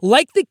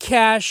 Like the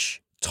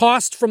cash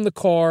tossed from the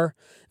car,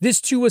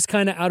 this too was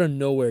kind of out of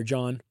nowhere,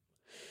 John.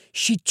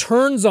 She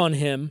turns on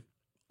him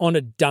on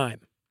a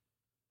dime.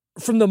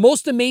 From the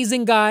most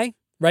amazing guy,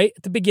 right,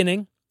 at the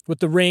beginning, with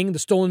the ring, the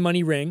stolen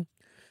money ring,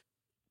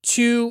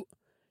 to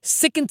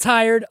sick and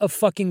tired of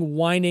fucking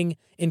whining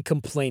and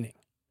complaining.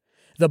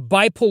 The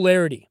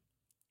bipolarity.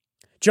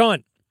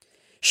 John,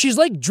 she's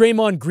like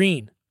Draymond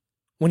Green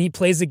when he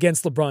plays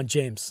against LeBron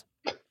James.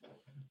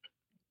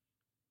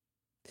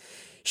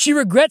 She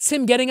regrets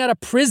him getting out of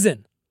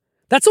prison.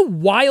 That's a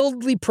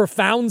wildly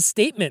profound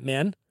statement,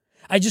 man.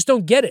 I just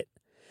don't get it.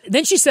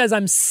 Then she says,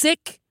 I'm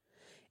sick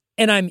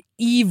and I'm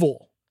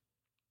evil.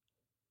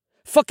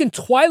 Fucking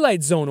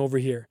Twilight Zone over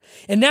here.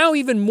 And now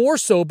even more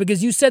so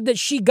because you said that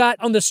she got,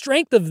 on the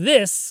strength of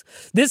this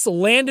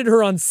landed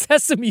her on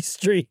Sesame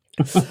Street.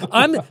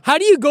 How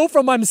do you go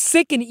from I'm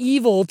sick and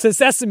evil to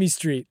Sesame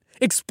Street?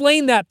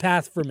 Explain that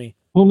path for me.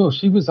 Well, no,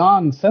 she was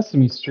on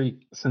Sesame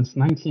Street since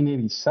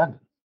 1987.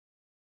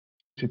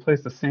 She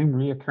plays the same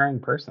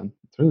reoccurring person.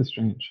 It's really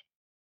strange.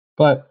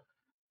 But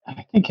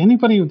I think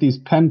anybody with these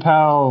pen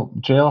pal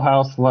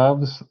jailhouse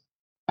loves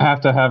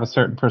have to have a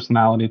certain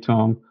personality to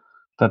them,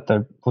 that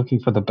they're looking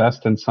for the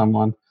best in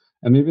someone.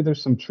 And maybe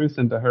there's some truth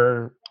into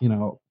her,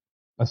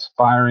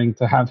 aspiring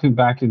to have him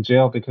back in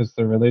jail because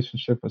their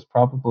relationship was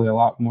probably a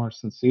lot more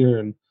sincere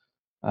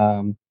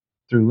and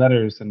through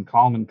letters and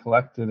calm and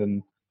collected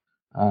and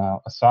a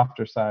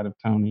softer side of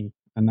Tony.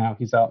 And now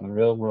he's out in the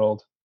real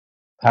world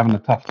having a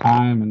tough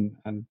time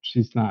and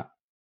she's not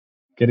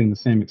getting the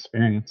same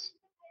experience.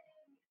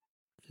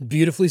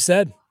 Beautifully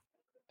said.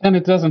 And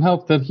it doesn't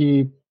help that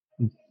he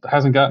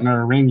hasn't gotten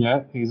her a ring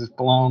yet. He's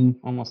blown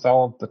almost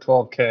all of the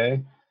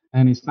 $12K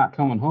and he's not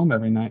coming home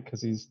every night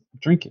because he's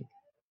drinking.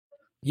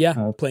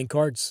 Yeah, playing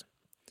cards.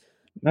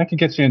 That could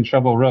get you in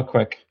trouble real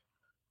quick.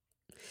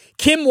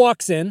 Kim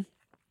walks in.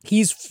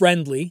 He's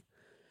friendly,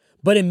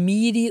 but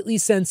immediately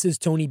senses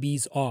Tony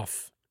B's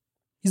off.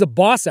 He's a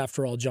boss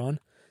after all, John.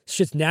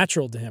 Shit's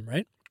natural to him,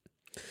 right?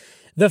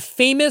 The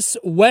famous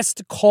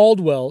West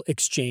Caldwell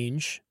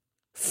exchange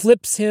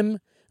flips him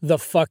the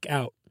fuck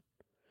out.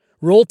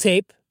 Roll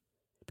tape,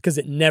 because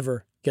it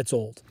never gets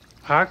old.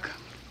 Huck,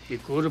 you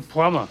go to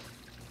plumber.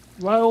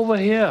 Right over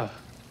here.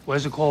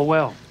 Where's it called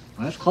well?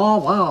 West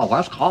Caldwell,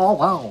 West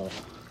Caldwell.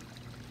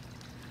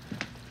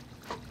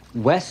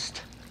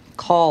 West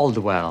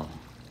Caldwell.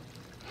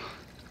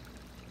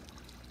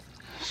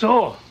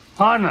 So,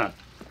 Hannah,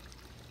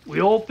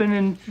 we open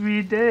in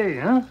 3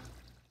 days, huh?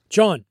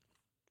 John.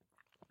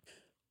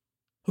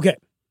 Okay.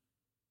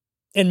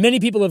 And many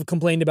people have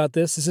complained about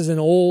this. This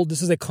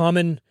is a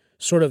common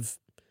sort of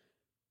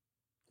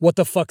what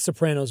the fuck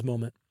Sopranos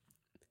moment.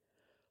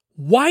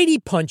 Why'd he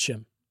punch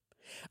him?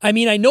 I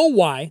mean, I know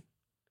why,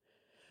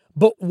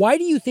 but why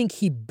do you think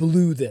he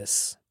blew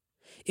this?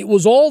 It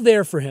was all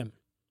there for him.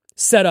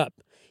 Set up.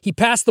 He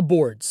passed the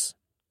boards.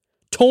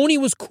 Tony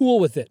was cool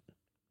with it.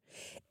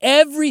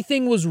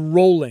 Everything was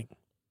rolling.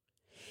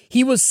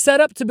 He was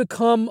set up to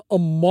become a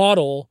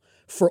model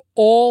for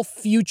all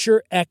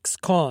future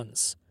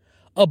ex-cons.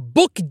 A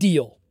book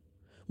deal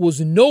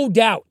was no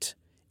doubt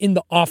in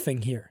the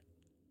offing here.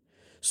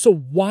 So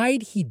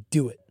why'd he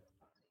do it?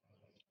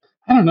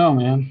 I don't know,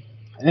 man.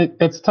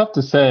 It's tough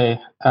to say.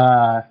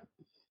 I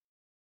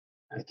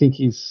think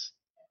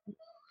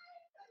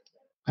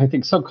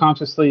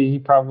subconsciously he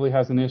probably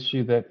has an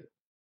issue that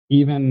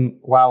even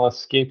while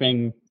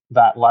escaping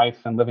that life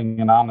and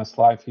living an honest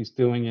life, he's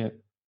doing it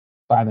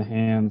by the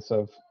hands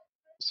of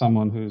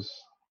someone who's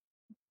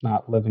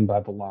not living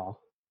by the law.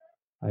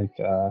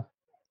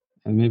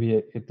 And maybe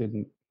it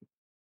didn't,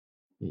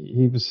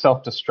 he was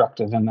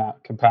self-destructive in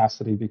that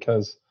capacity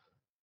because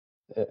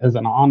as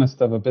an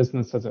honest of a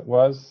business as it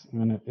was, I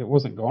mean, it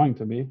wasn't going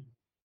to be.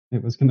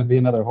 It was going to be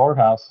another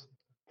whorehouse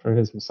for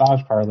his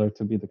massage parlor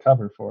to be the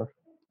cover for.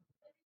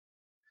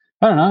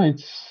 I don't know.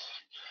 He's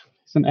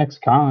an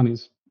ex-con.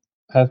 He's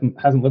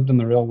hasn't lived in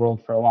the real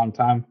world for a long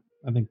time.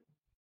 I think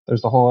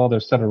there's a whole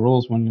other set of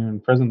rules when you're in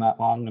prison that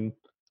long and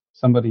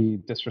somebody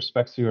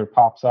disrespects you or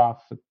pops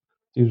off. It's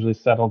usually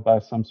settled by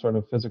some sort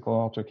of physical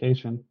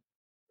altercation.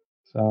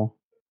 So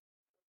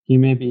he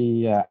may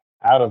be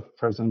out of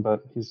prison,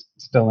 but he's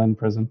still in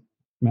prison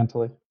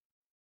mentally.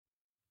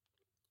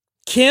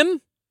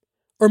 Kim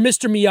or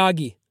Mr.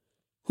 Miyagi?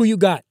 Who you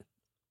got?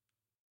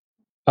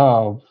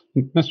 Oh,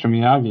 Mr.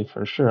 Miyagi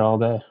for sure all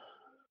day.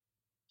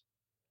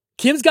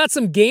 Kim's got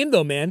some game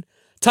though, man.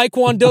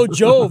 Taekwondo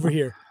Joe over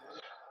here.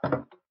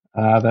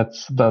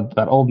 That's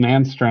that old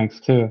man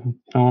strength too.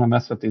 I don't want to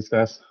mess with these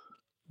guys.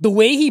 The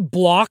way he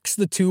blocks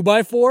the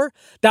 2x4,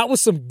 that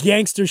was some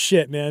gangster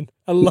shit, man.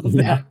 I love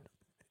that.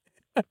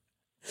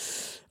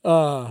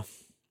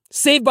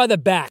 Saved by the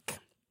back.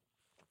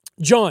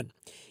 John,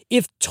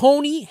 if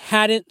Tony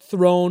hadn't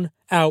thrown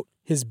out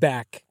his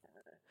back,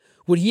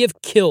 would he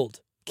have killed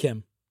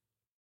Kim?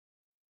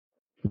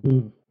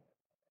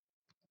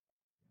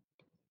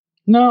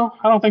 No,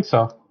 I don't think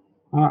so.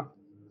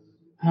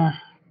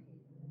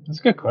 That's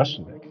a good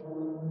question, Vic.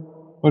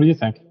 What do you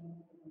think?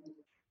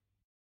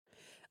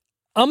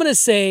 I'm going to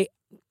say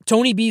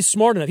Tony B's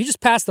smart enough. He just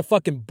passed the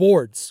fucking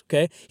boards,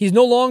 okay? He's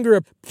no longer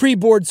a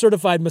pre-board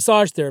certified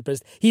massage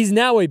therapist. He's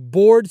now a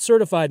board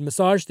certified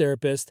massage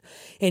therapist.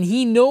 And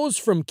he knows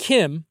from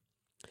Kim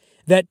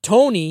that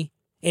Tony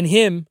and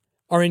him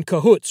are in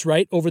cahoots,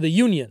 right? Over the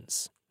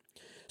unions.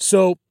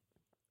 So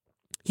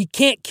he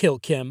can't kill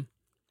Kim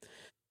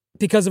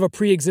because of a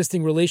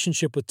pre-existing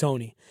relationship with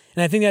Tony.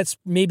 And I think that's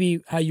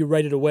maybe how you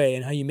write it away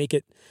and how you make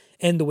it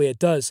end the way it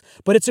does.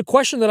 But it's a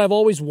question that I've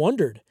always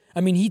wondered. I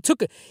mean, he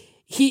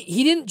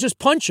didn't just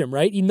punch him,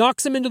 right? He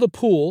knocks him into the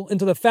pool,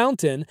 into the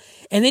fountain,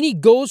 and then he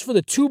goes for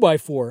the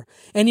 2x4.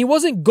 And he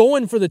wasn't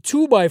going for the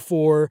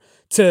 2x4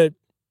 to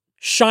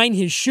shine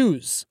his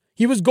shoes.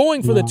 He was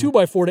going for the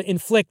 2x4 to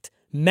inflict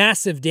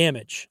massive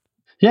damage.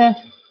 Yeah.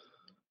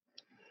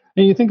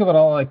 And you think about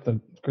all like the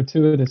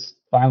gratuitous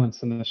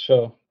violence in the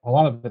show. A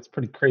lot of it's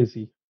pretty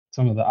crazy.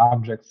 Some of the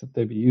objects that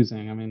they be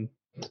using. I mean,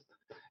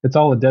 it's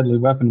all a deadly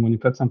weapon when you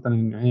put something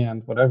in your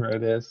hand, whatever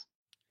it is.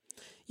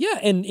 Yeah,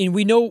 and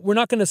we know, we're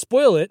not going to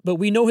spoil it, but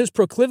we know his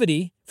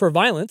proclivity for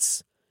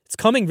violence. It's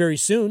coming very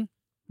soon.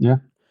 Yeah.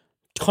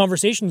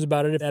 Conversations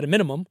about it at a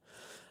minimum.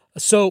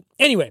 So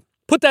anyway,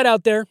 put that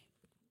out there.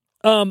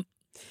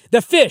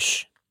 The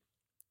fish,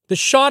 the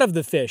shot of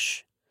the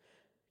fish.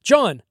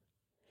 John,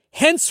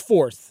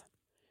 henceforth,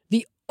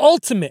 the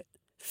ultimate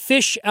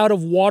fish out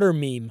of water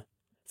meme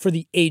for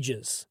the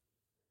ages.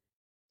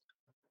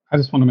 I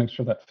just want to make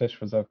sure that fish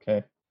was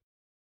okay.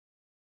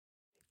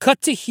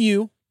 Cut to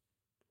Hugh.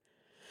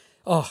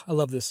 Oh, I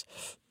love this.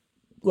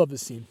 Love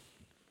this scene.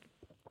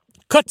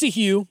 Cut to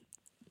Hugh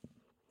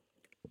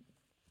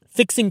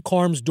fixing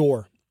Carm's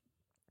door.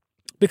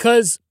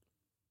 Because,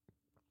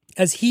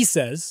 as he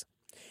says,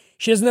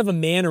 she doesn't have a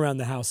man around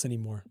the house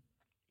anymore.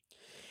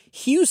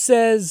 Hugh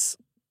says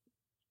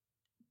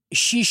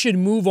she should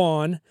move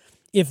on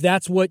if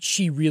that's what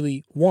she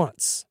really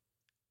wants.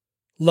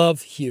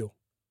 Love, Hugh.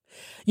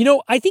 You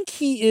know, I think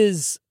he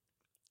is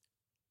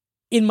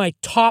in my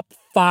top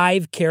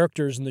 5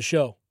 characters in the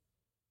show.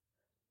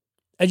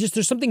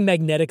 There's something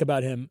magnetic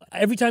about him.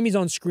 Every time he's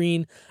on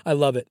screen, I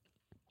love it.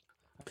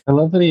 I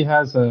love that he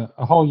has a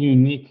whole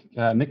unique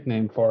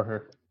nickname for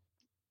her.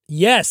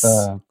 Yes.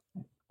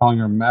 Calling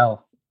her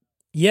Mel.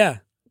 Yeah.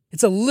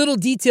 It's a little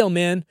detail,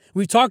 man.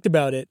 We've talked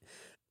about it.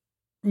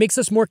 Makes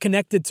us more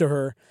connected to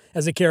her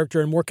as a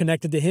character and more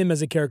connected to him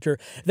as a character,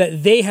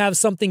 that they have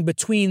something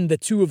between the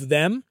two of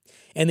them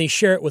and they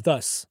share it with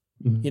us.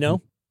 Mm-hmm. You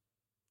know?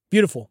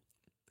 Beautiful.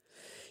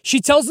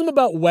 She tells him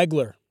about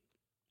Wegler.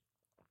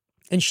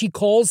 And she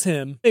calls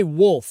him a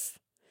wolf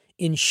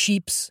in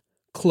sheep's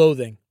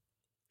clothing.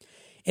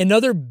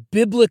 Another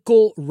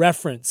biblical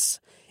reference.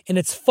 And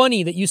it's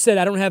funny that you said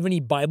I don't have any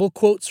Bible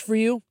quotes for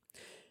you.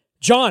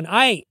 John,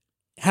 I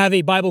have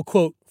a Bible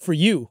quote for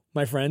you,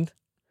 my friend.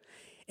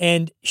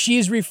 And she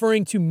is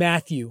referring to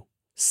Matthew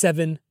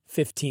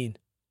 7:15.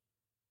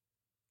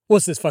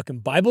 What's this,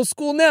 fucking Bible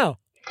school now?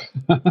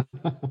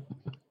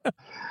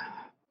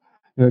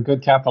 You're a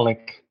good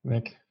Catholic,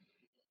 Nick.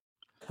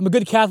 I'm a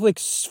good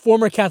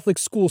former Catholic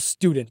school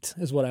student,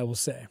 is what I will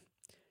say.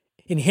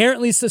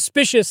 Inherently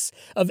suspicious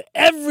of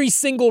every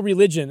single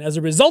religion as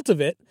a result of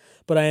it,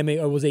 but I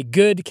was a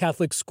good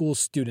Catholic school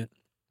student.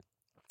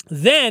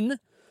 Then,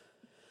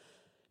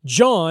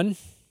 John,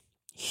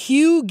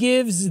 Hugh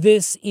gives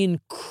this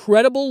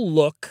incredible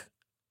look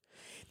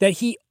that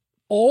he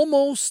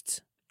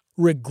almost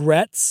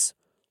regrets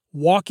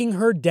walking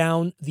her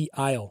down the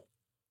aisle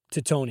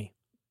to Tony.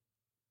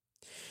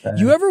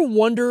 You ever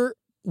wonder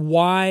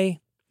why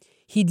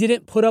he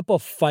didn't put up a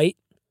fight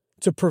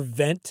to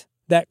prevent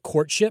that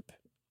courtship?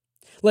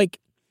 Like,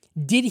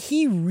 did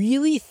he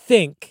really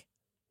think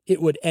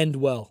it would end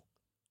well?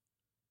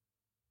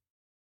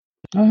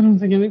 I don't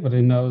think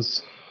anybody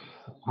knows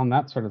on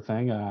that sort of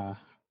thing. I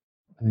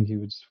think he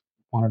just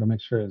wanted to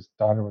make sure his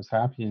daughter was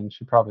happy, and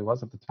she probably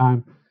was at the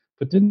time.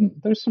 But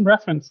there's some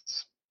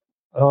reference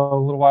a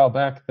little while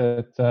back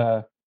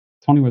that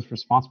Tony was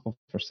responsible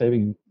for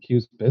saving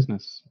Hugh's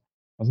business,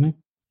 wasn't he?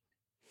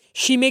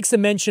 She makes a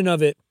mention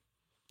of it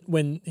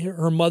when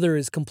her mother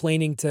is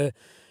complaining to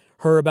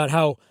her about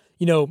how,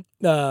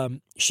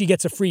 she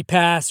gets a free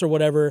pass or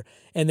whatever.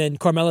 And then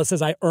Carmela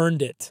says, I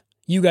earned it.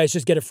 You guys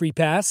just get a free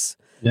pass.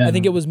 Yeah. I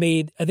think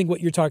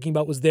what you're talking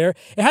about was there.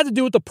 It had to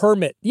do with the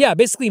permit. Yeah,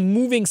 basically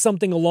moving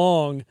something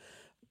along,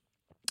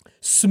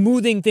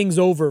 smoothing things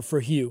over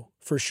for Hugh,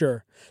 for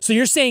sure. So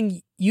you're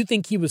saying you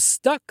think he was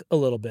stuck a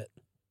little bit?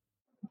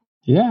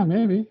 Yeah,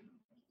 maybe.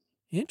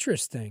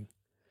 Interesting.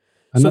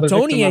 Another so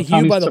Tony had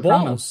Hugh by the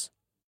balls.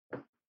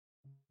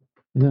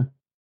 Yeah.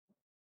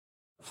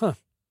 Huh.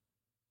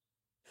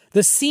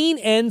 The scene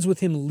ends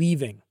with him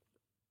leaving.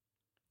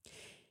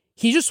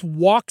 He just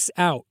walks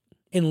out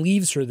and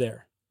leaves her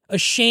there.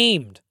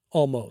 ashamed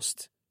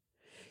almost,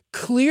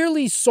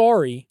 clearly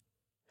sorry,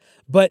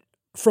 but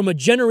from a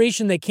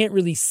generation that can't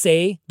really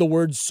say the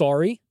word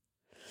sorry,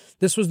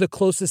 this was the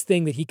closest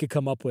thing that he could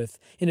come up with.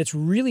 And it's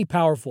really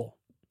powerful.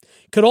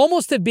 Could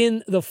almost have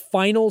been the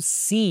final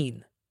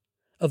scene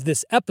of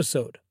this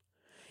episode.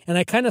 And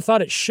I kind of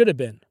thought it should have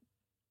been.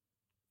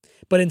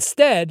 But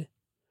instead,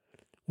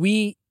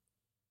 we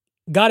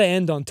got to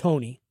end on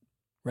Tony,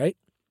 right?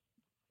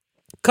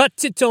 Cut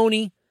to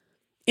Tony,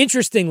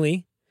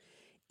 interestingly,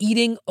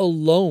 eating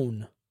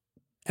alone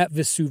at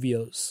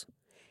Vesuvio's.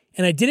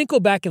 And I didn't go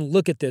back and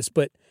look at this,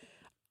 but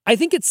I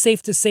think it's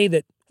safe to say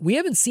that we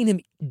haven't seen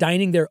him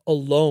dining there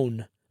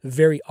alone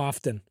very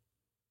often.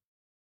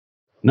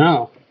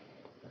 No.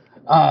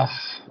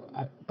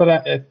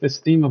 But this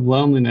theme of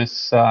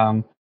loneliness,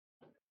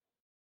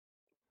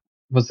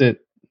 was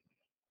it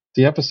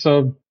the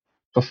episode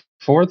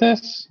before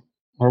this?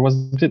 Or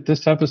was it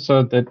this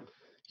episode that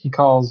he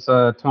calls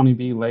Tony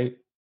B late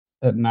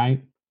at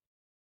night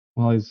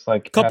while he's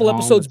like A couple at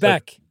home? episodes It's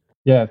back.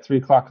 Like, 3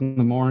 o'clock in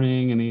the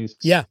morning, and he's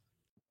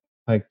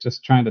like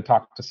just trying to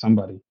talk to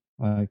somebody.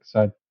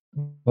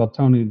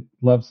 Tony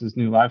loves his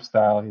new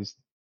lifestyle. He's,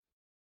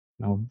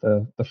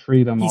 the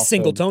freedom. He's also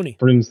single Tony.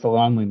 brings the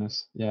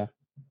loneliness. Yeah.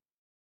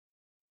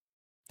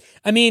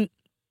 I mean,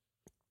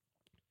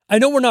 I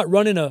know we're not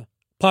running a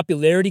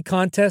popularity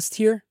contest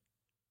here,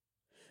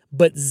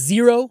 but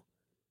 0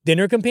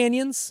 dinner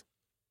companions?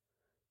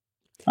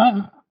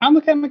 I'm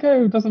the kind of guy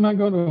who doesn't mind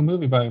going to a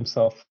movie by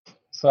himself.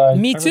 So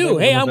Me too.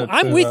 Hey,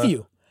 I'm with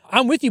you.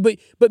 I'm with you,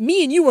 but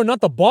me and you are not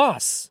the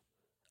boss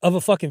of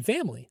a fucking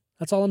family.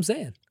 That's all I'm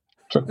saying.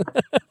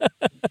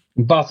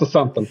 Boss of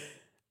something.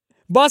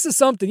 Boss is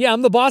something. Yeah,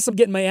 I'm the boss of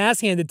getting my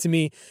ass handed to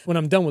me when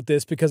I'm done with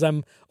this because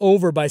I'm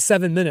over by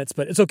 7 minutes,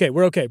 but it's okay.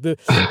 We're okay. We're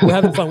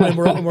having fun and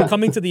we're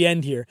coming to the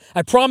end here.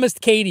 I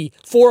promised Katie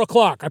 4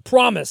 o'clock. I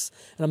promise.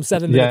 And I'm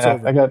 7 minutes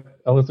over. I got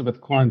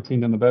Elizabeth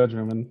quarantined in the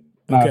bedroom and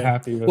not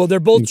happy with. Well,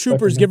 they're both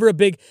troopers. Give her a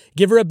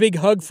big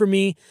hug for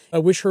me. I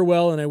wish her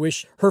well, and I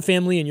wish her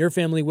family and your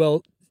family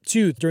well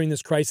too during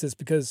this crisis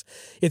because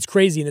it's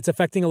crazy and it's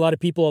affecting a lot of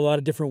people a lot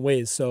of different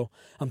ways. So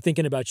I'm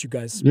thinking about you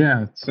guys.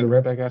 Yeah, so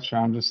right back at you.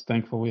 I'm just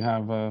thankful we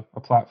have a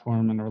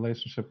platform and a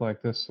relationship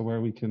like this, so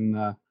where we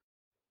can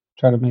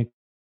try to make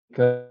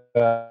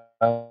a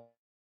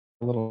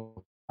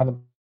little out of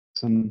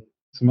some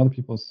other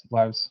people's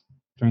lives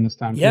during this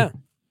time. Yeah,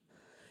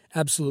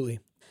 absolutely.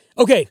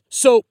 Okay,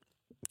 so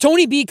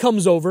Tony B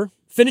comes over,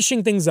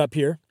 finishing things up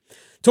here.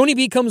 Tony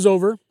B comes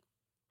over.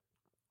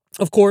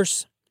 Of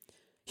course,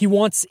 he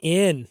wants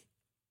in.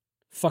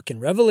 Fucking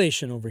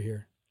revelation over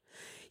here.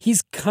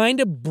 He's kind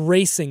of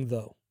bracing,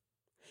 though.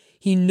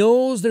 He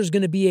knows there's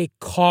going to be a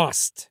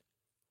cost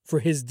for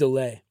his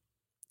delay,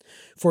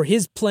 for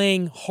his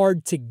playing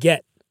hard to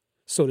get,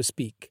 so to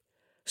speak.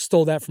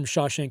 Stole that from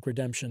Shawshank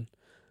Redemption.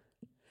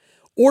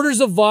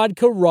 Orders a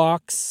vodka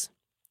rocks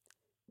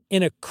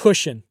and a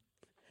cushion,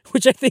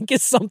 which I think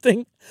is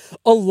something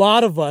a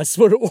lot of us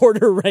would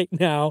order right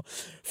now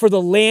for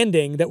the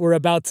landing that we're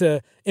about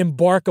to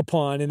embark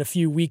upon in a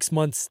few weeks,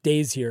 months,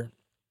 days here.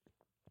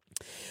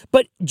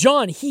 But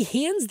John, he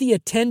hands the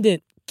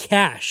attendant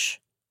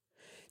cash.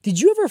 Did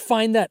you ever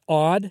find that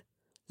odd?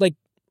 Like,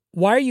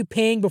 why are you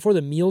paying before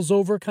the meal's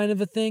over kind of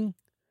a thing?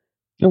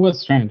 It was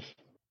strange.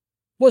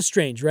 Was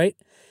strange, right?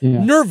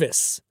 Yeah.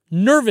 Nervous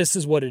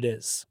is what it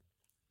is.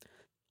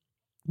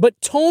 But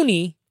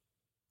Tony,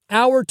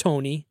 our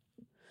Tony,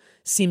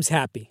 seems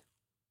happy.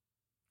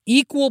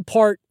 Equal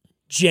part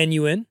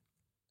genuine,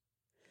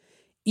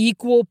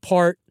 equal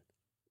part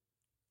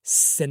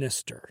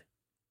sinister.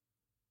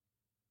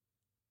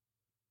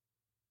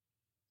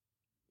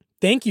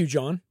 Thank you,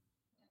 John.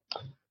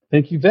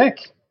 Thank you,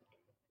 Vic.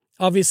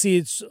 Obviously,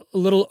 it's a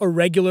little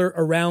irregular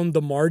around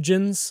the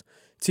margins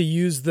to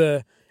use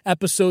the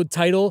episode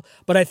title,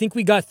 but I think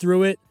we got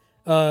through it.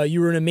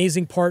 You were an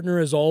amazing partner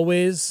as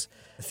always.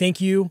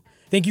 Thank you.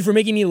 Thank you for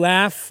making me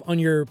laugh on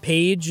your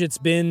page. It's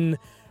been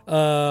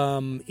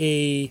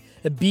a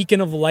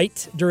beacon of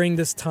light during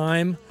this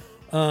time.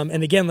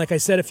 And again, like I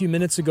said a few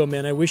minutes ago,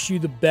 man, I wish you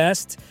the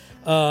best.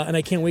 And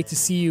I can't wait to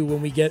see you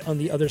when we get on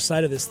the other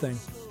side of this thing.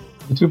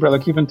 You too, brother.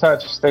 Keep in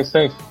touch. Stay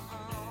safe.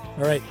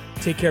 All right.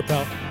 Take care,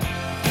 pal.